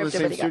it them was all in the scripted,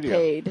 same but he got studio.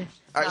 paid.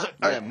 All right,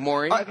 yeah,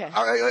 Maury. Okay.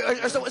 All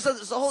right,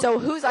 So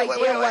whose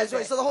idea was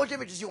it? So the whole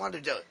gimmick is you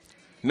wanted to do it.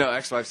 No,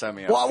 ex-wife signed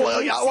me up.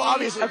 Well,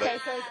 obviously. Okay,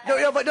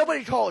 But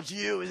nobody called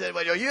you.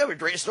 You have a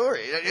great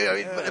story.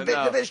 But the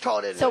bitch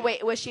called in. So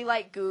wait, was she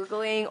like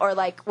Googling or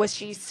like was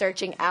she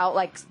searching out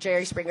like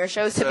Jerry Springer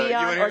shows to So be you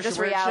on wanna hear or just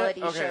some weird reality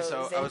shit? Okay, shows?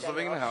 so I was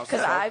living in a house.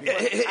 Because I've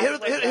Hit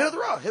the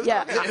raw.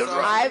 yeah,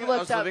 I've I looked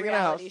was up living in a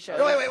reality house. shows.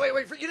 No,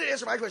 wait. You didn't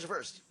answer my question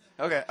first.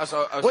 Okay,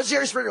 so I was, What's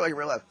Jerry Springer like in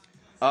real life?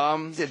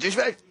 Is he a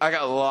douchebag? I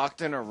got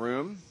locked in a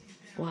room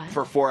What?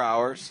 for 4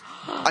 hours.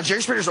 On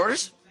Jerry Springer's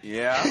orders?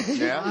 Yeah.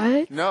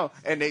 What? No,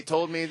 and they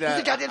told me that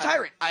He's a goddamn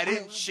tyrant. I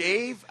didn't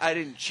shave, I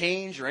didn't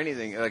change or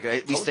anything. Like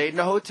we stayed in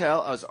a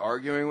hotel. I was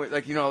arguing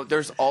with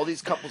there's all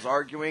these couples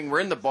arguing.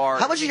 We're in the bar.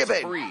 How much you It's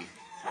get paid? Free.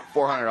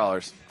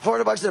 $400.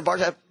 $400 in a bar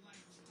tab.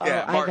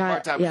 Yeah, I bar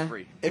got- time yeah. was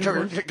free. And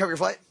cover your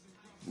flight?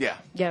 Yeah.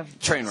 Yeah.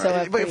 Train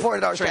ride. So Wait,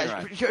 $400 Train cash.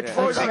 ride. You had Yeah.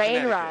 $400. train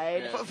Connecticut,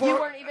 ride. yeah. You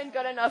weren't even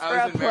good enough I for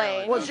was a in Maryland.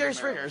 plane. Well, it's Jerry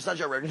Springer. It's not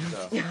Joe Rogan.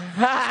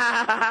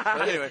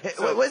 But anyway,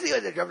 so- Was he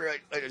like the governor,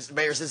 like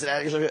Mayor of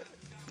Cincinnati or something?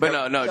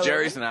 but no,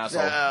 Jerry's an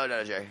asshole.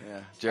 No, Jerry. Yeah,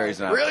 Jerry's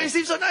an asshole. Really? He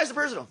seems so nice and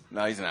personal.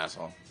 No, he's an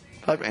asshole.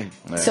 Fuck me.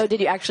 Yeah. So did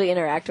you actually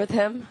interact with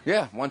him?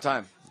 Yeah, one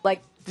time.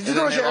 Like, Did you And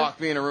go then to they Jerry? locked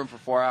me in a room for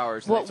 4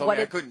 hours. What- They told what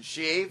me I did- couldn't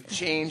shave,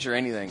 change, or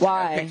anything.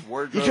 Why? I picked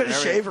wardrobe You couldn't and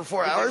everything. shave for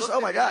 4 They hours? looked Oh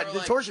at my me God, and they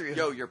were torture you.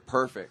 Yo, you're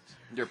perfect.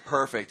 You're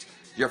perfect.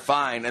 You're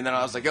fine. And then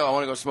I was like, yo, I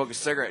want to go smoke a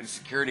cigarette. And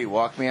security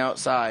walked me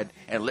outside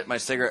and lit my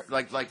cigarette,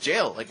 like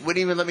jail. Like, wouldn't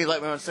even let me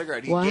light my own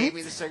cigarette. He What? gave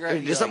me the cigarette.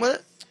 Did you do something with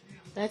it?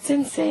 that's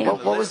insane.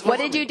 What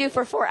did you do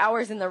for 4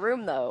 hours in the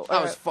room, though? I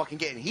Or was fucking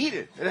getting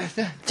heated.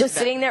 just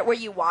sitting there. Were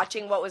you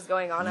watching what was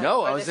going on?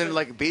 No, Or I was this in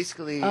like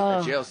basically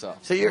a jail cell.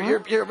 So you're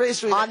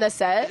basically On the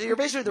set? You're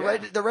basically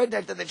the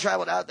redneck that they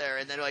traveled out there,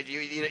 and then like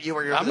you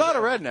were. I'm not a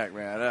redneck,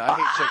 man. I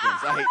hate chickens.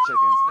 I hate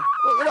chickens.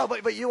 Well,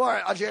 no, but you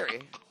are on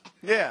Jerry.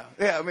 Yeah,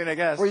 I mean, I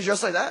guess. Were you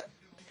dressed like that?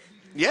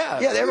 Yeah.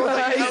 Yeah, everyone's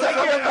like, He's like,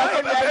 you're a fucking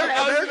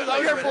America's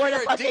redneck. You're born a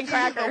fucking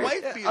cracker.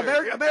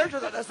 America,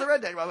 that's the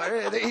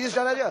redneck. He just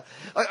got that idea.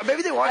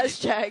 Maybe they wanted.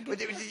 Hashtag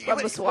from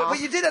the swamp. But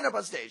you did end up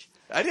on stage.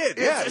 I did.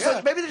 Yeah, Yeah.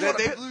 so maybe they just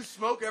they wanna- blew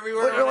smoke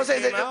everywhere. Well, when I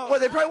came out.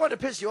 they probably wanted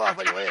to piss you off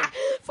anyway.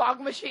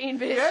 Fog machine,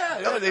 bitch.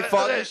 Yeah, they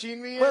fog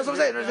machine me. Well, that's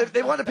what I'm saying.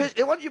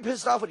 They wanted you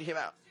pissed off when you came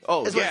out.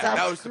 Oh Is what yeah, that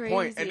that was was the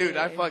point. And dude,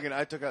 crazy.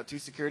 I took out 2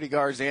 security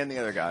guards and the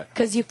other guy.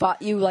 Because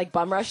you like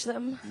bum rushed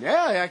them.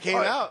 Yeah, I came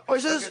out.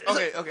 So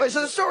Okay.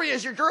 so the story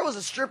is your girl was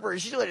a stripper,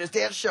 and she did a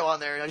dance show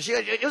on there. And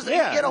it was Yeah.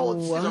 you had a whole.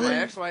 What? My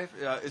ex-wife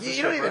is a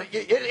You don't stripper. even.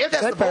 If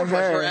that's Good the for point,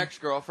 her. Her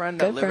ex-girlfriend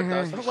that Good lived for with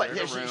us. her. We What? shared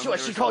Yeah, a room. she There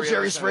was called 3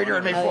 Jerry of us in Springer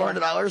and one made Oh, yeah.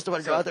 $400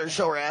 to go out there and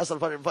show her ass on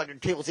fucking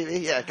cable TV.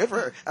 Yeah, good for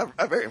her.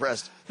 I'm very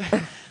impressed.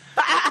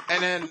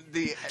 And then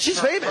She's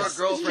her famous.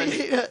 girlfriend,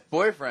 Yeah.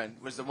 boyfriend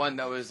was the one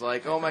that was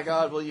like, "Oh my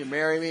God, will you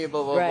marry me?"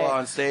 Blah blah Right. blah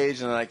on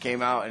stage, and then I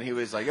came out, and he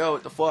was like, "Oh,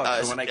 what the fuck?"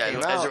 So when I came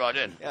as out, you all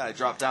did. yeah, I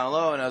dropped down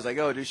low, and I was like,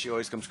 "Oh, dude, she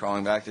always comes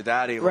crawling back to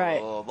daddy." Blah, Right.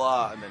 blah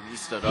blah blah. And then he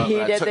stood up. He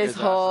and I did took this his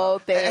ass whole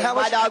out. thing. How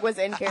My much- dog was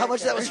in How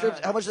much of that was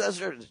character. scripted? How much of that was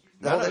scripted?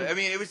 The None whole of it. thing? I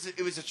mean,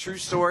 it was a true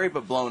story,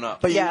 but blown up.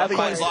 But Yeah, of by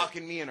course.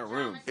 locking me in a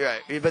room. You're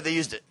right, but they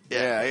used it.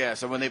 Yeah.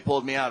 So when they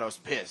pulled me out, I was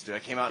pissed. Dude, I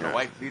came out in a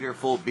white beater,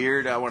 full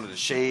beard. I wanted to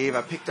shave.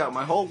 I picked out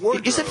my whole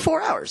wardrobe. You said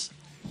 4 hours.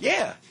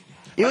 Yeah.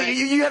 You, I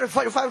mean- you had a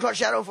 5 o'clock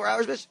shadow in 4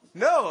 hours, bitch?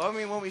 No, I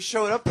mean when we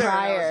showed up there, and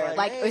I Prior, was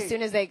like hey. as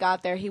soon as they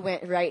got there, he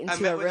went right I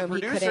into met a with the room.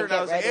 He producer couldn't and I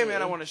get was like, ready. "Hey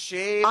man, I want to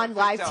shave." On I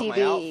live picked out my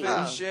TV. outfit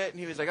and shit, and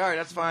he was like, "All right,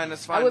 that's fine,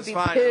 that's I fine, would that's be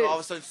fine." And then all of a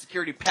pissed. sudden,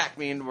 security packed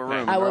me into a room. I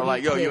and would they were be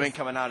like, "Yo, you pissed. ain't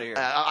coming out of here."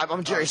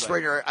 I'm Jerry was like-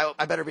 Springer.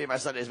 I better be at my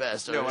Sunday's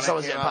best. Yo, when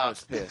Someone's I came getting out, I was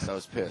popped.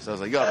 pissed. I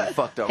was like, "Yo, I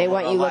fucked up." They I'm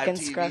want on you live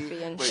looking TV.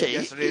 scruffy and Put shit.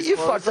 yesterday's You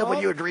clothes fucked up when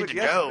on, you agreed to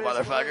put go,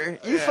 yesterday's motherfucker.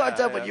 clothes- You fucked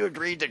up Yeah. when you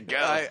agreed to go.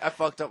 I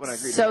fucked up when I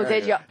agreed So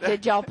to go.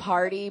 did y'all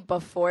party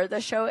before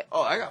the show? show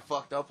Oh, I got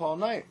fucked up all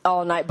night.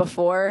 all night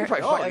before. You're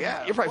probably,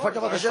 you're probably fucked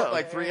up on the show.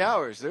 Like 3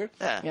 hours, dude.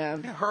 Yeah. Yeah.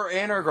 Her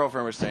and her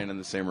girlfriend were staying in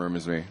the same room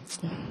as me.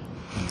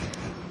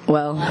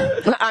 Well,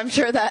 I'm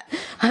sure that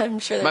My, a lot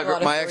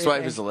of my stories ex-wife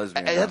there. is a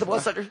lesbian. Is that the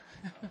blood sucker?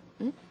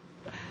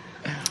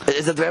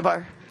 Is that the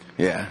vampire?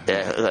 Yeah.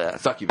 Yeah.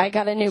 Succubus. I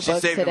got a new She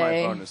book saved my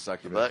today phone to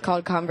succubus. What?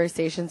 called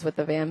Conversations with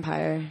the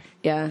Vampire.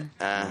 Yeah.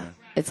 Uh,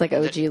 It's like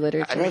OG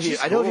literature. I know if you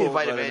cool,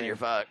 invite but them I in, mean- you're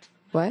fucked.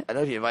 What? I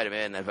know if you invite them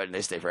in, then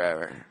they stay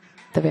forever.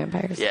 The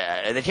vampires.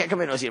 Yeah, and they can't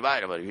come in unless you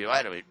invite them. But if you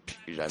invite them,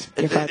 you're done.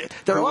 You're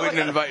fucked. They're a Who lot wouldn't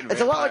like, invite a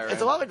it's a lot. vampire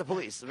It's a lot like the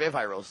police. The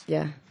vampire rules.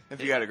 Yeah. If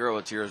you got a girl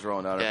with tears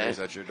rolling out her Yeah. face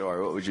at your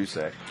door, what would you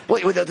say?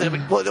 Well, they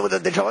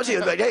tell you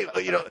like, hey,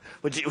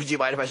 would you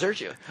mind if I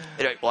search you?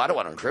 And like, well, I don't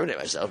want to incriminate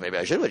myself. Maybe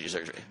I should let you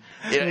search me.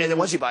 And then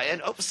once you buy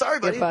in, oh, sorry,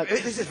 buddy, fucked.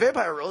 this is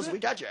vampire rules. We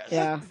got your ass.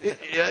 Yeah.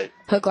 Yeah.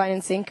 Hook, line,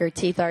 and sinker.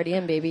 Teeth already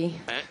in, baby.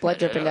 Blood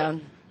dripping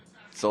down.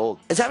 Sold.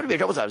 It's happened to me a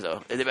couple times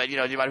though. And they, do you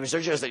mind if I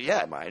search you? I said,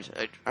 yeah, I mind.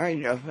 All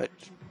right,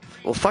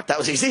 well, fuck, that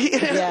was easy.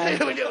 Yeah.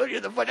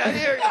 Get the fuck out of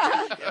here.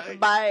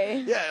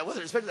 Bye. Yeah, I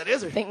wasn't expecting that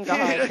answer. Thank God.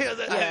 I Yeah.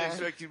 didn't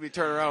expect you to be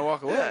turning around and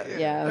walk away.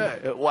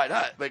 Yeah. Why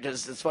not?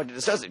 Because it's fucking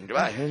disgusting.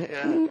 Goodbye.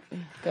 Yeah,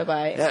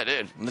 Goodbye. yeah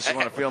dude. Unless you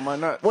want to feel my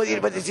nut. Well,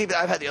 but you see,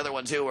 I've had the other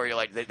one too, where you're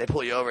like, they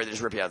pull you over, and they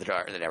just rip you out of the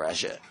car, and they never ask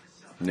shit.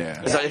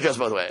 Yeah. So it goes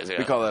both ways.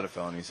 We call that a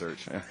felony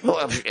search. Yeah. Well,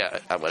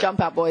 I would. Jump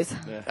out, boys.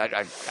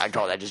 I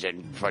call that just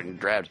getting fucking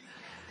grabbed.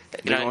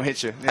 They're going to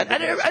hit you. I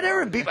never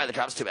been beat by the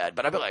cops too bad,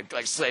 but I've been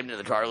like slammed into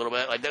the car a little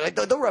bit. Like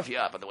they'll rough you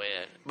up on the way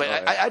in, but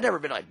I've never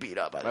been like beat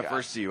up by the My cops.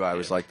 first DUI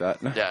was like that.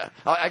 Yeah,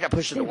 I got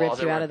pushed in They the walls.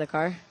 ripped you out of the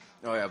car.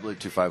 Oh, yeah, I believe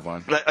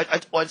 251.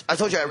 I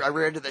told you I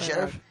rear-ended the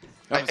sheriff.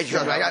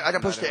 I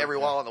got pushed to every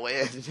wall on the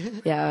way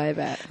in. Yeah, I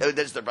bet.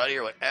 That's their buddy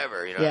or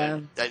whatever, Yeah.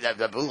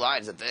 That blue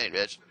line's the thing,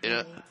 bitch.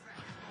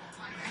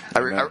 I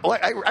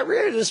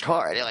rear-ended his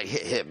car. I didn't like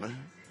hit him.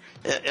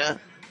 Yeah.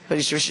 But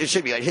it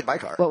should be like hit my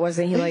car. What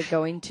wasn't he like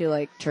going to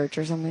like church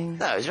or something?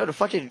 No, he's the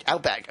fucking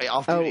Outback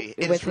off duty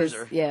in his with his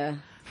cruiser. yeah.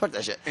 Fuck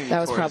that shit. That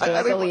was probably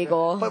like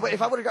illegal. But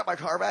if I would have got my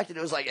car back and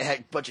it was like it had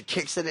a bunch of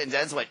kicks in it and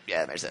dents, I'm like, yeah,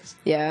 that makes sense.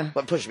 Yeah.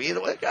 But push me in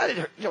the way. God, it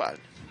hurt. Come on.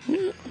 I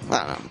don't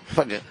know.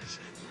 Fuck it.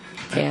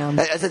 Damn.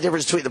 That's the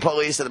difference between the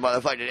police and the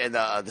motherfucking and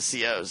the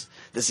COs.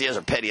 The COs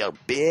are petty old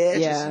bitches.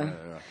 Yeah.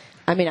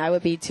 I mean, I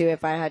would be too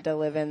if I had to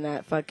live in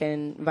that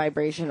fucking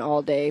vibration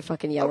all day,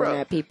 fucking yelling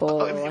at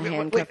people,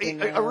 handcuffing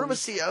them, a room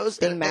of COs,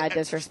 being mad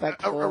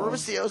disrespectful, a room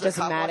of COs, just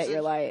mad at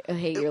your life,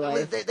 hate your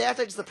life. They act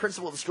like it's the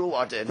principal of the school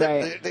walked in.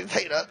 Right. They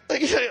hate up.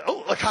 Like,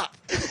 oh, a cop.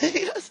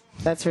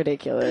 That's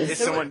ridiculous.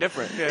 It's someone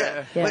different.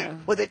 Yeah. Yeah.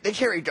 Well, they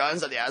carry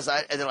guns on the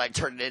outside and then like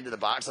turn it into the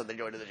box and then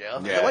go into the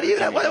jail. Yeah, What do you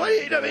know? that's What do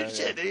you know? yeah,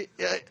 Shit, dude.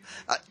 Yeah.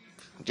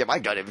 Get my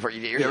gun in before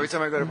you get yours. Every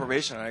time I go to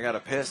probation, I got a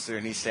piss,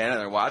 and he's standing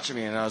there watching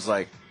me, and I was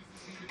like,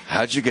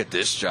 how'd you get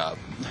this job?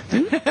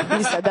 You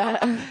said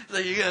that?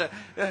 Like, you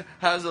gotta,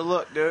 how's it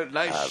look, dude?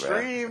 Nice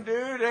stream,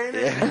 dude, ain't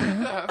it?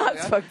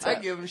 That's fucked I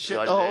up. give him shit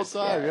the whole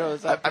time. Yeah.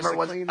 It's I remember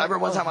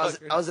one time I was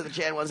motherfucker. at the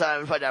can one time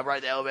and found out right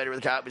in the elevator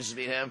with the cop, just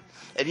me and him.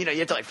 And you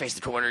have to like face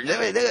the corner.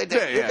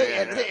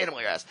 They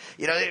animal your ass.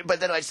 But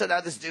then like so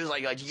now this dude's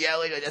like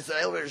yelling. Like, as the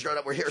elevator's going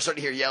up, we're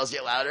starting to hear yells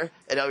get louder.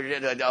 And now we're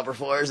getting to the upper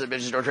floors and the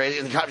bitches going crazy.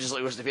 And the cop just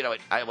like looks at the feet.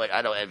 I'm like,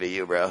 I don't envy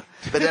you, bro.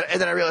 But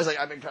then I realized like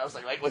I'm in cuffs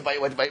like with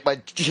my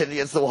chin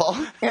against the wall.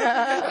 And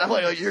I'm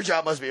like, oh, your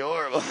job must be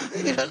horrible.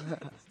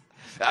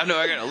 I know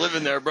I gotta live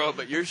in there, bro,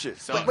 but your shit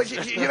sucks. But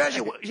you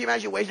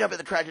imagine waking up at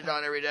the crack of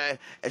dawn every day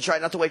and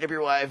trying not to wake up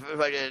your wife,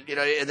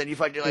 and then you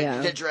fucking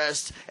get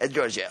dressed and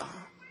go to jail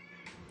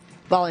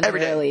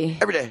Voluntarily.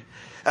 every day.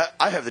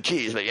 I have the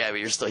keys, but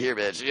you're still here,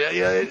 bitch.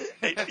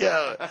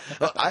 Yeah.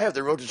 I have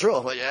the remote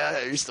control, but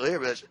you're still here,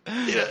 bitch.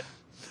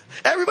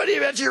 Everybody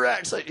invent your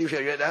racks. Like, you feel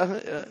good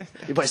now?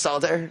 You play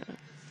solitaire?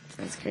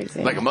 That's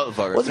crazy. Like a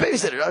motherfucker. What's a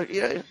babysitter?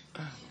 Dog?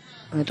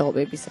 An adult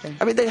babysitter.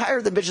 I mean, they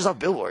hire the bitches off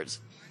billboards.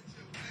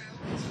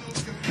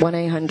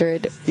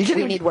 1-800.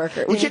 We need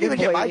workers. You can't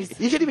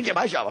even get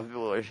my job off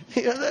billboard.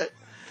 You know that?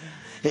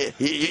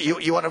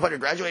 You want to fucking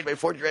graduate by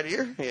 $40,000 a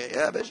year?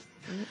 Yeah, bitch.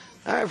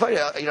 All right, fine.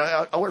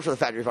 I'll work for the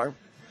factory farm.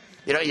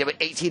 You have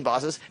 18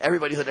 bosses.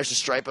 Everybody with an extra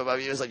stripe above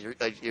you is like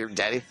your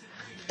daddy.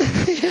 You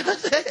know what I'm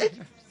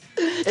saying?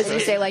 Did you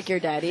say like your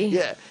daddy?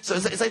 Yeah. So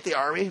it's like the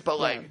army, but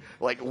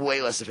like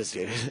way less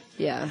sophisticated.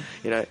 Yeah.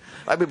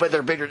 I mean, but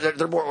they're bigger.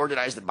 They're more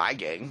organized than my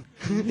gang.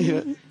 We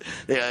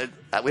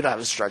don't have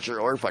a stretcher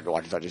or fucking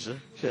walkie-talkies.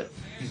 Shit.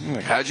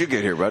 Like, how'd you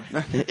get here, bud?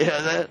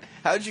 That.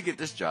 How'd you get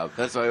this job?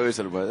 That's what I always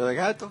said about it. They're like,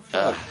 how the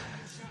fuck?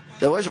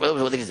 The worst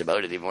one thing is about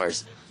it anymore.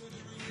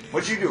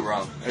 What'd you do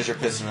wrong as you're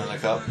pissing in the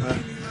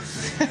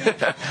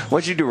cup?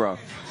 What'd you do wrong?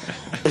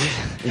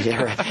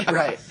 Yeah,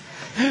 right.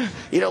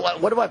 You know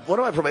what? One of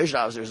my probation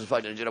officers is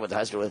fucking. You know what the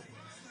high school with?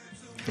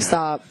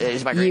 Stop. Yeah,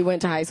 he's my grade. You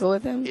went to high school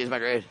with him? He's my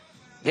grade.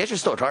 He actually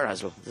stole a car in high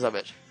school. This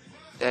bitch.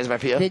 Yeah, he's my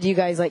PO. Did you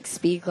guys like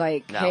speak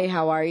like, No. hey,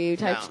 how are you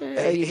type No.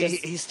 shit? Or you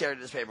He stared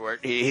at his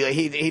paperwork.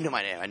 He knew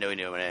my name. I knew he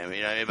knew my name.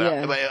 You know what I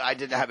mean? But I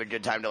didn't have a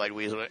good time to like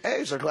weasel it.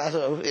 Hey, Sir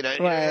Classo. You know.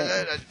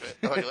 Right.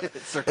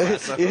 Sir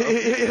Classo.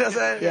 You know what I'm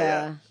saying?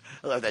 Yeah.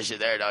 I love that shit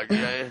there, dog. You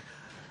know?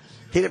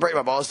 He didn't break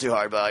my balls too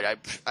hard, but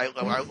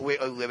we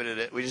limited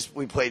it.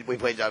 We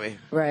played dummy,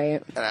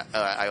 Right. and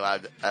I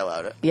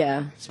allowed it.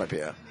 Yeah. It's my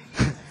PO.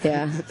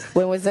 Yeah.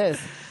 When was this?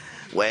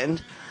 When?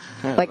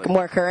 Like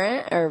more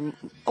current or? in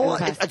Oh, the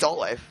past? adult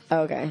life.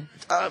 Oh, okay.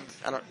 I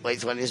don't late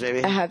 20s maybe.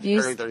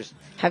 Early 30s.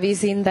 Have you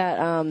seen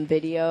that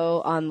video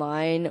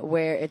online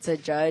where it's a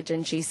judge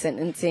and she's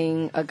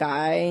sentencing a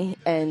guy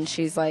and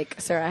she's like,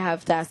 "Sir, I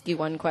have to ask you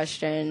one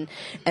question,"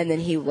 and then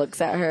he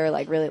looks at her,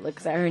 like really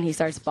looks at her, and he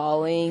starts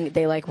bawling.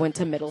 They like went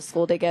to middle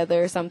school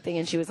together or something,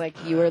 and she was like,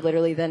 "You were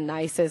literally the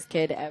nicest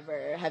kid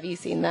ever." Have you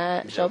seen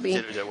that, Shelby?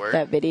 Did it work?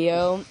 That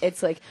video?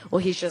 It's like, well,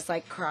 he's just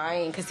like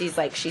crying because he's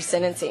like, she's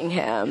sentencing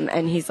him,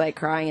 and he's like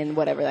crying and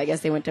whatever. I guess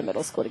they went to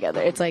middle school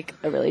together. It's like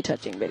a really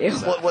touching video.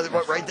 What,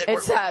 right there?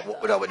 It's sad.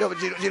 No, but do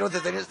you know what the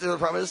thing is? The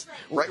problem is,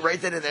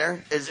 right then and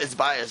there, it's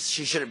biased.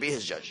 She shouldn't be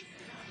his judge.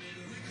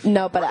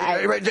 No, but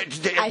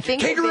I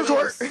think kangaroo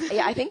court.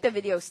 Yeah, I think the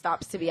video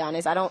stops. To be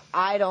honest,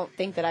 I don't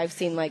think that I've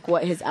seen like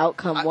what his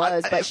outcome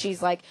was. But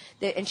she's like,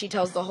 and she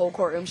tells the whole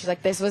courtroom, she's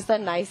like, "This was the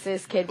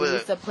nicest kid. We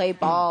used to play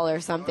ball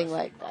or something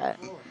like that."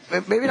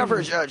 Maybe not for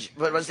a judge,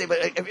 but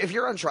if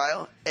you're on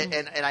trial and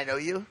I know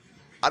you,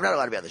 I'm not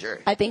allowed to be on the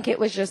jury. I think it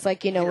was just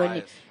like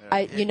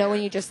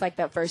when you just like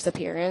that first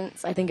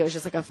appearance. I think it was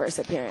just like a first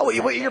appearance. Oh,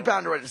 you're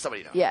bound to run into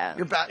somebody. Yeah,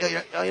 you're bound. You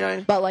know what I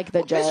mean? But like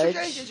the judge, Mr.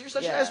 Jenkins, you're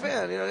such a nice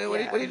man. You know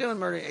what are you doing,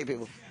 murdering 8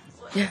 people?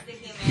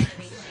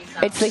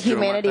 It's the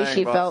humanity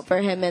she boss. felt for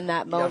him in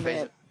that face moment.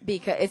 it.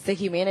 Because it's the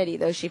humanity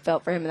though she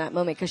felt for him in that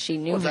moment because she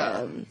knew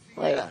him.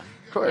 Like, Yeah.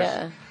 Of course.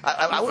 Yeah.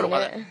 I wouldn't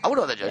want it? I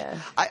wouldn't want that judge. Yeah.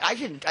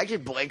 I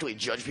can blankly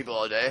judge people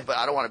all day, but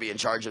I don't want to be in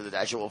charge of the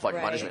actual fucking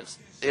Right. punishments.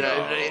 You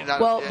know.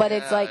 Well, but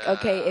it's like,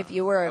 okay, if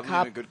you were a I believe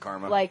cop, in good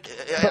karma. like,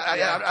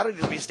 I don't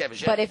need to be stabbing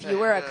shit. but if you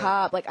were a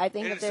cop, like, I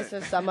think if this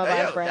was some of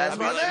our friends. That's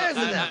my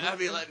man. I'd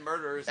be letting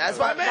murderers. That's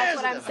my man. That's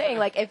what I'm saying.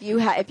 Like, if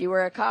you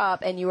were a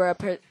cop and you were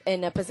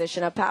in a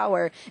position of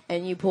power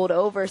and you pulled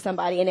over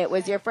somebody and it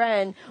was your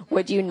friend,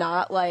 would you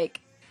not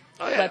like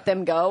let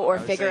them go or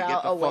figure say,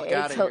 out "Get a the fuck way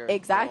outta to here.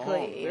 exactly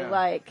Go home." Yeah.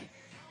 like?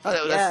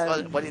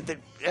 What do you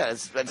think? Yeah,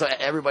 that's what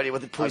everybody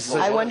with the police.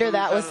 I wonder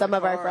that with some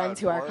of our friends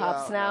who are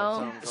cops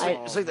now. It's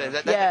like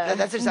that. Yeah.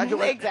 That's exactly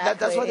what. Exactly.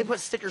 That's why they put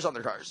stickers on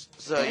their cars,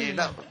 so you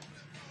know.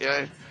 You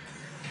know,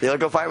 they let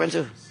go firemen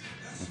too.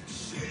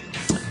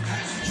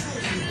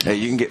 Hey,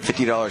 you can get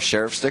 $50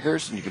 sheriff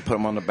stickers, and you can put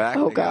them on the back.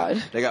 Oh, They got-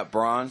 God. They got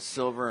bronze,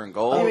 silver, and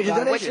gold. You made your God,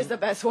 which donation. is the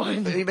best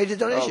one? You made your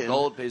Oh, donation.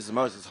 gold pays the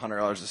most. It's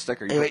 $100 a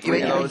sticker. You You put made- 3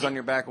 you of made- those on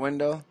your back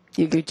window.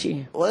 You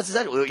Gucci. Well, that's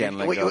exactly Can't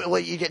let go.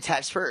 what you get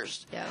taxed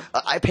first. Yeah.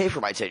 I pay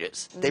for my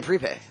tickets. They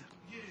prepay.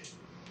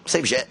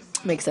 Same shit,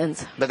 Makes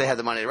sense. but they have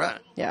the money to run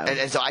it. Yeah.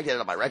 And so I get it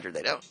on my record.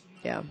 They don't.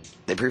 Yeah.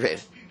 They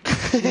prepaid.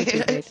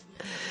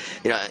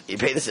 You know, you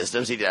pay the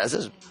system, so you do that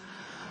system.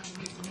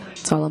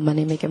 It's all a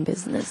money making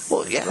business.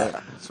 Well, yeah.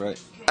 That's right.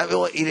 I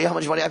mean, you know how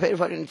much money I paid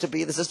fucking to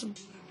be in the system?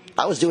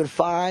 I was doing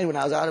fine when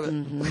I was out of it.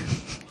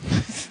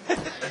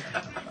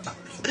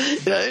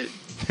 You know,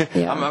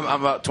 Yeah.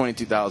 I'm about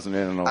 22,000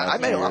 in. I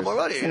made a lot more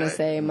money. I was gonna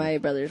say my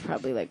brother's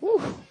probably like,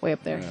 woo, way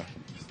up there.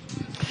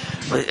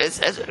 It's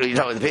you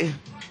know what the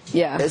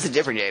Yeah, It's a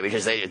different game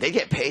because they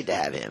get paid to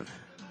have him.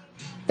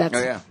 that's.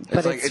 Oh yeah,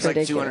 but it's like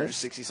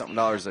ridiculous. $260-something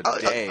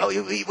a day.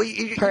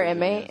 You Per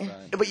inmate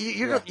but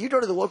you go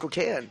to the local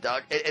can,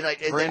 dog, and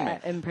like and Per then-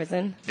 inmate. in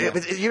prison. Yeah,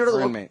 but you know the Per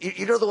local, inmate.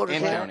 you know the local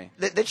And can. county.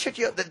 They check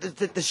you up.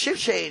 The shift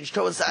change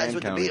coincides And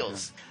with county, the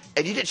meals.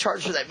 And you get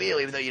charged for that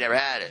meal even though you never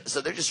had it. So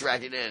they're just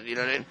racking in, you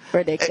know what I mean?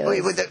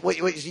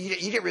 Ridiculous.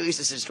 You get released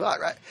to 6 o'clock,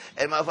 right?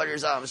 And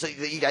motherfuckers, so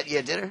you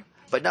had dinner?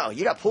 But no,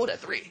 you got pulled at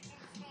 3.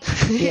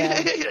 Yeah.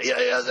 you know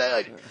what I'm saying?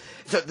 Like,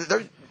 so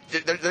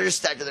they're just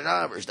stacked to their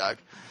numbers, dog.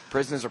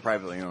 Prisons are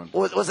privately owned.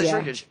 What's the Yeah.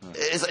 shrinkage?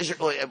 It's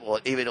well,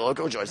 even the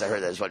local joints, I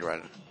heard that is fucking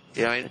running.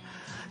 You know what I mean?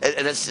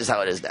 And that's just how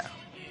it is now.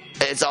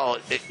 It's all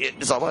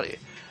money.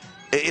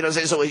 You know what I'm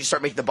saying? So when you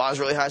start making the bonds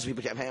really high so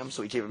people can't pay them,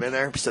 so we keep them in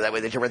there, so that way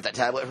they can rent that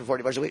tablet for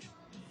 $40 a week.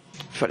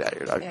 Put it out of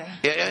here, dog. Yeah.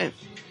 Yeah. Right,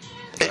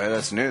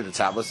 that's new. The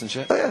tablets and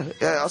shit. Oh,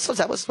 yeah. I'll sell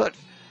tablets, but,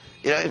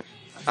 you know,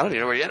 I don't even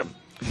know where to get them.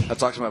 I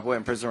talked to my boy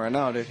in prison right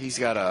now, dude. He's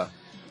got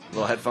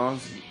little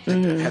headphones,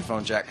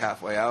 headphone jack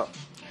halfway out,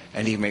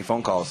 and he can make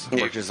phone calls.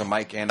 Works as a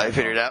mic and. I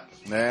figured it out.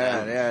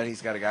 Yeah.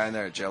 He's got a guy in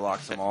there that jail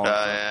locks them all.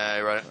 Yeah,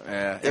 you're right.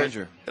 Yeah,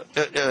 Andrew.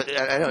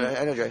 I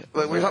know, Dre.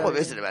 But we're talking about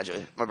visiting him,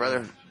 actually. My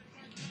brother.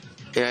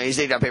 Yeah, he's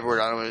taking out paperwork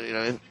on him, you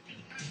know.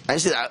 I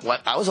used to see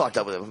that. I was locked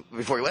up with him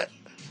before he went.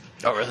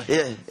 Oh,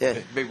 really? Yeah.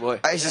 Big boy.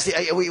 I used to see.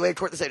 We went to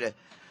court the same day.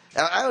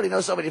 I already know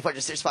so many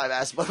fucking 6'5"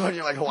 ass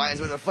motherfuckers like Hawaiians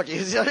with a fucking.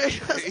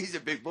 He's a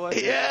big boy.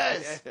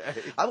 Yes.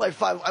 I'm like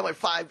 5'8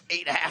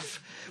 and a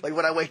half. Like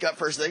when I wake up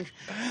first thing.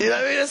 You know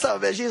what I mean? That's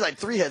not bitch. He's like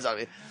 3 heads on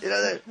me. You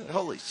know that?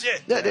 Holy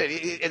shit. Yeah,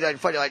 dude. And I'm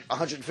fighting like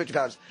 150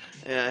 pounds.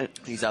 Yeah.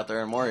 He's out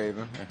there in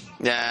Moorhaven.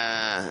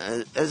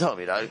 Yeah. It's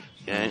homie, dog.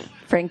 Yeah.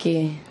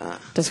 Frankie,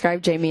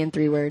 describe Jamie in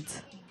 3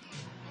 words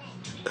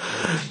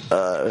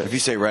If you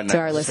say redneck to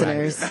our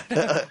listeners.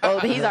 Oh,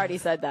 he's already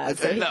said that,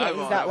 so he's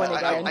not one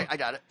again. I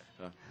got it.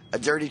 A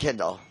dirty Ken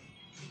doll.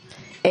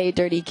 A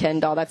dirty Ken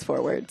doll. That's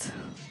 4 words.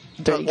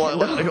 Dirty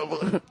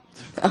Kendall.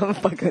 I'm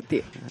fucking with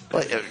you.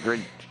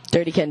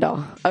 Dirty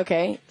Kendall.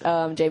 Okay,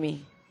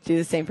 Jamie, do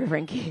the same for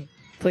Frankie,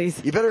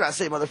 please. You better not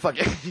say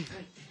motherfucker.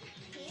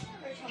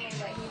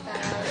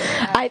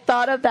 I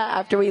thought of that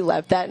after we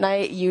left that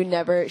night.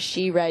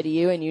 She read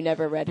you and you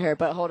never read her.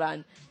 But hold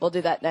on, we'll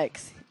do that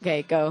next.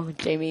 Okay, go,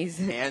 Jamie's.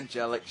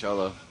 Angelic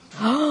Cholo.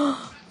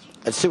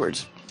 That's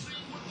Stewart's.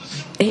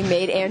 He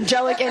made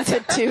Angelic into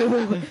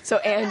 2, so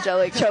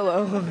Angelic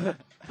Cholo.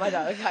 My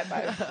dog, high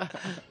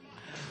five.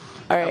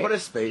 All right. What a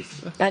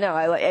space. I know,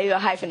 I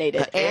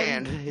hyphenated.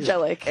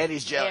 Angelic. And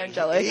he's jelly.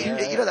 Angelic.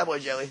 You know that boy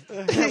jelly.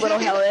 Little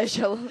hellish,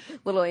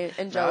 little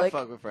angelic. No, I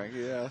fuck with Frankie,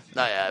 yeah.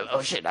 No, yeah.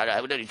 Oh, shit.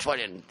 I would know he's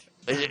 20 and...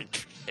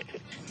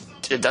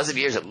 A dozen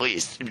years at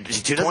least.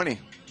 20.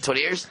 20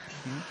 years?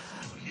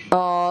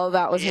 Oh,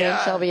 that was me and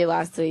Shelby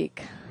last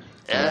week.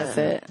 Yeah. That's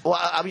it. Well,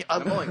 I mean...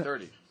 I'm only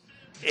 30.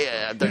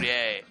 Yeah, I'm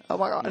 38. Oh,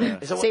 my God. Yeah.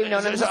 So, Same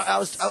known as I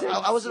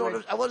wasn't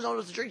old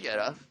enough to drink yet,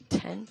 huh?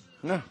 10?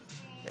 No.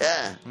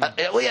 Yeah.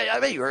 Well, yeah, I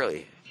met you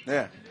early.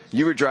 Yeah.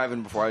 You were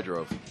driving before I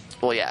drove.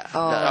 Well, yeah. Oh.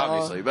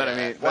 Obviously. But I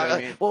mean...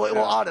 Well,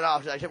 on and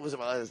off. I kept losing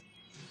my license.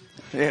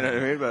 You know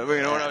what I mean? But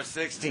when I was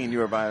 16, you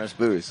were buying us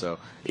booze, so...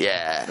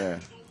 Yeah.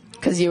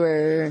 Because you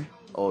were...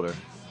 Older.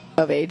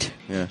 Of age.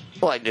 Yeah.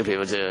 Well, I knew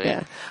people too.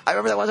 Yeah. I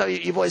remember that one time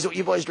you boys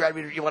grabbed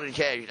me. You wanted a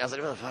keg. I was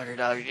like, "Motherfucker,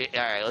 dog! All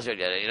right, let's go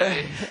get it." You know?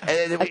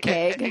 And then A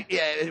keg?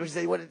 Yeah. If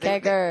they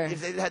Kegger. if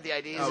they didn't have the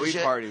IDs, Oh, and we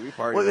shit. party.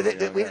 Well, they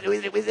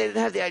didn't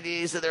have the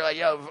IDs, so they're like,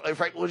 "Yo,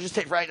 Frank, we'll just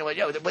take Frank." And I'm like,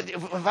 "Yo, but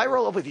if I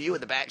roll up with you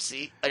in the back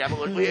seat, like, I'm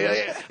going, I'm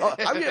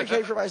getting a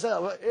cake for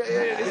myself."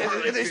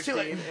 And these two,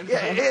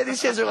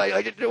 these kids are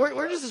like,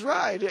 "Where does this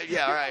ride?"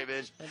 Yeah, all right,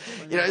 bitch.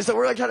 You know, so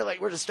we're like kind of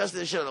like we're discussing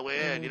this shit on the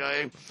way in, you know,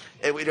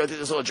 and we go through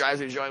this little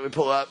drive-through joint. We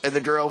pull up, and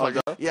the girl,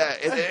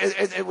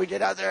 and we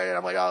get out there, and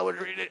I'm like,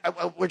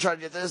 "Oh, we're trying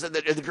to get this," and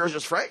the girl's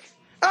just Frank.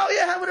 Oh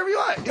yeah, have whatever you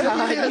want.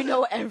 God, you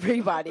know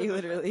everybody,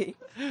 literally,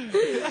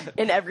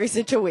 in every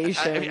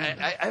situation.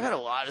 I've had a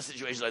lot of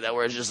situations like that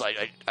where it's just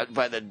like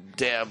by the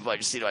damn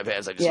seat of my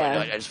pants, I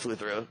just flew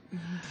through.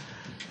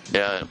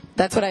 Yeah,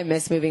 that's what I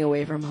miss moving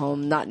away from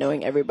home, not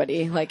knowing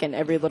everybody, like in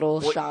every little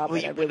shop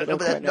and every little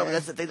corner. No,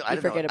 that's the thing. Though. I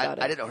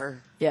didn't know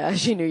her. Yeah,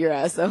 she knew your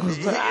ass though.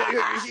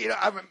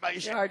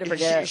 Hard to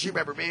forget. She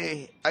remembered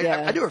me.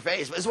 I knew her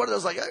face, but it's one of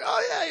those like,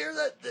 oh yeah, you're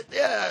that.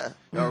 Yeah.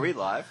 Are we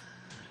live?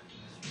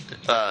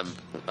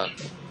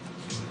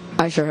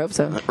 I sure hope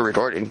so.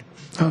 Recording.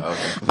 Oh,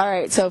 okay. All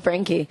right, so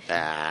Frankie,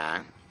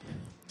 I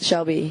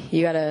Shelby,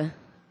 you gotta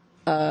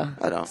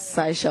don't.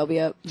 size Shelby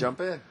up. Jump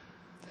in.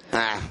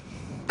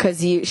 Because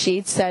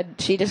she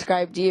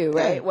described you,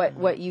 right?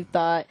 What you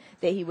thought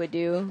that he would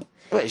do.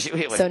 Wait,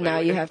 now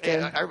you have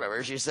to. I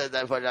remember she said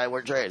that, but I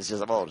weren't trained. It's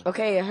just I'm old.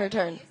 Okay, her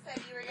turn. You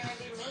said you were gonna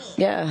do me.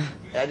 Yeah.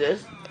 I did.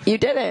 You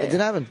did It didn't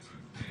it. happen.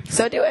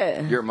 So do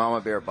it. You're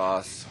Mama Bear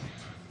boss.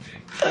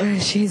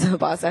 She's a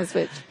boss ass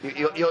bitch.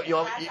 You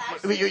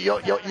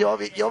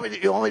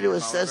want me to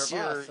assess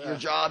your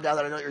job now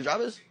that I know what your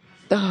job is?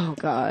 Oh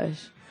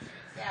gosh.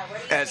 Yeah, what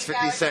do you As think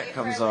 50 I Cent would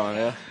comes do? on,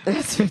 yeah.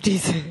 That's 50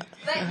 Cent.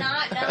 But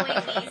not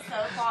knowing me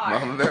so far.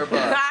 Mama Bear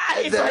boss.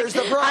 There's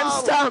the problem. I'm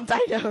stumped. I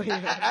know you.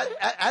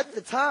 At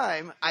the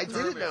time, I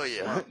didn't know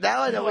you.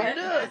 Now I know what you're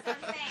doing.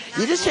 That's what I'm saying,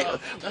 You not just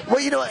knowing. well,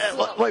 you know,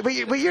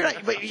 but you're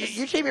not. But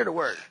you came here to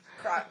work.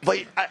 But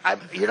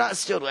you're not a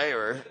skilled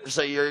laborer,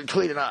 so you're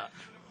cleaning up.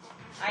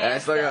 I am I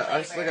still got- still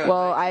I still labor. got-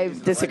 Well, I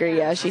disagree.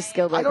 Yeah, she's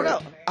skilled I labor.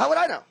 don't know. How would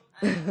I know?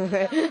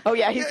 Oh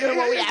yeah, he's doing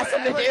what we asked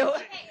him to do.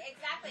 Okay,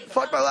 exactly.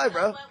 Fuck my life,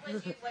 bro. What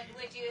would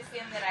you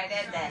assume that I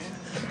did then?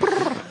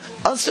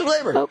 I'm skilled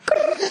labor. Oh, You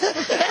wouldn't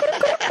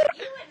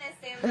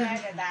assume that I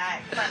did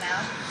that. Come on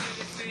now.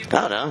 I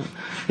don't know.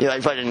 You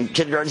like fucking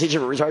kindergarten teacher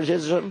for retarded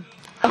kids or something?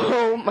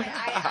 Oh my.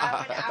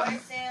 I would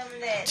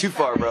assume that. Too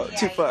far, bro. somebody-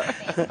 Too far.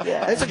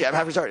 Yeah, it's okay. I'm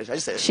half retarded. I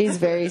just say it. She's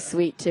very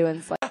sweet too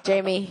and like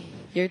Jamie,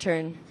 your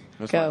turn.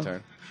 What's Go. my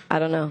turn? I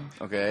don't know.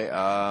 Okay,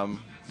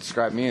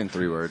 describe me in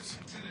 3 words.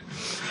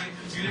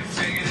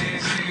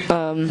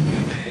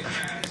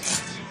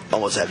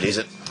 Almost half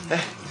decent.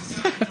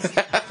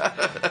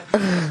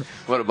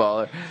 What a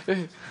baller.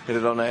 Hit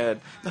it on the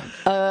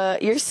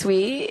head. You're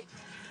sweet.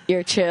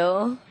 You're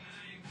chill.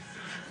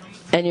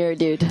 And you're a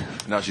dude.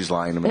 Now she's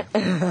lying to me.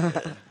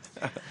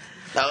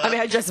 I mean,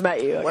 I just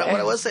met you. Okay? What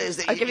I will say is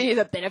that I'm giving you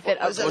the benefit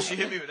of Well, She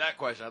hit me with that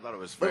question. I thought it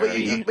was But, fair.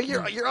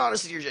 you're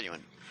honest and you're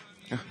genuine.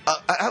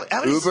 How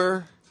many,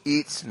 Uber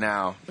eats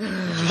now. She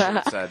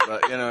said,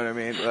 but you know what I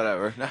mean?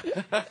 Whatever.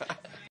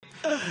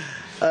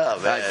 Oh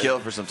man, I'd kill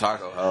for some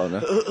taco. Oh no.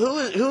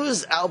 who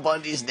is Al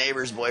Bundy's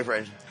neighbor's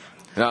boyfriend?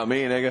 Not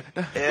me, nigga.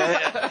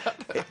 Yeah,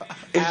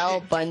 Al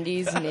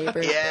Bundy's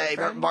neighbor.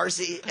 yeah,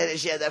 Marcy, and then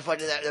she had that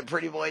fucking that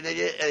pretty boy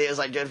nigga, and he was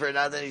like good for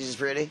nothing. He's just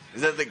pretty.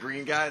 Is that the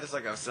green guy? That's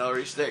like a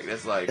celery stick.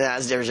 That's like. Yeah,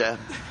 it's a different show.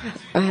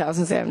 I was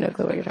gonna say I have no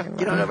clue what you're talking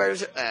about. You don't know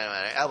about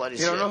Al Bundy's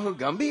You don't shit. know who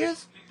Gumby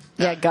is?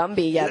 Yeah,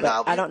 Gumby. Yeah, You don't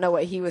know but I don't know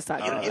what he was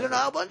talking You about. don't know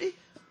Al Bundy?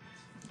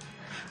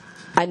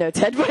 I know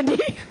Ted Bundy.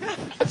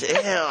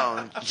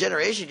 Damn,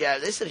 generation gap.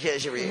 They said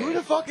shit for Who you.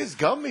 the fuck is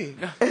Gumby?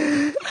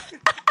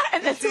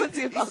 And that's what's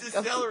He's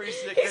the celery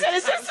stick. He said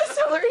it's just a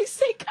celery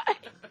stick guy.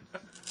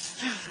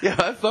 Yeah,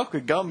 I fuck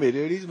with Gumby,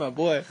 dude. He's my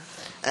boy.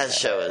 That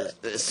show is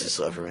it's too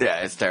slow for me.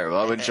 Yeah, it's terrible.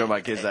 I wouldn't show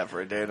my kids that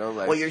for a day. No,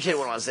 like, Well, your kid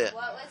wouldn't want to see it.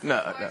 What was No,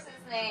 his no. horse's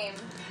name?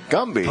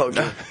 Gumby.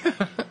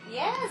 Pokey.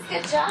 Yes,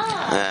 good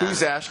job.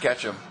 Who's Ash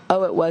Ketchum?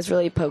 Oh, it was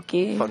really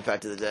pokey. Fun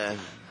fact of the day.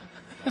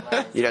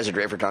 You guys are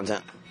great for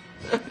content.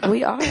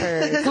 We are.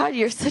 God,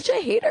 you're such a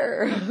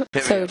hater.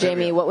 So,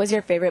 Jamie, what was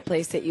your favorite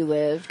place that you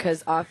lived?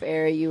 Because off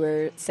air, you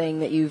were saying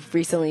that you've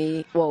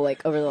recently, well,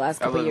 like over the last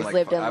couple of years,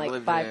 lived in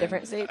like 5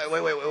 different states.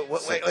 Wait.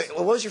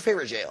 What was your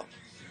favorite jail?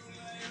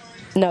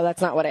 No,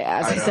 that's not what I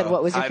asked. I Idaho. said,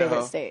 what was your Idaho.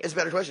 favorite state? It's a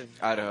better question.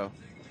 Idaho.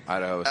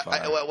 Idaho was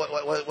fire.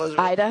 What was it?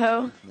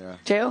 Idaho? Yeah.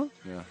 Jail?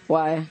 Yeah.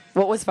 Why?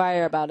 What was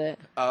fire about it?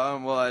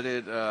 Well, I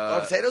did.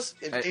 Potatoes?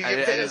 I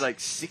did like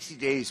 60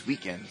 days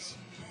weekends.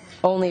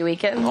 Only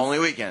weekends? Only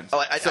weekends. Oh,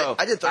 I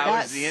did 30 I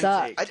was days. the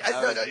That intake.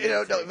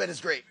 sucks. No, but it's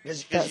great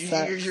because That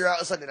sucks. you're out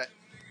on Sunday night.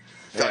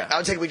 So Yeah. I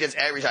would take weekends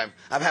every time.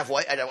 I'm half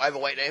white. I have a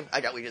white name.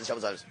 I got weekends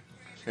sometimes.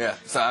 Yeah,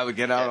 so I would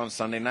get out on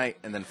Sunday night,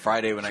 and then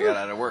Friday when I got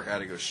out of work, I had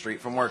to go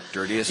straight from work,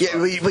 dirty as Yeah,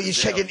 fuck. but you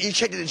checked in the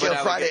jail But I would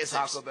Friday get at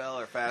 6. Taco Bell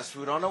or fast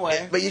food on the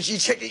way. But you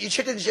checked in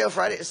the jail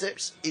Friday at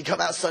 6. You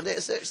come out Sunday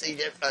at 6, and you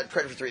get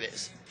credit for 3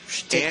 days.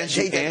 And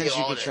you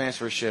all could day.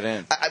 transfer shit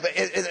in. I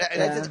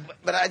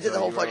did the So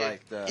whole you were fucking.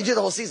 like the- You do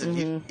the whole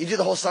season. You do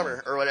the whole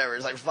summer or whatever.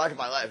 It's like fuck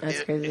my life. That's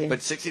You- crazy.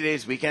 But 60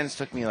 days weekends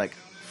took me like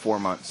 4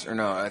 months. Or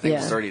no, I think it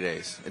was Yeah. 30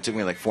 days. It took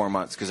me like 4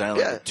 months because I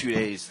only Yeah. had 2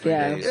 days, 3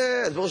 Yeah. days.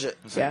 Yeah, it's bullshit.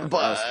 Yeah. But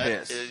I was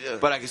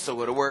pissed. But I could still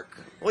go to work.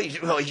 Well, you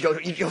go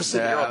sleep in your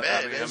own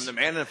bed. I mean, man. I'm the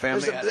man of the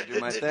family. I have to do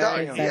my thing. No,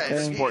 I'm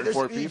Exactly. supporting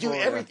 4 you people.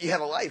 You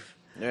have a life.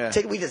 Yeah.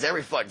 Take weekends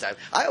every fucking time.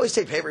 I always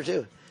take paper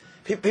too.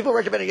 People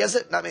recommend against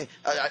it, not me.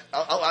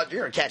 You're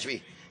gonna catch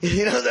me.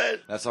 You know that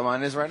That's how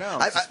mine is right now.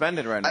 I'm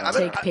suspended right now.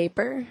 Take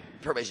paper?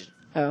 probation.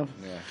 Oh.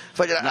 yeah.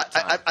 But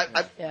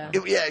Yeah.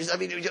 I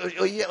mean, you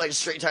get like a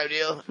straight time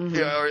deal, you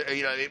know, or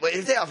you know, what I mean? But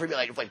if they offer me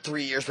like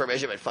 3 years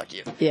probation, but fuck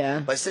you. Yeah.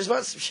 But 6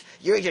 months,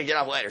 you ain't gonna get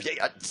off later.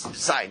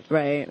 Sign.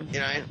 Right. You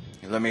know what I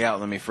mean? Let me out.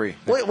 Let me free.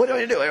 What do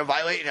I do? I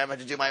violate and I have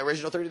to do my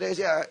original 30 days?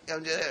 Yeah,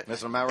 I'm doing it.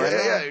 That's what I'm at right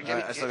now.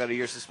 Yeah. I still got a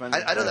year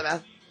suspended. I know that,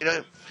 man.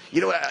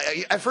 You know what?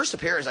 At first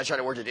appearance, I try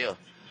to work the deal.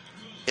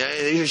 You know,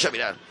 they usually shut me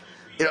down.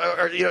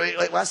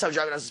 Like last time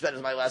driving unsuspended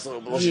was my last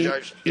little bullshit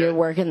charge. You're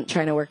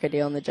trying to work a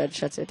deal and the judge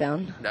shuts it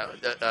down? No,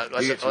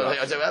 You get what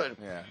happened?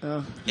 Yeah.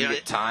 Oh. You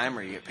get time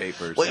or you get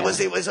papers. Well,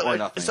 Or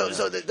nothing.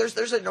 so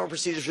there's a normal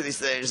procedures for these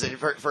things. And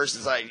first,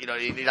 it's like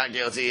you're not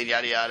guilty and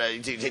yada yada.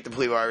 You take the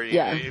plea bar.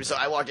 Yeah. So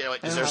I walk in.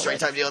 Is there a straight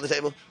time deal on the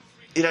table?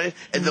 You know,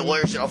 and the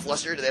lawyers get all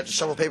flustered and they have to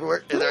shovel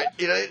paperwork. And they're,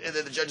 and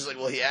then the judge is like,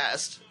 "Well, he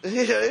asked."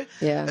 Yeah.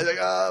 And they're like,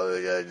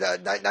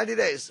 "Oh, 90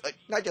 days." Like,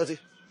 not guilty.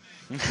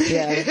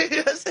 Yeah.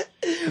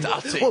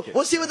 I'll take it.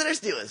 We'll see what the next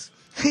deal is.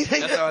 That's how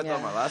I thought Yeah.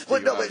 my last Well,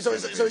 deal no, but was so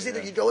gonna it's be, either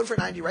yeah. you go in for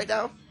 90 right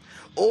now,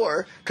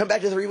 or come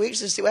back to 3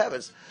 weeks and see what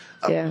happens.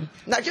 Yeah.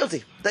 Not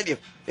guilty. Thank you.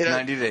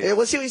 90 days. Yeah,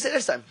 we'll see what you say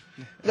next time.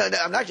 No,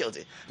 I'm not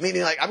guilty.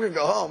 Meaning, like, I'm going to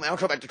go home and I'll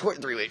come back to court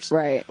in 3 weeks.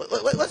 Right.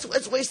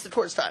 Let's waste the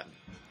court's time.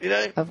 You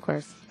know? Of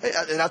course.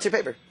 And I'll take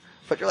paper.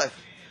 Fuck your life.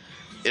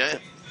 You know?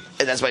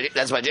 And that's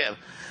my jam.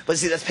 But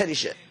see, that's petty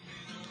shit.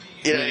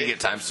 You know, You get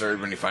time served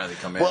when you finally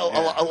come in. well,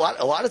 yeah.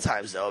 a lot of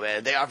times though,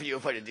 man, they offer you a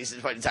fucking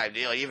decent fucking time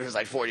deal, even if it's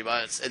like 40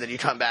 months, and then you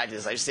come back and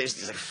it's like,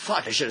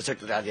 fuck, I should have took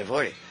the goddamn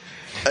 40.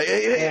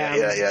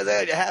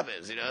 That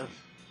happens, you know.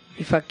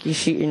 You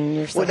shooting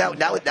yourself. Well,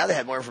 now they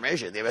have more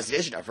information. The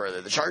investigation got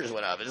further. The charges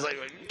went up. It's like,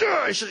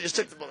 I should have just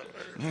took the bullet.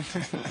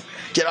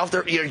 Get off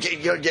their,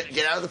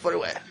 get out of the fucking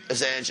way.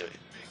 Essentially,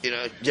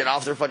 get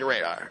off their fucking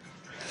radar.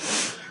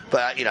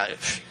 But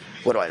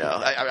what do I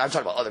know? I'm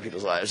talking about other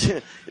people's lives.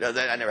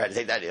 I never had to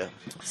take that deal.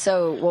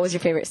 So, what was your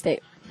favorite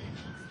state?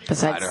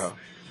 Besides Idaho.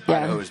 Yeah.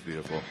 Idaho is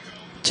beautiful.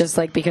 Just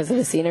like because of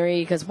the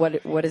scenery? Because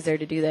what is there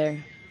to do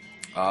there?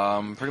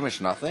 Pretty much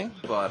nothing.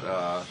 But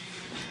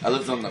I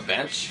lived on the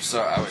bench,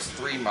 so I was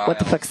 3 miles. What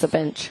the fuck's the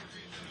bench?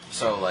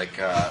 So like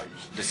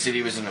the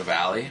city was in a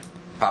valley.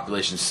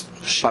 Population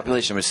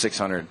was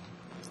 600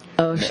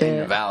 Oh shit. in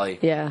the valley.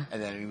 Yeah.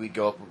 And then we'd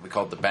go up what we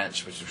called the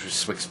bench, which was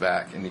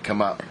Swicksback, and you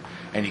come up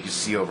and you could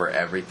see over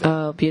everything.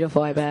 Oh,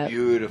 beautiful. I bet.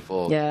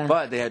 Beautiful. Yeah.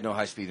 But they had no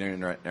high-speed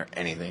internet or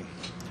anything.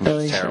 It was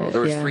Holy terrible. shit,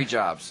 There was yeah. 3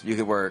 jobs. You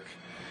could work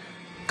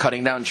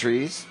cutting down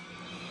trees,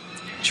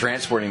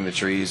 transporting the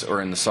trees,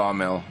 or in the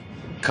sawmill,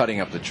 cutting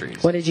up the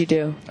trees. What did you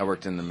do I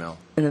worked in the mill.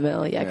 in the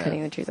middle? Yeah, Yeah.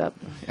 cutting the trees up.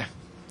 Yeah.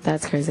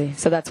 That's crazy.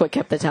 So that's what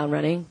kept the town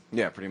running.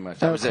 Yeah, pretty much.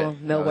 That Oh, was cool.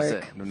 it. Mill that was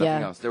work. it. Nothing Yeah.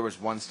 else. There was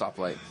one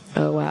stoplight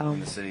Oh wow.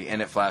 in the city,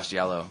 and it flashed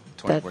yellow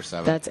That,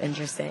 24/7. that's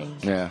interesting.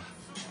 Yeah.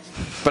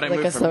 But I Like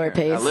moved a from slower here.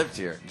 pace. I lived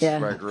here. This Yeah.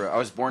 is where I grew up. I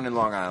was born in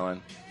Long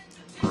Island.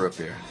 Grew up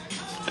here.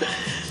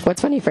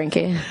 What's funny,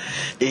 Frankie?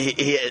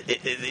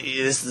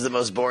 This is the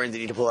most boring thing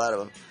you can pull out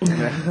of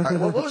him. All right,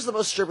 what was the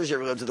most strippers you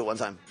ever went to the one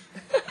time?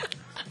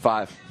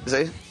 5.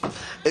 See?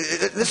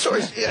 The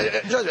stories.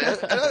 I know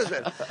this,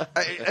 man.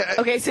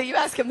 Okay, so you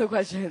ask him the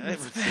question.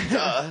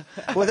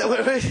 Wait,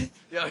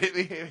 Yo,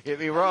 hit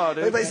me raw,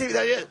 dude. see, I'm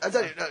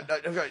telling you. No,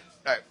 I'm sorry.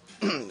 All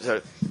right.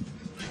 So,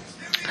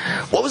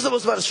 What was the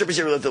most amount of strippers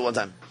you ever lived with at one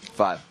time?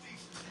 5.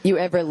 You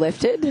ever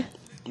lifted?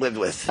 Lived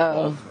with.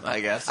 Oh. I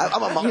guess.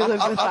 I'm a You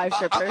lived with 5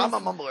 strippers? I'm a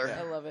mumbler.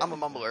 I love it. I'm a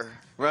mumbler.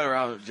 Right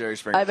around Jerry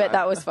Springer. I bet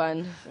that was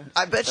fun.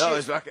 I bet you. No, it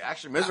was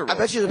actually miserable. I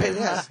bet you the pain in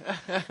the ass.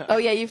 Oh,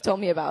 yeah, you've told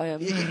me about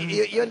him.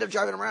 You end up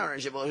driving him around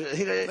and shit.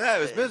 Yeah,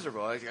 it was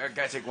miserable. I got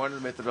to take one to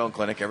the methadone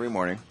clinic every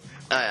morning.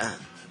 Oh, yeah.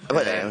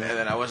 And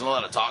then I wasn't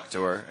allowed to talk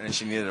to her, and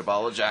she needed a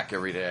bottle of Jack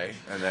every day.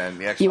 And then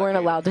the ex-wife You weren't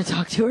allowed to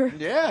talk to her?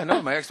 Yeah,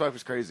 no, my ex-wife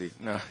was crazy.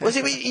 No. Well, see,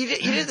 you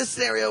did this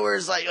scenario where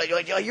it's like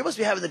you must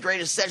be having the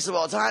greatest sex of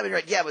all time, and you're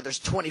like, yeah, but there's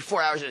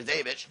 24 hours in a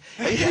day,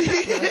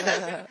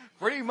 bitch.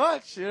 Pretty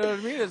much, you know what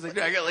I mean? It's like,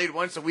 dude, I get laid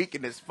once a week,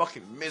 and it's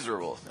fucking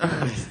miserable.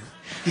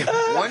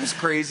 One's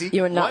crazy.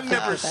 You were not one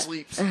never that.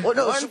 sleeps. Well,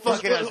 no, one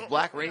fucking has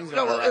black rings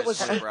on her eyes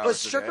 24 hours but a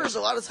strippers, day.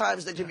 a lot of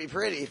times they can be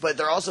pretty, but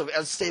they're also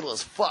unstable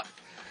as fuck.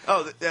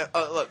 Oh,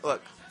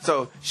 look.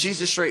 So she's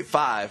a straight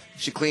 5.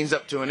 She cleans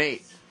up to an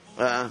 8.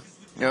 You know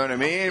what I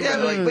mean?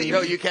 Yeah,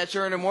 but you catch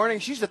her in the morning,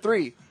 she's a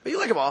 3. But you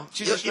like them all.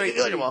 She's a straight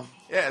you like 3. them all.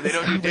 Yeah, they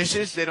don't do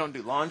dishes. They don't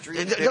do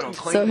laundry. They don't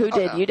clean. So who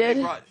did? You They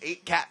did? brought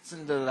 8 cats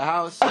into the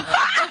house.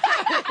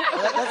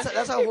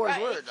 That's how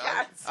whores work,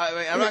 dog. I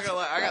mean, I'm not gonna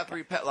lie. I got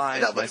 3 pet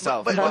lions No,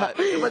 myself. but that's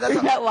You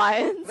how, pet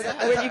lions?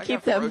 Where do you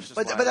keep them?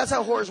 but that's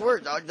how whores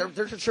work, dog.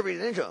 They're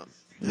contributing income.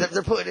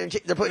 They're putting in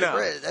No.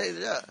 bread.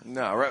 Yeah.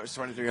 No, rent was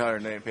 $2,300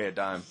 and they didn't pay a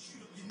dime.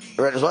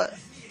 Rent is what?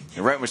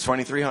 The rent was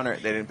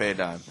 $2,300. They didn't pay a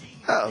dime.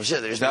 Oh shit!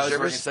 They're just I being was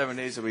working strippers. 7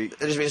 days a week.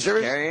 They're just being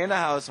strippers. Carrying a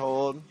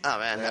household. Oh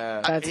man,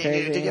 Yeah. That's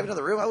crazy. Did you have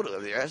another room? I would have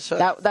lived here. So.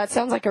 That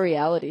sounds like a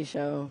reality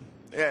show.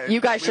 Yeah, You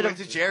guys we should've- went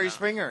to Jerry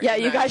Springer. Yeah,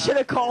 Isn't you that guys should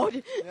have called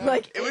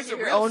like It was a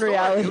your real own story.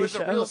 reality It was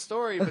show. a real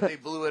story, but they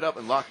blew it up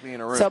and locked me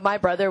in a room. So my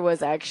brother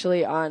was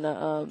actually on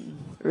a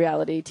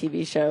reality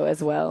TV show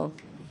as well.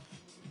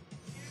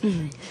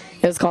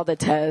 It was called The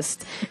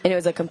Test, and it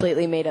was a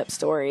completely made-up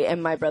story.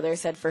 And my brother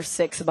said for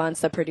 6 months,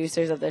 the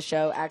producers of the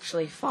show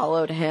actually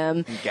followed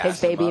him, his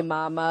gassed him baby up.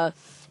 mama,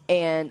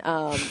 and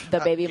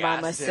the baby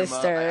Gassed mama's him up.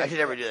 sister. I could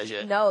never do that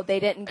shit. No, they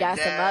didn't gas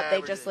them up. They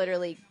never just did.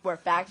 literally were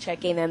fact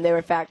checking them. They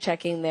were fact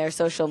checking their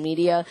social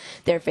media,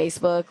 their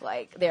Facebook,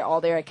 like all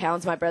their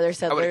accounts. My brother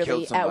said I would've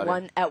literally killed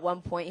somebody. at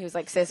one point he was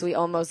like, "Sis, we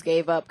almost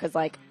gave up because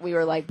like we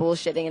were like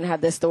bullshitting and had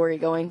this story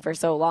going for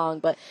so long."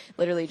 But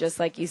literally, just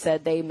like you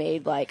said, they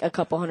made like a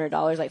couple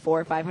 $100, like $400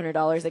 or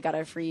 $500. They got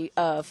a free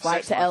flight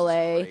 6 to months is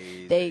LA.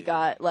 crazy. They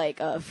got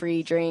like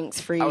free drinks,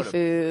 free I would've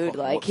food. fucking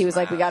Like whooped he was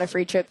some like, "We got a ass.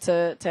 free trip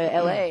to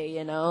LA."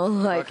 You know,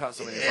 like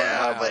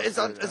Yeah, but it's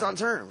on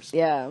terms.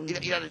 yeah, You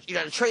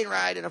got a train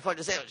ride and a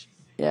fucking sandwich.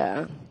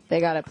 yeah. They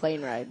got a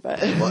plane ride, but.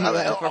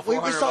 Well, we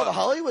 $400 saw the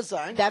Hollywood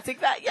sign. That's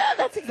exactly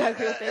what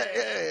they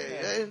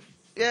did.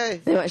 Yeah.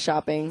 They went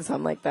shopping,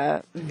 something like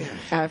that.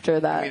 After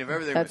that, I mean, if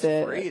everything that's was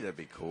it. free, that'd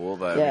be cool.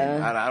 But Yeah. I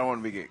mean, I don't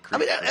want to get I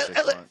mean, creeped for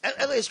 6 months.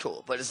 LA is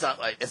cool, but it's not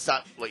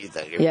what you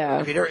think. Yeah.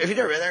 If you've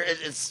never been there,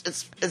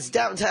 it's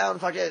downtown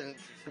fucking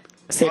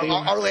City.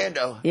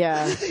 Orlando.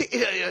 Yeah. you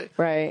know,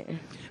 Right.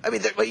 I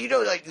mean, but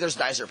like there's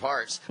nicer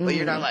parts, but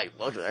you're not like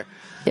welcome there.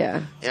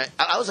 Yeah. Yeah,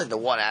 I was like the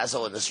one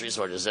asshole in the street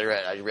smoking a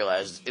cigarette. I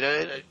realized,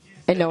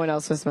 And no one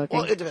else was smoking.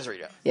 well, it depends where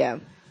you go. Yeah.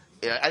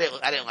 Yeah, I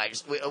didn't like.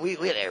 We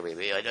had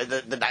Airbnb.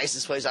 Like the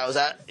nicest place I was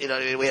at. You know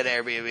what I mean? We had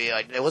Airbnb.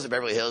 Like it wasn't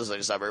Beverly Hills, it was like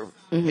a suburb.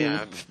 You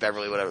know,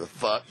 Beverly, whatever the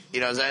fuck.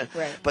 You know what I'm saying?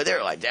 Right. But they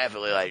were like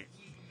definitely like.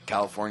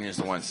 California is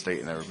the one state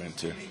I've never been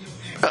to.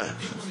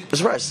 I'm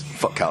surprised.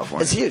 Fuck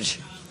California. It's huge.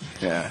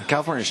 Yeah,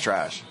 California's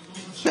trash.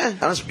 Yeah,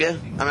 honestly, yeah. I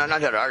mean, I'm not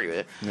going to argue with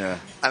it. Yeah.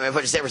 I mean,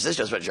 but San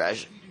Francisco's been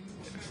trash.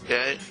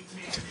 Yeah.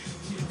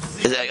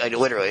 Is that like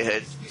literally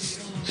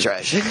it's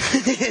trash?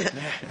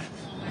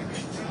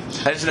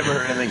 I just never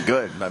heard anything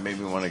good that made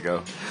me want to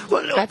go.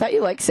 Well, no, I thought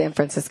you liked San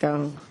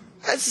Francisco.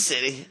 that's the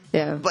city.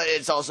 Yeah. But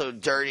it's also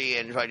dirty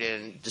and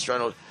fucking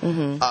disgruntled.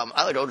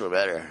 I like Oakland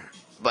better,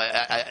 but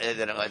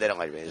they don't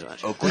like me as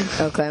much. Oakland?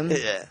 Oakland.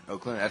 Yeah.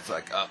 Oakland? That's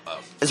like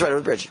It's right over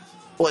the bridge.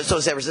 Well, so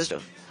is San Francisco.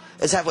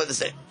 It's halfway the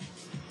state.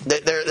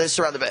 They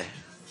surround the bay.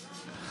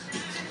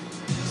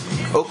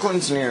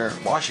 Oakland's near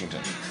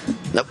Washington.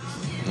 Nope.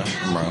 No,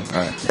 I'm wrong. All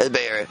right. The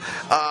Bay Area.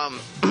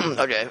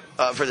 Okay.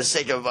 For the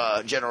sake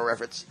of general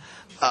reference,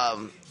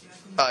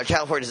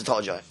 California's a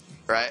tall joint,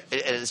 right?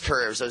 And it's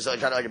curved, so it's like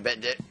kind of like a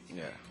bent dip,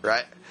 Yeah.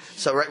 right?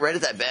 So right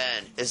at that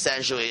bend,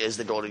 essentially, is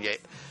the Golden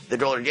Gate. The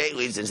Golden Gate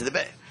leads into the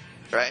bay,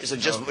 right? So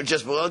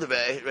just below the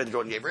bay, right, the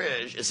Golden Gate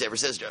Bridge, is San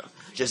Francisco.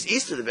 Just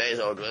east of the bay is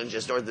Oakland.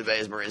 Just north of the bay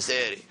is Marin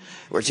City,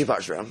 where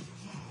Tupac's from.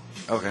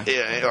 Okay.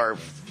 Yeah, or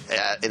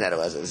in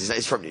adolescence.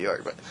 He's from New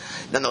York, but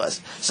nonetheless.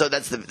 So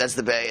that's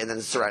the bay, and then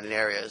the surrounding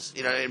areas.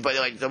 You know, but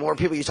like the more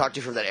people you talk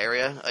to from that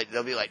area, like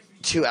they'll be like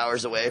 2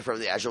 hours away from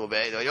the actual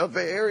bay. They're like, "Oh,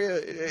 Bay Area."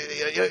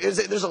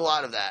 There's a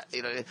lot of that.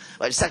 You know,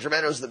 like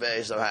Sacramento's the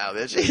bay somehow,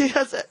 bitch.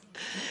 That's it,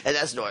 and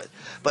that's north.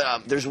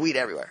 But there's weed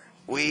everywhere.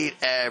 Weed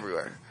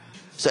everywhere.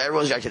 So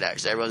everyone's got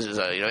connects. Everyone's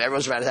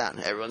everyone's from out of town.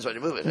 Everyone's ready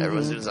to move it.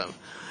 Everyone's doing something,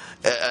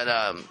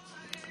 and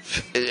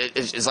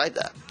it's like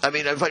that. I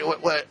mean,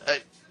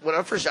 when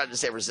I first got to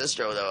San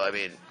Francisco, though, I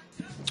mean,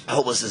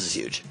 homelessness is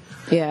huge.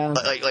 Yeah.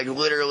 Like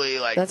literally,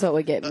 like That's what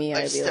would get me.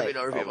 I'd be stepping like,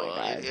 over oh people.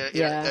 my God.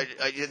 Yeah.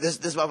 This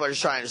motherfucker's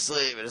trying to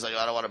sleep, and it's like,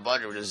 I don't want to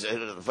budge him. Just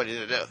what are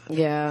you gonna do?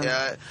 Yeah.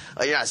 Yeah.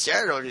 Like, you're not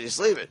staring at him, you're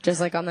sleeping. Just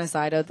like on the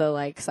side of the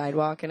like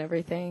sidewalk and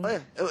everything.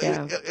 Oh,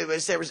 yeah.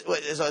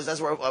 So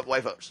that's where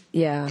white folks.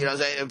 Yeah. You know what I'm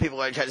saying? And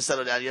people are trying to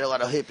settle down. You know, a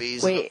lot of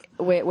hippies. Wait,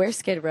 where's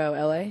Skid Row,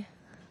 LA?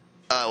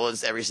 Well,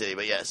 it's every city,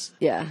 but yes.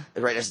 Yeah.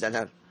 It's right next to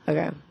downtown.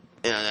 Okay.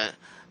 You know that?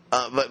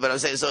 But I'm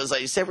saying, so it's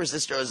like San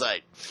Francisco is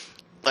like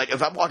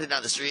if I'm walking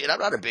down the street, and I'm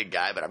not a big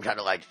guy, but I'm kind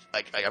of like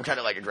I'm kind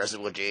of like aggressive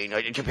looking,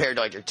 like, compared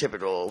to like your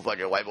typical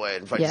fucking white boy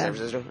in fucking San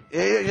Francisco.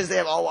 Yeah, because they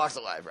have all walks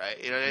of life,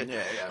 right? You know what I mean?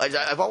 Yeah. Like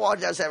if I walk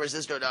down San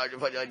Francisco, dog,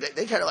 like,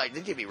 they kind of like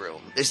they give me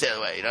room. They stay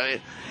away, you know what I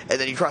mean? And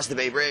then you cross the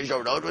Bay Bridge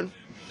over to Oakland,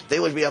 they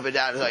look me up and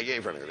down and like, you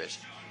ain't from here, bitch.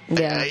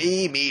 Yeah.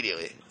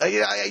 Immediately. Like,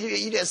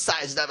 you just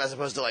size up as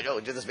opposed to like, oh,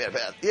 give this man a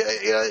path. You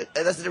know,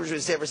 and that's the difference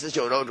between San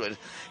Francisco and Oakland,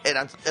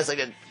 and that's like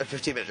a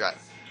 15-minute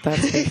drive.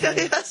 That's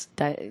Yes.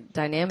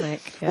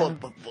 dynamic. Yeah.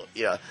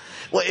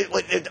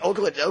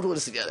 Oakland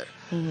is together.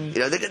 Mm-hmm. You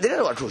know, they did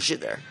a lot of cool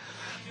shit there.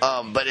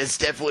 But it's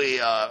definitely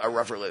a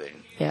rougher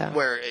living. Yeah.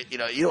 Where, you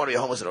know, you don't want to be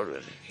homeless in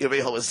Oakland. You want to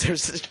be homeless in San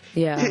Francisco.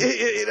 Yeah.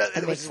 You know, That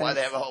which makes is why sense.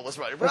 they have a homeless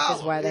problem. Which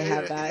is why they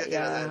have that. You know,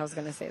 Yeah, I was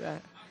gonna say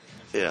that.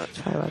 You know. That's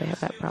probably why they have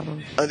that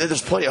problem. And then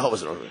there's plenty of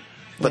homeless in Oakland,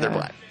 but they're Yeah.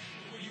 black.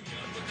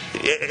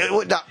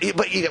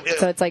 But you know,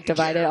 So it's like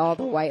divided. All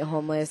the white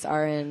homeless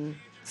are in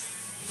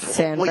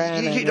San well,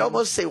 Fran. you'd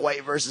almost say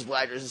white versus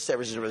black versus San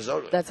Francisco versus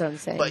Oakland. That's what I'm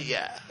saying. But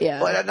yeah.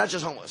 Yeah. Well, not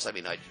just homeless. I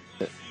mean, like,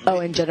 Oh,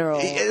 in general.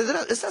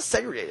 it's not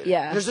segregated.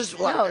 Yeah. There's just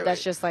a lot no, of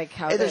that's just like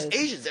how and it there's is.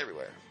 Asians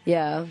everywhere.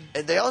 Yeah.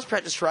 And they always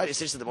practice karate at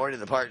 6 in the morning in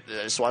the park,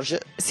 swamp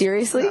shit.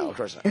 Seriously? No, of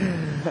course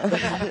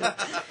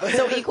not.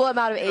 So equal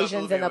amount of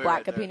Asians in the okay, black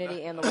right there.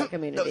 community and the white No,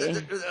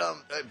 community.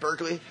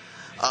 Berkeley.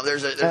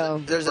 There's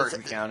Berkeley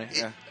a County,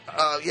 yeah.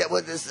 Yeah,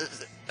 well, this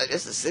is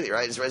the city,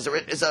 right? It's right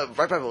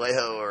by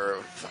Vallejo, or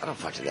I don't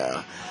fucking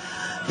know.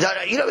 No,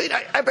 you know what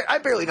I mean? I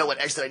barely know what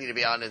exit I need to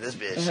be on in this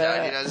bitch. You know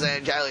what I'm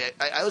saying? Charlie,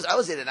 I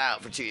was in and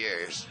out for 2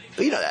 years.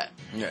 But you know that.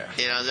 Yeah.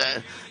 You know what I'm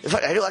saying? In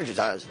fact, I do like 2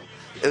 times.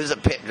 It was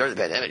during the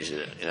pandemic,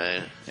 shit, you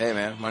know. Hey,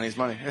 man, money's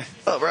money.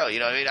 Oh, bro, you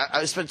know what I mean?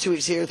 I spent 2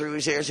 weeks here, 3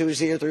 weeks here, 2 weeks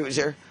here, 3 weeks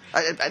here.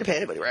 I didn't pay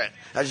anybody, right?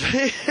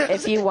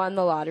 If you won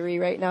the lottery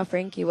right now,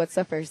 Frankie, what's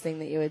the first thing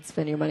that you would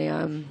spend your money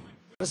on?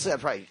 Honestly, I'd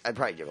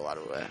probably give a lot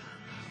away.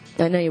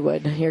 I know you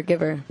would. You're a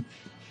giver.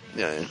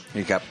 Yeah.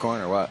 You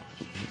Capricorn or what?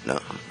 No,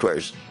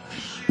 Aquarius.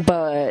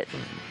 But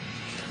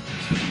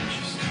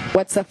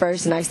what's the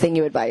first nice thing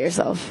you would buy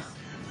yourself?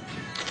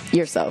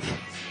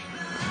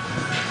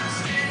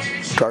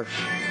 Car.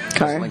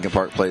 Car. Lincoln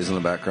Park plays in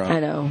the background. I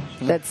know.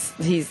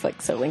 He's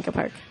like so Lincoln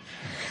Park.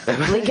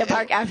 Lincoln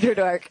Park After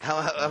Dark. How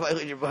am I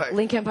Lincoln Park?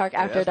 Lincoln Park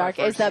After that's my Dark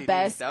is first the CD.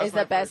 best. That was Is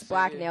my the best first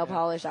black CD, nail yeah.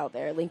 polish out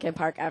there. Lincoln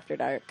Park After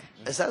Dark.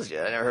 It sounds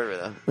good. I never heard of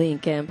it, though.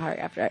 Lincoln Park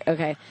After Dark.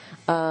 Okay.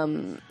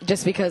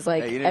 Just because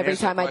like Hey, you didn't every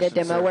answer the time I did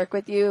question, demo sir. work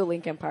with you,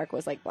 Lincoln Park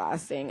was like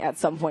blasting at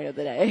some point of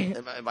the day.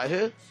 Am I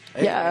who?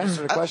 Hey, Yeah.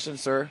 Answer the question,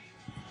 sir.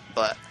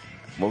 But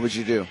What would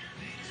you do?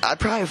 I'd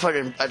probably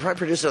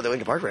produce another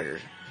Lincoln Park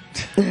record.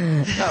 No,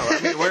 I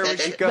mean, where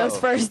would you go? Those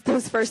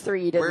first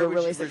 3 you did Where were would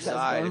really you reside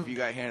successful. if you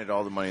got handed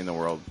all the money in the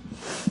world?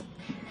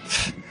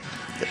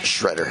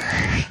 Shredder.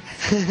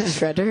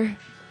 Shredder.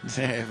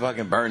 Hey,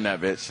 fucking burn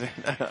that bitch.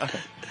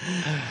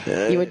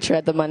 You would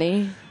shred the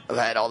money. I've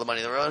had all the money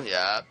in the world.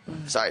 Yeah.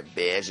 Sorry,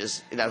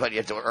 bitches. You know, but you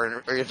have to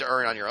earn, or you have to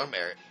earn on your own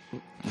merit.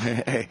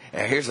 Hey,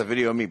 here's a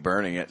video of me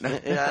burning it.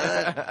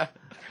 Yeah.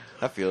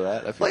 I feel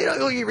that. I feel Well, you that.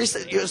 know, you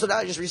reset. So now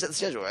you just reset the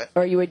schedule, right?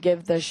 Or you would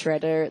give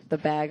the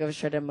bag of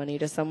shredded money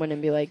to someone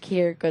and be like,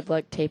 here, good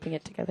luck taping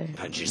it together.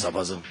 Jigsaw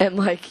puzzle. And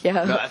like, yeah.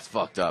 No, that's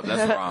fucked up.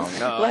 That's wrong.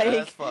 No, like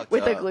that's fucked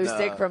with up. a glue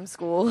stick from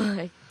school.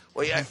 Like,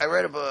 Well, yeah, I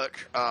read a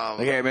book. Like,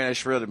 hey, man, I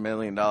shredded $1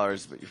 million, but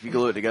if you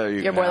glue it together,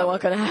 you're more than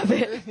welcome to have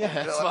it.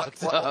 That's well,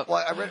 fucked up.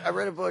 I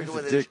read a book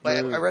with dick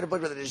I move. read a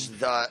book with an interesting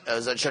thought. It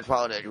was Chuck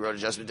Palahniuk who wrote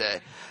Adjustment Day.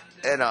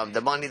 And the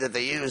money that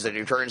they used, the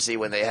new currency,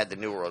 when they had the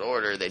New World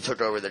Order, they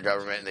took over the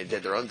government and they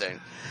did their own thing.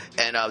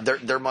 And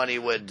their money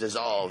would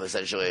dissolve,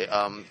 essentially.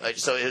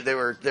 So they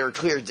were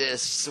clear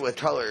discs with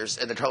colors,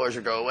 and the colors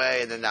would go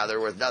away, and then now they're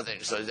worth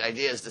nothing. So the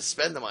idea is to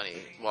spend the money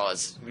while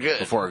it's good.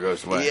 Before it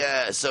goes away.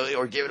 Yeah,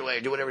 or give it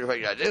away, do whatever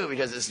you got to do,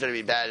 because it's going to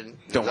be bad.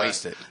 Don't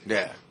waste it.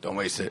 Yeah, don't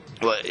waste it.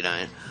 But, you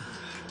know,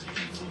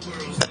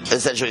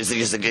 essentially, it's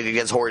just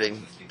against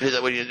hoarding. Is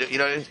that what you do? You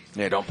know what I mean?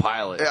 Yeah, don't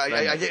pile it. Yeah,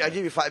 I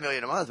give you $5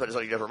 million a month, but it's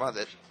only good for a month.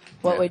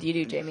 What Yeah. would you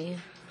do, Jamie?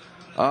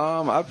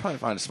 I'd probably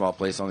find a small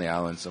place on the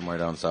island somewhere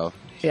down south.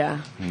 Yeah.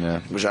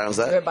 Yeah. Which island's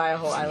You would that? buy a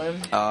whole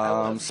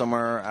island?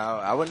 Somewhere,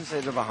 I wouldn't say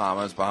the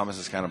Bahamas. Bahamas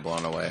is kind of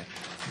blown away.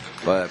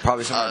 But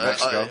probably somewhere in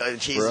Mexico.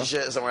 Cheese For and real.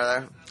 shit somewhere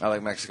there. I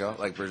like Mexico.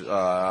 Like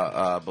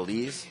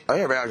Belize. Oh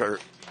yeah, man.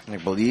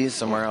 Like Belize,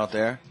 somewhere out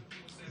there.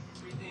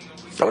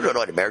 I would go to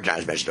like the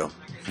Maritimes, Mexico.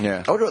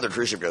 Yeah. I would go to the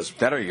cruise ship goes.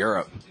 That or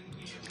Europe.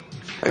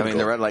 I mean,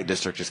 the red light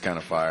district is kind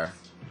of fire.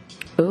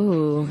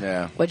 Ooh.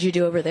 Yeah. What'd you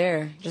do over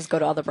there? Just go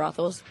to all the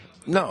brothels?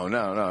 No. I'm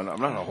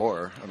not a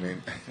whore. I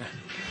mean,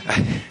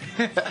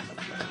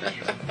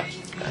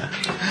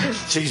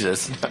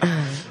 Jesus.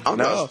 I'll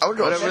go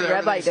Whatever.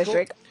 Red light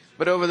district.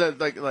 But over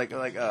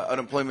the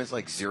unemployment's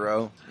like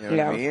zero. You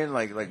know what I Yeah. mean?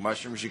 Like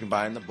mushrooms you can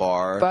buy in the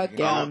bar. Fuck you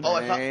can yeah. get Oh,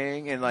 I a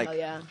thing, and like Oh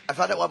yeah. I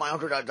found out why my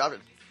uncle got adopted.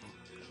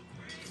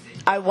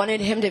 I wanted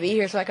him to be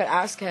here so I could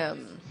ask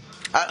him.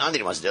 I don't think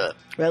he wants to do it.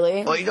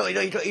 Really? Well, he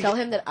Tell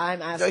him that I'm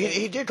No, asking.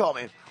 he did call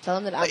me. Tell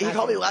him that I'm Like, he asking.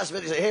 called me last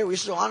minute. He said, "Hey, we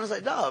still on?" I was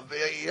like, "No,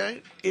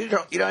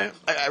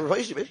 I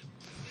replaced you, bitch."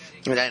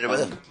 And I ended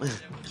up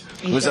with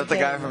him. was that the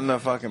guy from the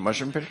fucking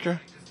mushroom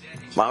picture?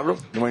 My uncle?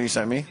 The one you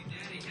sent me?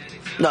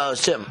 No,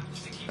 it's Tim.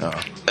 Oh,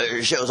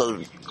 Shayla's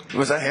husband.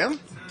 was that him?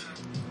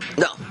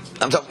 No,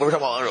 we're talking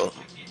about my uncle.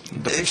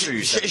 The picture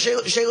you sent.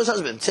 Shayla's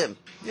husband, Tim.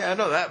 Yeah, I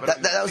know that.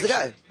 But That was the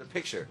guy. The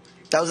picture.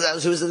 That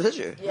was who was in the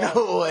picture. Yeah.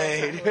 No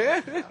way.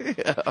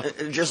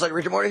 Yeah. Just like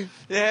Rick and Morty.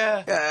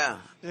 Yeah.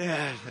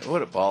 Yeah.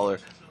 What a baller.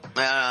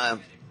 Yeah.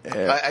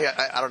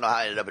 Yeah. I don't know how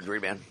I ended up in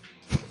Dream Man.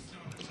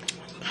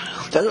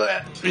 That's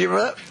what. Do you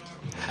remember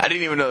that? I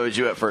didn't even know it was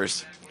you at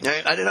first. Yeah,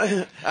 I didn't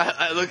know.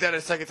 I looked at it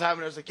a second time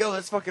and I was like, yo,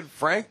 that's fucking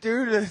Frank,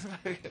 dude.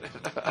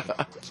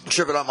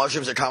 Tripping on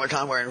mushrooms at Comic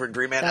Con wearing a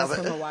Dream Man That's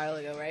outfit. from a while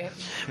ago, right?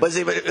 But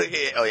see,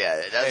 oh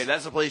yeah, Hey,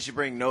 that's the place you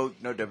bring no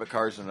debit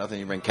cards or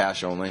nothing. You bring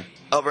cash only.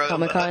 oh bro,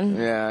 Comic-Con?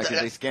 Yeah,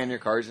 because they scan your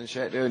cards and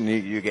shit, dude, and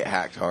you get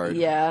hacked hard.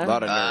 Yeah. A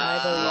lot of nerds. I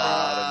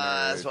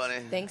believe That's A lot of nerds.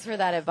 funny. Thanks for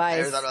that advice. I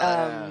never thought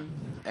about that.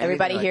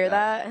 Everybody Anything hear like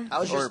that? I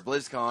was Or just.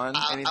 BlizzCon,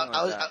 anything like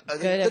that.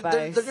 Good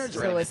advice The nerds for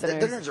are right.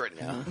 listeners. The nerds are right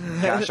now.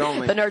 Cash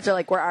only. The nerds are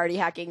like, we're already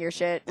hacking your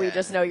shit. We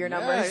just know your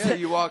numbers. Yeah,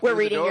 you walk we're through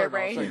reading the door your and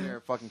all of a sudden brain. your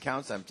fucking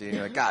account's empty. And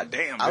you're like, God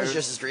damn, I was dude.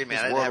 just a street man. This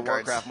I didn't World have of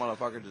cards. Warcraft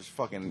motherfucker just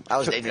fucking I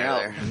was took me dating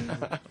out.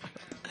 there.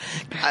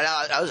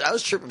 I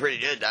was tripping pretty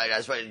good. I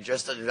was probably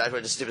dressed in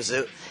a stupid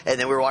suit, and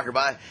then we were walking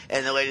by,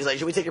 and the lady's like,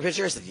 "Should we take your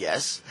picture?" I said,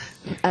 "Yes."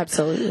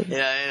 Absolutely. You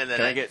know, and then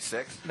Can I get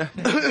 6? you know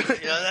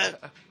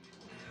that.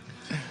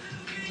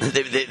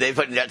 They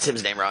fucking got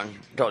Tim's name wrong.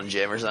 Called him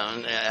Jim or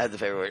something. Yeah, I had the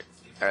favorite.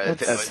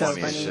 That's That's so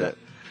funny as funny. shit.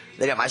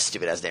 They got my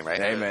stupid ass name right.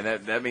 Hey, man,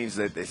 that means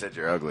that they said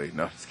you're ugly.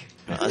 No, just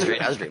kidding.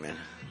 I was great, man.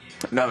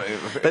 No,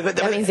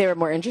 That means they were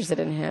more interested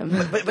in him.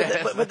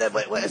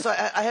 So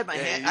I had my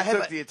yeah, hand. you I had took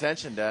my, the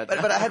attention, Dad.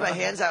 but I had my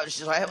hands out.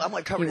 So I'm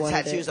like covered You in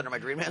wanted tattoos it. under my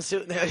Dream Man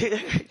suit.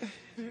 It's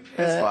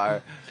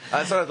fire.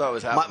 That's what I thought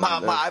was happening.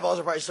 my eyeballs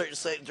are probably starting to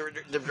say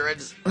the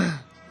dreads.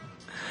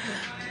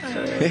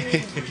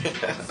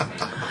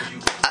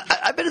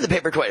 I've been in the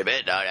paper quite a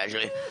bit, dog.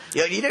 Actually,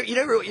 you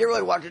never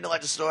really walked into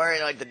like the store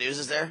and like the news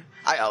is there.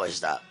 I always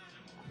stop.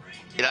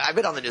 You know, I've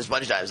been on the news a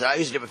bunch of times. And I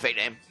usually give a fake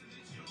name.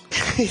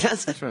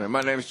 Yes.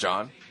 My name's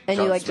John. And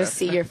John you like Smith. just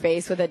see your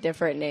face with a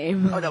different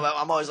name. Oh no,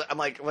 I'm always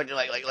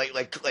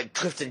like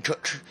Clifton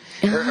Cook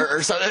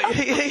or something.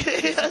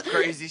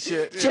 Crazy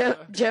shit.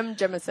 Jim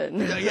Jemison.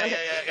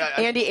 Yeah.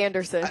 Andy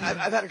Anderson.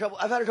 I've had a couple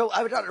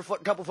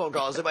phone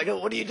calls. I'm like,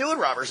 "What are you doing,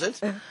 Robertson?"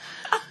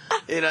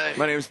 You know.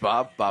 My name's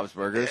Bob. Bob's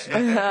Burgers.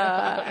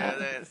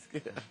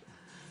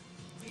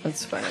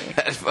 That's funny.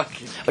 That's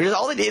fucking. Because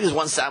all they need is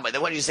one soundbite. They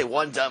want you to say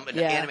one dumb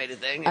Yeah. animated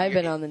thing. I've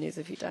been on the news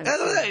a few times.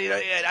 You know,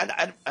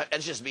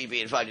 it's just me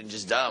being fucking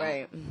just dumb.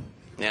 Right.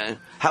 Yeah.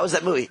 How was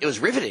that movie? It was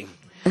riveting.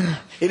 Blew me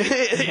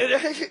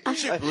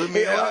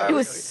It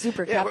was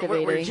super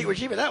captivating. We're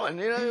keeping that one.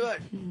 You know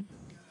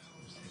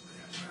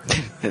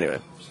what? Anyway.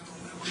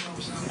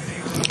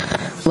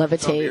 Your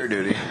Levitate.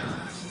 duty.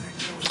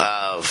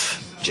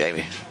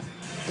 Jamie.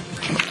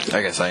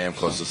 I guess I am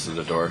closest to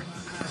the door.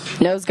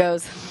 Nose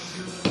goes.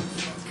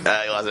 You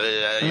lost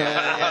it. Oh,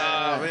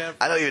 man.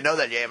 I don't even know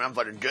that game, and I'm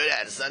fucking good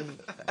at it, son.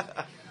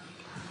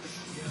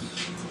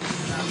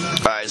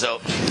 All right, so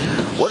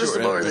what is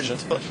the more of the?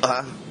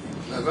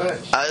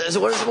 So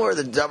what is the more of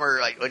the dumber?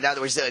 Like now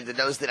that we say like the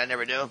nose thing, I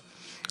never knew.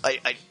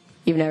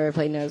 You've never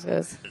played nose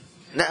goes.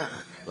 No.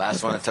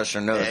 Last one to touch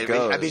their nose I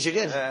goes. bet you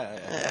did.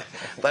 Yeah.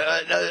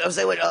 But no, I was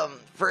saying,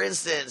 for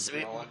instance,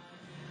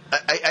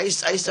 I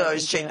used to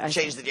always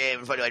change the game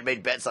and funny, like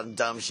made bets on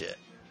dumb shit.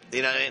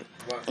 You know what I mean?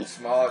 What,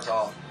 small or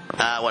tall?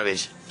 One of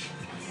each.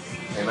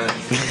 Amen.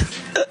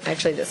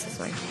 Actually, this is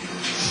mine.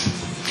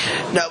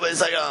 No, but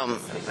it's like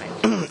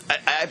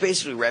I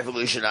basically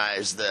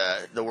revolutionized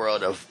the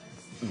world of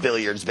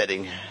billiards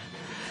betting,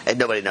 and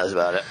nobody knows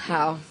about it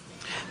How?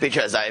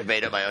 because I've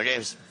made up my own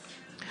games.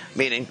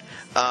 Meaning,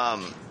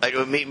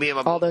 like me and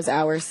my All those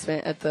hours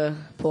spent at the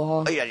pool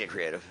hall. Oh, you gotta get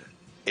creative.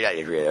 You gotta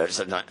get creative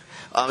sometimes.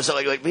 So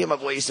like me and my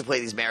boy used to play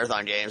these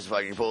marathon games,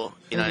 fucking pool.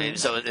 You know what I mean?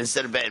 So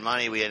instead of betting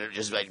money, we ended up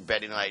just like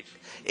betting like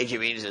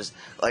inconveniences.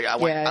 Like I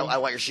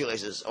want your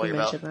shoelaces, I want your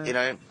belt. mentioned that. You know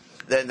what I mean?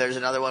 Then there's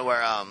another one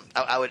where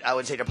I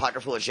would take a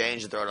pocket full of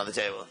change and throw it on the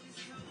table.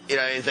 You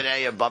know, if then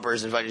you have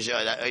bumpers and fucking shit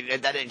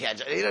like that didn't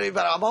catch it. You know what I mean?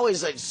 But I'm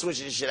always like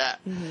switching shit out.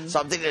 So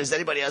I'm thinking, does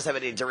anybody else have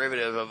any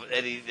derivative of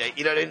any?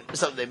 You know what I mean?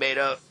 Something they made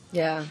up.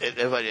 Yeah.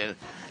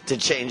 To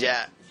change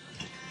that.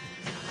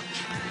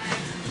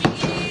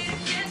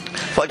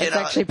 Fucking, It's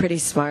actually pretty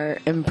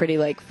smart and pretty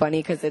like funny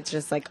because it's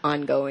just like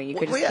ongoing. You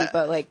could just keep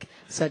out like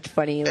such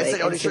funny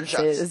like only trick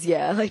instances. shots.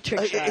 Yeah, like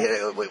trick shots.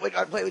 When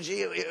I play with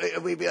G,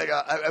 we'd be like,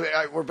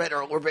 we're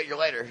better you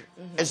later.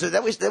 And so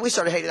then we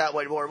started hanging out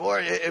way more and more.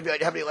 And it'd be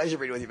like, how many legs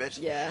are you with you, bitch?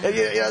 Yeah. And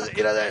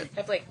you know that.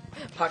 Have like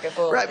pocket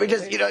full. Right,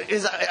 because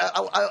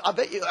I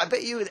bet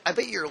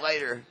you're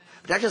later.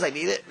 Not because I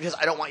need it, because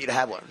I don't want you to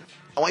have one.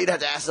 I want you to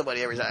have to ask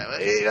somebody every time.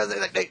 You know,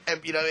 that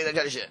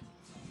kind of shit.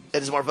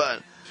 It's more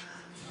fun.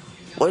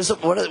 What is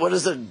some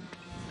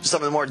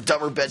of the more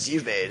dumber bets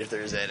you've made, if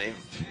there's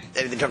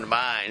anything come to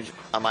mind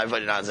on my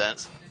funny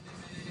nonsense?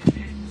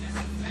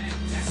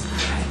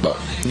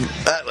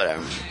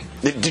 Whatever.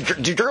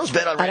 Do girls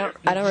bet on? I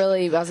don't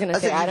really. I was gonna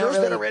say I don't girls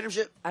really bet on random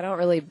shit. I don't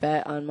really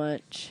bet on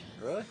much.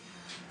 Really?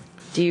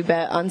 Do you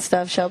bet on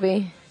stuff,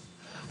 Shelby?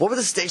 What were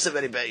the stakes of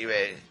any bet you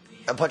made?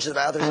 A punch in the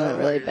mouth or something? I don't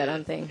really bet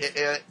on things.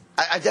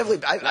 I definitely.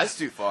 That's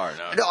too far.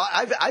 No,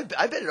 I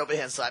bet an open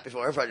hand slap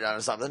before if I did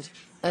on something.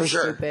 That's for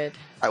sure. stupid.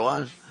 I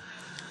won.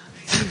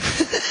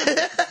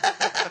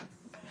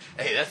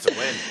 Hey, that's a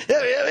win.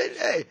 Yeah,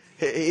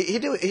 hey, he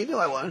knew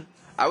I won.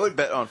 I would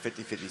bet on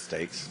 50-50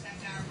 stakes.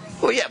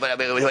 Well, yeah, but I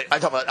mean, I'm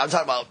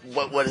talking about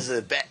what is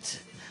the bet?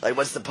 Like,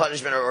 what's the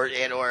punishment, or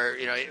you know,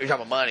 you're talking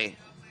about money.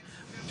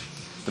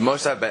 The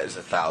most I bet is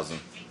 1,000.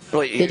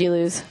 Wait, Did you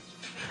lose?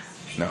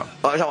 No.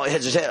 Oh, I'm talking about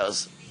heads or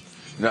tails.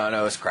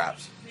 No, it's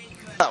craps.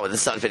 Oh, well,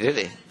 it's not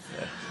 50-50.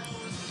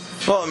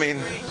 Well, I mean,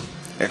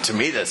 and to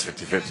me, that's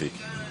 50-50.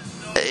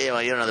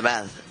 You don't know the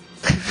math.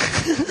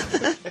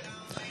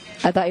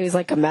 I thought he was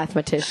like a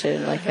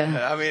mathematician, like a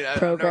I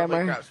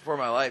programmer. I craps before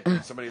my life.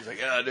 Somebody's like,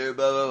 "Yeah, dude,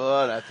 blah blah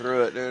blah," and I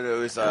threw it, dude. It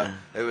was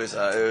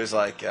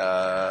like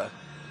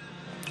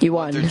You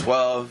won. through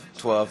 12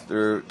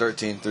 through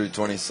 13 through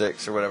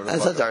 26 or whatever.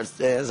 That's hard.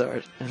 Yeah, that's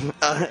hard.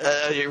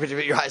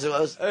 Your highs and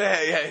lows.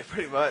 Yeah,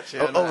 pretty much.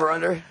 Yeah, Over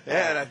under.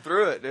 Yeah, and I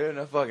threw it, dude. And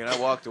I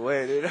walked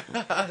away, dude.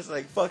 I was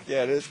like, "Fuck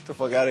yeah, dude, get the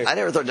fuck out of here." I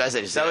never throw dice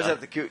at you. That was at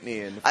the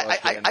Kootenai in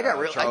I got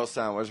real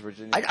Charlestown, West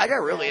Virginia. I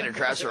got really into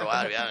craps for a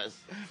while, to be honest.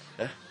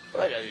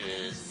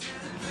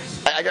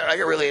 I got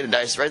really into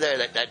dice right there.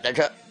 That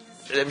cup.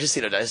 Let me just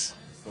see no dice.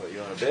 What, you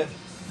want a bit?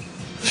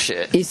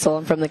 Shit. You stole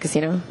him from the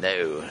casino?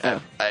 No.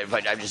 Oh.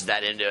 I'm just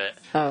that into it.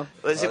 Oh.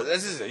 This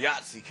is a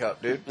Yahtzee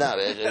cup, dude. No,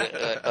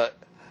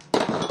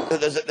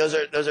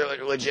 those are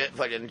like legit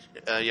fucking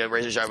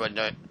razor sharp on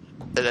it.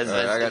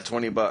 I got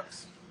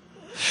 $20.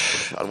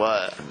 On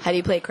what? How do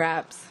you play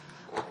craps?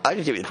 I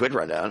can give you the quick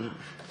rundown.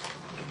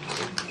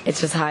 It's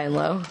just high and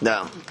low.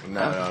 No.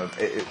 No.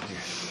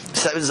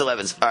 7s,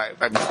 11s. All right.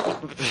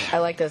 I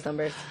like those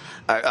numbers.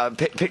 All right.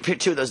 Pick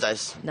two of those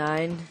dice.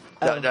 9.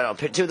 No.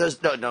 Pick two of those.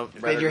 No.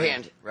 Red In your green.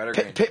 hand. Red or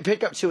green.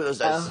 Pick up two of those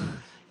dice. Oh.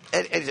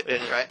 And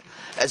right.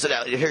 And so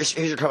now here's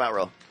your come out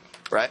roll.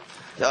 Right.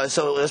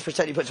 So let's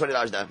pretend you put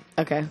 $20 down.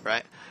 Okay.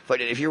 Right.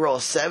 But if you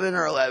roll 7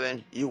 or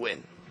 11, you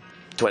win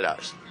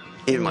 $20.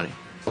 Even money.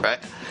 Right.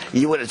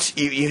 You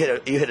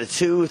hit a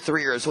 2,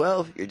 3, or a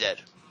 12, you're dead.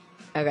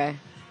 Okay.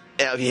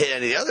 And if you hit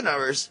any of the other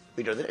numbers,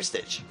 we go to the next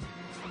stage.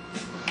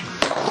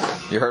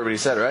 You heard what he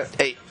said, right?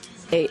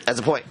 8. That's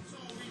a point.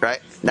 Right?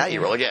 Now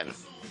you roll again.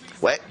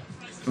 What?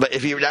 But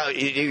if you now I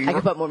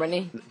can put more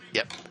money?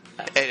 Yep.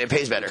 And it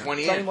pays better.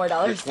 20 more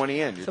dollars? You're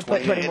 20 in. You're So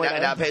 20 put in. 20 more.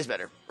 Now it pays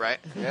better, right?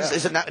 Yeah.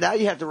 So now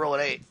you have to roll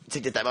an 8 to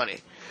get that money,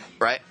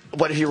 right?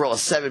 What if you roll a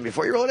 7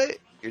 before you roll an 8?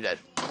 You're dead.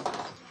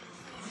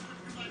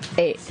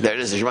 8. There it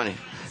is. There's your money.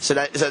 So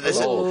I'm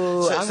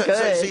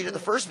good. So you did the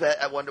first bet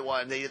at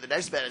 1-1. Then you did the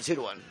next bet at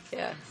 2-1.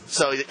 Yeah.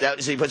 So you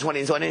put 20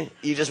 and 20.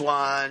 You just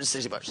won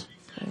 $60.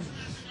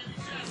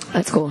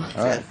 That's cool.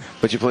 All right.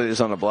 But you play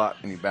this on the block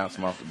and you bounce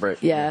them off the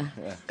break. Yeah.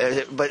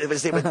 But now That's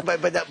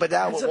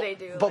what they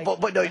do, but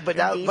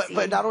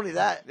not only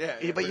that. Yeah,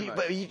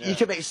 you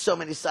can make so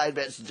many side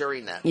bets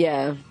during that.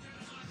 Yeah.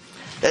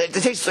 It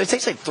takes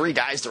like 3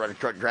 guys to run a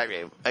crap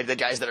game. Like the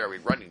guys that are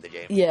running the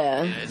game.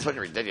 Yeah. It's fucking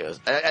ridiculous.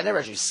 I never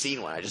actually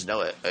seen one. I just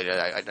know it.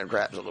 I know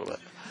craps a little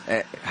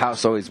bit.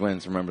 House always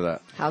wins. Remember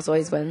that. House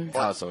always wins.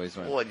 House always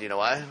wins. Well, you know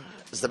why?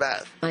 It's the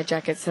math. My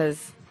jacket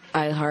says,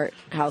 I heart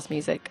house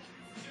music.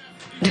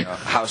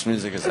 House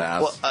music is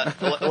ass. I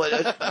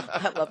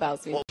love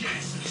house music.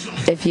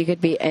 If you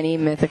could be any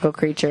mythical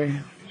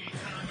creature,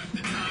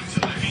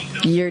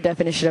 your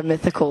definition of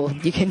mythical,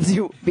 you can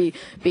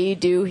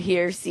do,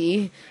 hear,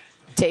 see,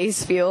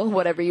 taste, feel,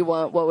 whatever you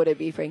want. What would it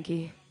be,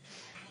 Frankie?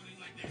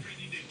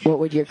 What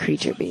would your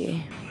creature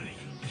be?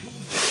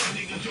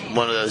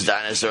 One of those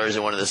dinosaurs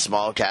in one of the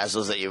small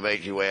castles that you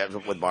make your way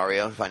up with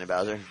Mario, finding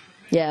Bowser.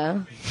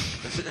 Yeah.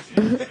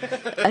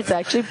 That's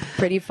actually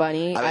pretty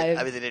funny.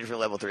 I mean, they did it for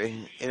level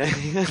 3. You know?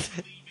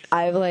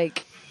 I've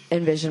like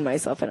envisioned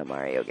myself in a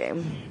Mario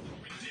game.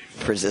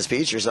 Princess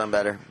Peach or something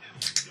better.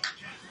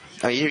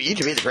 I mean, you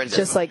can be the princess.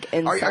 Just like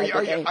inside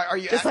the game. Are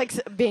you just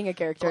like being a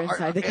character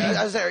inside the game.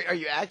 I was saying, are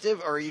you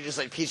active or are you just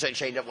like Peach like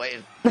chained up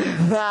waiting?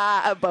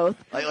 Both.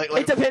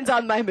 It depends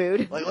on my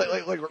mood. Like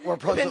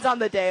Rapunzel. Depends on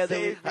the day of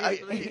the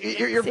week.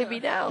 You're Save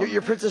me now.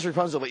 You're Princess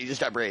Rapunzel, but you just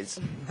got braids.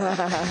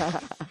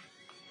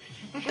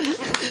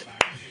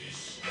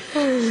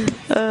 Too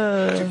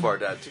far,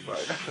 Dad. Too far.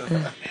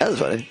 That was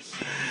funny.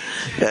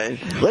 Okay.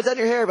 What's on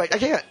your hair? But I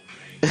can't.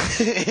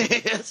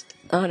 Yes.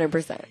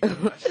 100%.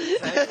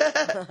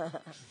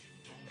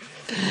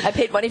 I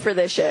paid money for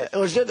this shit. It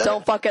was good.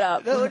 Don't fuck it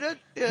up. No, it did.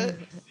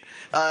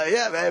 Yeah.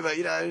 Yeah, man. But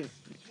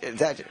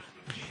it's accurate.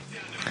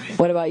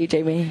 What about you,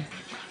 Jamie?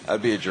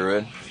 I'd be a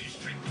druid.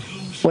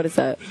 What is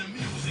that?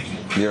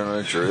 You don't know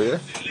what a druid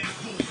is?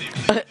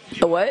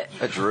 A what?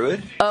 A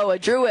druid? Oh, a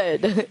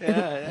druid.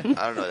 Yeah. I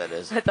don't know what that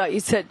is. I thought you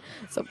said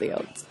something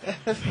else. I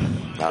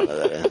don't know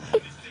what that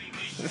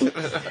is.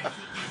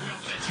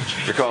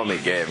 If you're calling me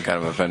gay, I'm kind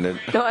of offended.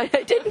 No, I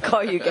didn't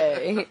call you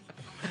gay.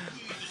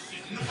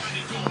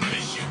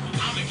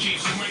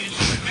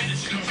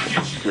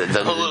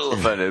 I'm a little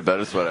offended, but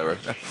it's whatever.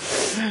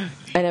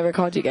 I never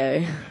called you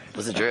gay.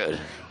 What's a druid?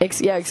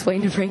 Yeah,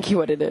 explain to Frankie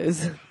what it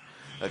is.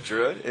 A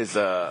druid is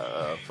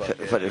a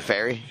Fucking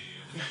fairy?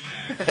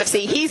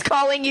 See, he's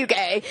calling you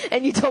gay,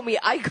 and you told me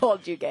I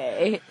called you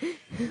gay.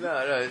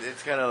 No,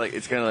 it's kind of like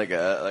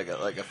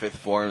a fifth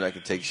form that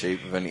can take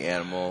shape of any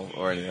animal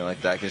or anything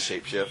like that. Can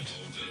shapeshift.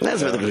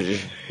 That's what the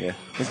creature. Yeah,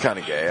 it's kind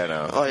of gay. I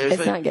know. Oh,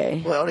 It's not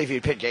gay. Well, only if you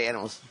pick gay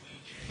animals.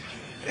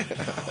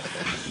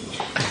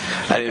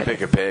 I didn't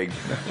pick a pig.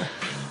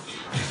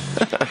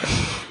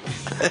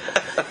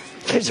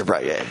 Pigs are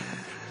probably gay.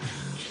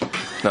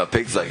 No,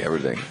 pigs like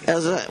everything.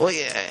 Well,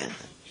 yeah.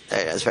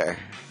 Hey, that's fair.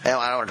 I don't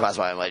want to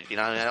classify them like, I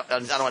don't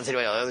want to say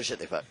all the other shit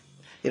they fuck.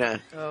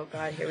 Oh,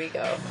 God, here we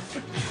go.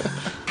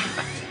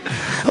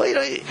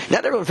 Well,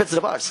 not everyone fits in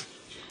a box.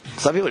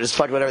 Some people just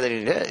fuck whatever they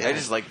need to do. I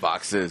just like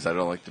boxes. I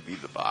don't like to be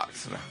the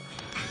box.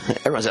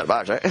 Everyone's got a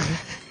box, right?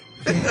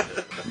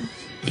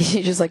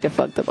 You just like to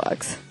fuck the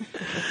box.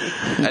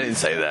 I didn't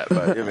say that,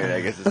 but I mean,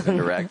 I guess it's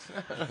indirect.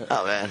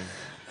 Oh, man.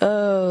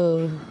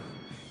 Oh.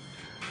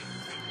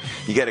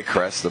 You got to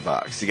caress the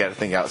box. You got to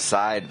think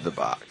outside the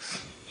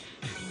box.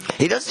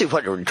 He does do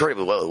fucking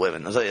incredibly well with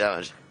women. I'll tell you that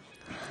much.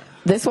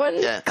 This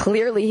one, Yeah.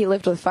 clearly he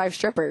lived with 5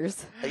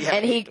 strippers. Yeah,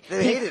 And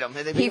they hated him.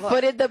 He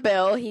footed the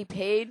bill. He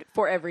paid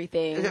for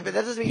everything. But that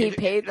doesn't mean he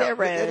paid their That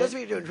rent. doesn't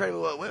mean you're doing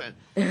incredibly well with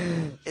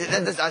women.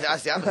 That's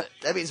the opposite.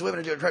 That means women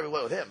are doing incredibly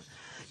well with him.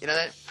 You know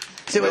that?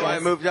 See, So why I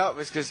moved out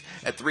was because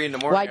at 3 a.m.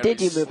 Why I'd did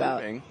be you move out?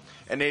 sleeping,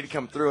 and they'd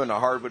come through on the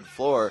hardwood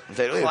floor,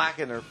 They'd leave.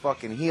 clacking their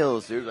fucking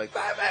heels, dude. Like,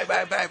 bang, bang,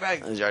 bang, bang, bang.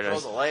 Those yard Throw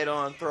doors. the light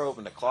on, throw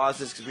open the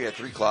closets, because we had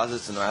 3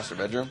 closets in the master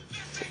bedroom.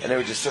 And they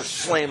would just start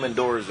slamming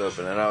doors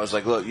open. And I was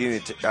like, look, you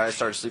need to. I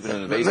started sleeping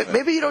in the basement.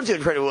 Maybe you don't do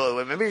incredibly well with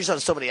women. Maybe you're just on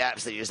so many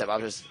apps that you just have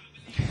options.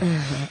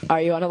 Are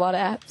you on a lot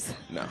of apps?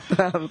 No,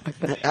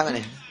 How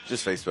many?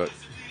 just Facebook.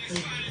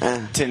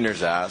 Uh,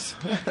 Tinder's ass.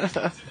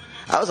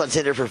 I was on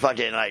Tinder for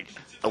fucking like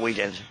a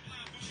weekend.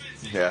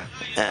 Yeah.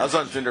 I was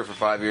on Tinder for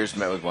 5 years,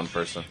 met with one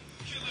person.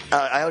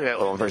 I only met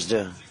with one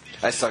person too.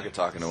 I suck at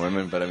talking to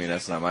women, but I mean,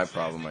 that's not my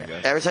problem, I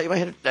guess. Did I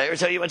ever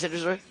tell you my Tinder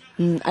story?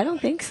 I don't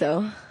think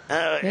so.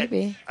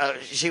 Maybe.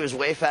 She was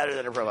way fatter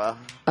than her profile.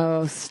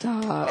 Oh,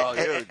 stop. Oh,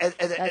 dude.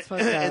 That's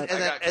fucked up. I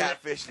got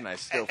catfished and I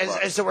still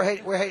fuck. And so we're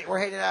hanging out. We're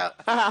hanging out.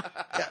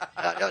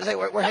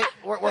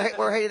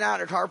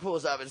 And her car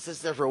pulls up and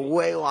sits there for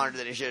way longer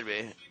than he should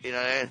be. You know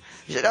what I mean?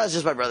 She said, "No, it's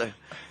just my brother."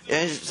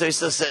 And so he's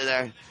still sitting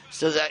there.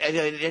 Still, I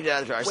didn't get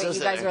out of the car. Wait,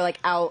 you guys were like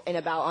out and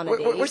about on a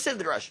date? We're sitting in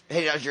the garage,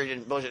 hanging out,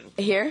 drinking, bullshit.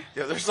 Here?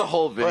 Yeah, there's a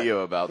whole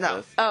video about No.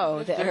 this.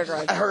 Oh, her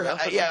garage.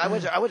 I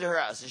went to her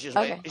house. And she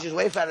was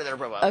way fatter than her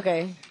profile.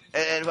 Okay.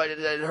 And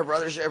her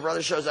brother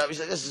shows up. He's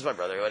like, "This is my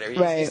brother." Whatever. He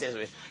Right. stands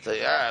with me. So, all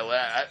right,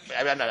 well,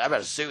 I'm not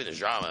to sue this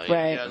drama.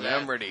 Right. You know,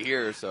 I'm already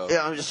here, so.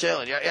 yeah, I'm just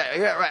chilling.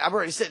 Yeah, right. I'm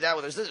already sitting down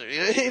with her sister.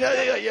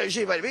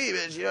 She invited me,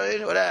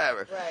 bitch.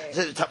 Whatever. Right.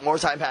 So more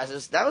time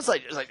passes. That was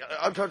like,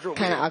 uncomfortable.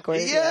 Kinda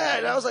awkward, Yeah, yeah.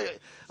 and I was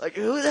like,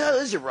 who the hell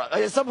is your brother?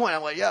 Like, at some point,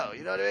 I'm like, yo,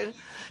 you know what I mean?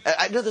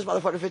 I know this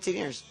motherfucker 15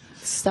 years.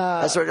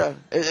 Stop. I swear to God.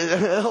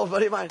 An old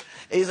buddy of mine.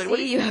 And he's like, what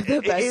See, are you have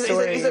the best he's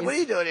stories. like, what are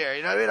you doing here?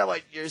 You know what I mean? I'm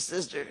like, your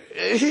sister.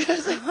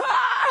 He's like,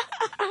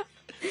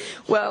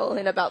 Well,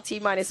 in about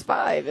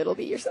T-5, it'll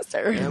be your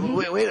sister.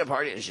 we had a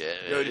party and shit.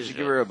 Yo, did you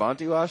give her a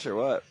Bonte wash or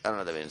what? I don't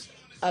know what that means.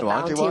 A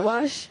Bounty bounty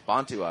wash?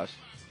 Bonte wash.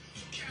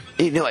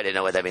 He knew I didn't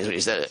know what that means when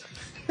he said it.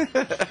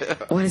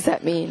 What does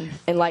that mean?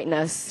 Enlighten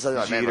us.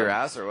 Something Did about you eat her man.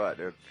 ass or what,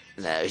 dude?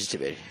 Nah, it was just too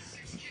big.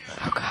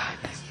 Oh, God.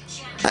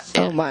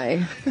 Oh,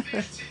 my.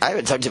 I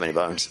haven't tugged too many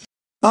bones.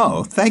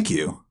 Oh, thank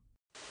you.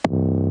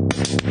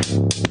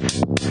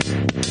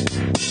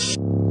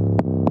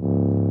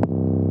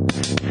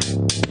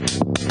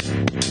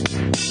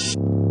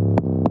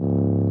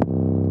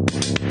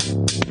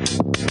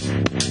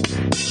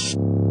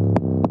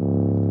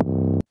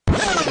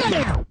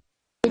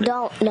 You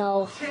don't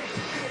know.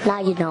 Now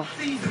you know.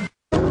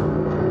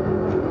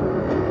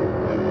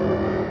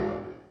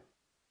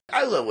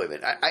 I love women.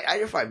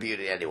 I find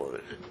beauty in any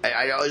woman.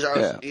 I always,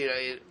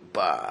 Yeah.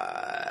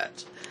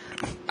 but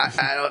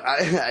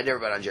I never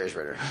been on Jerry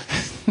Springer.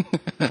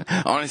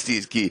 Honesty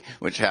is key,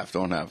 which half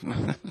don't have.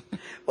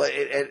 Well,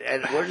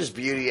 and where does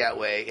beauty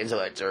outweigh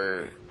intellect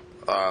or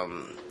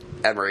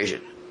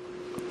admiration?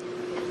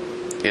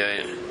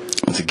 Yeah,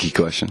 That's a key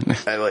question.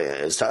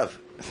 it's tough.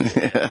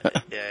 Yeah.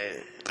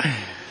 Yeah.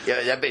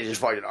 Yeah, that bitch is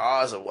fucking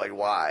awesome. Like,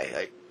 why?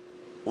 Like,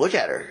 look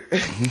at her.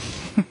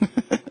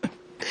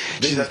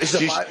 she's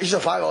a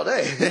 5 all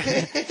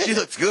day. She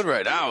looks good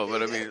right now,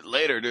 but I mean,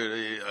 later,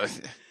 dude.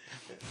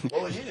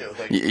 What would you do?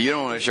 Like, You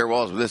don't want to share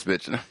walls with this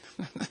bitch.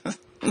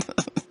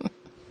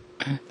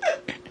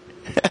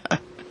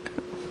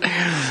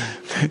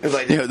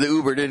 like, You know, the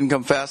Uber didn't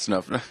come fast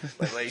enough.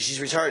 like she's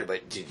retarded,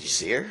 but did you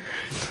see her?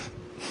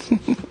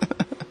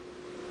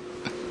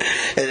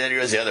 And then it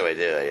goes the other way,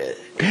 too.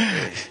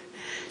 Like,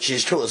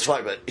 she's cool as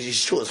fuck, but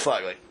she's cool as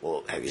fuck. Like,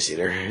 well, have you seen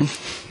her?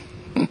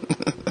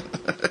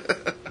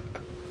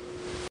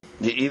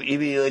 you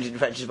be allergic to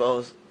fat cheese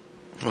balls?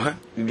 What?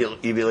 You be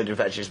allergic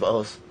to fat cheese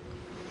balls?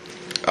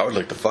 I would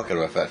like the fuck out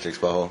of a fat chick's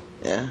butthole.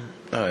 Yeah?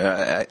 Oh,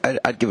 yeah.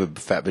 I'd give a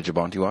fat bitch a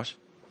bounty wash.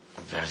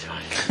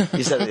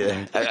 You said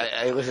it there.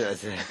 I listened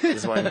to that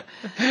this morning.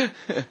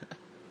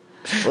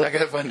 I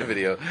gotta find the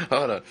video.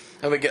 Hold on.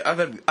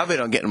 I've been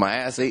on getting my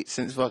ass ate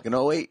since fucking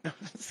 08.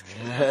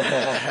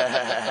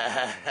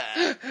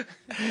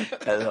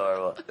 That's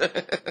horrible.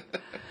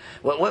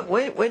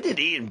 When did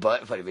eating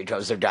butt funny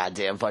become so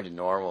goddamn fucking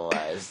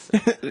normalized?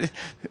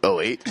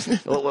 08?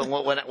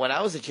 When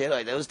I was a kid,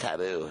 like, that was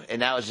taboo, and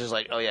now it's just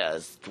like, oh yeah,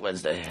 it's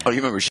Wednesday. Oh, you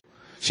remember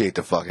she ate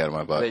the fuck out of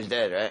my butt. But he's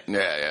dead, right?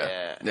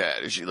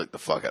 Yeah, she licked the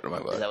fuck out of my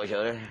butt. Is that what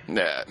killed her?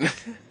 Yeah.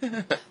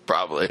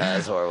 Probably.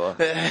 That's horrible.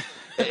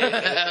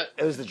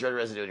 It was the drug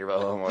residue in your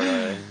butthole more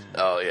than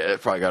Oh, yeah, it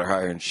probably got her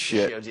higher than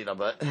shit. she OD'd on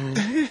butt.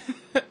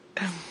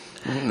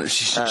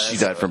 She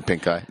died from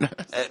pink eye.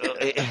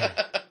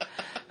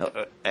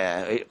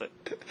 I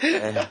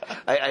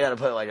gotta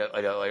put like a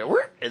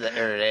in the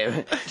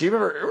name. Do you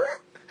remember?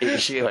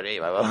 She would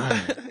eat my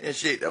butthole. Yeah,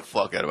 she ate the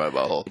fuck out of my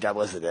butthole. God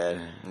bless the dead.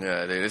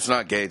 Yeah, dude, it's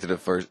not gay to the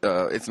first.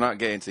 It's not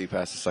gay until you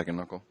pass the second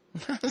knuckle.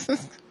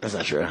 That's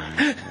not true.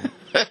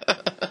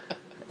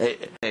 Hey,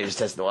 just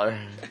testing the water.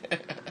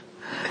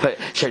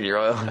 Check your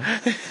oil.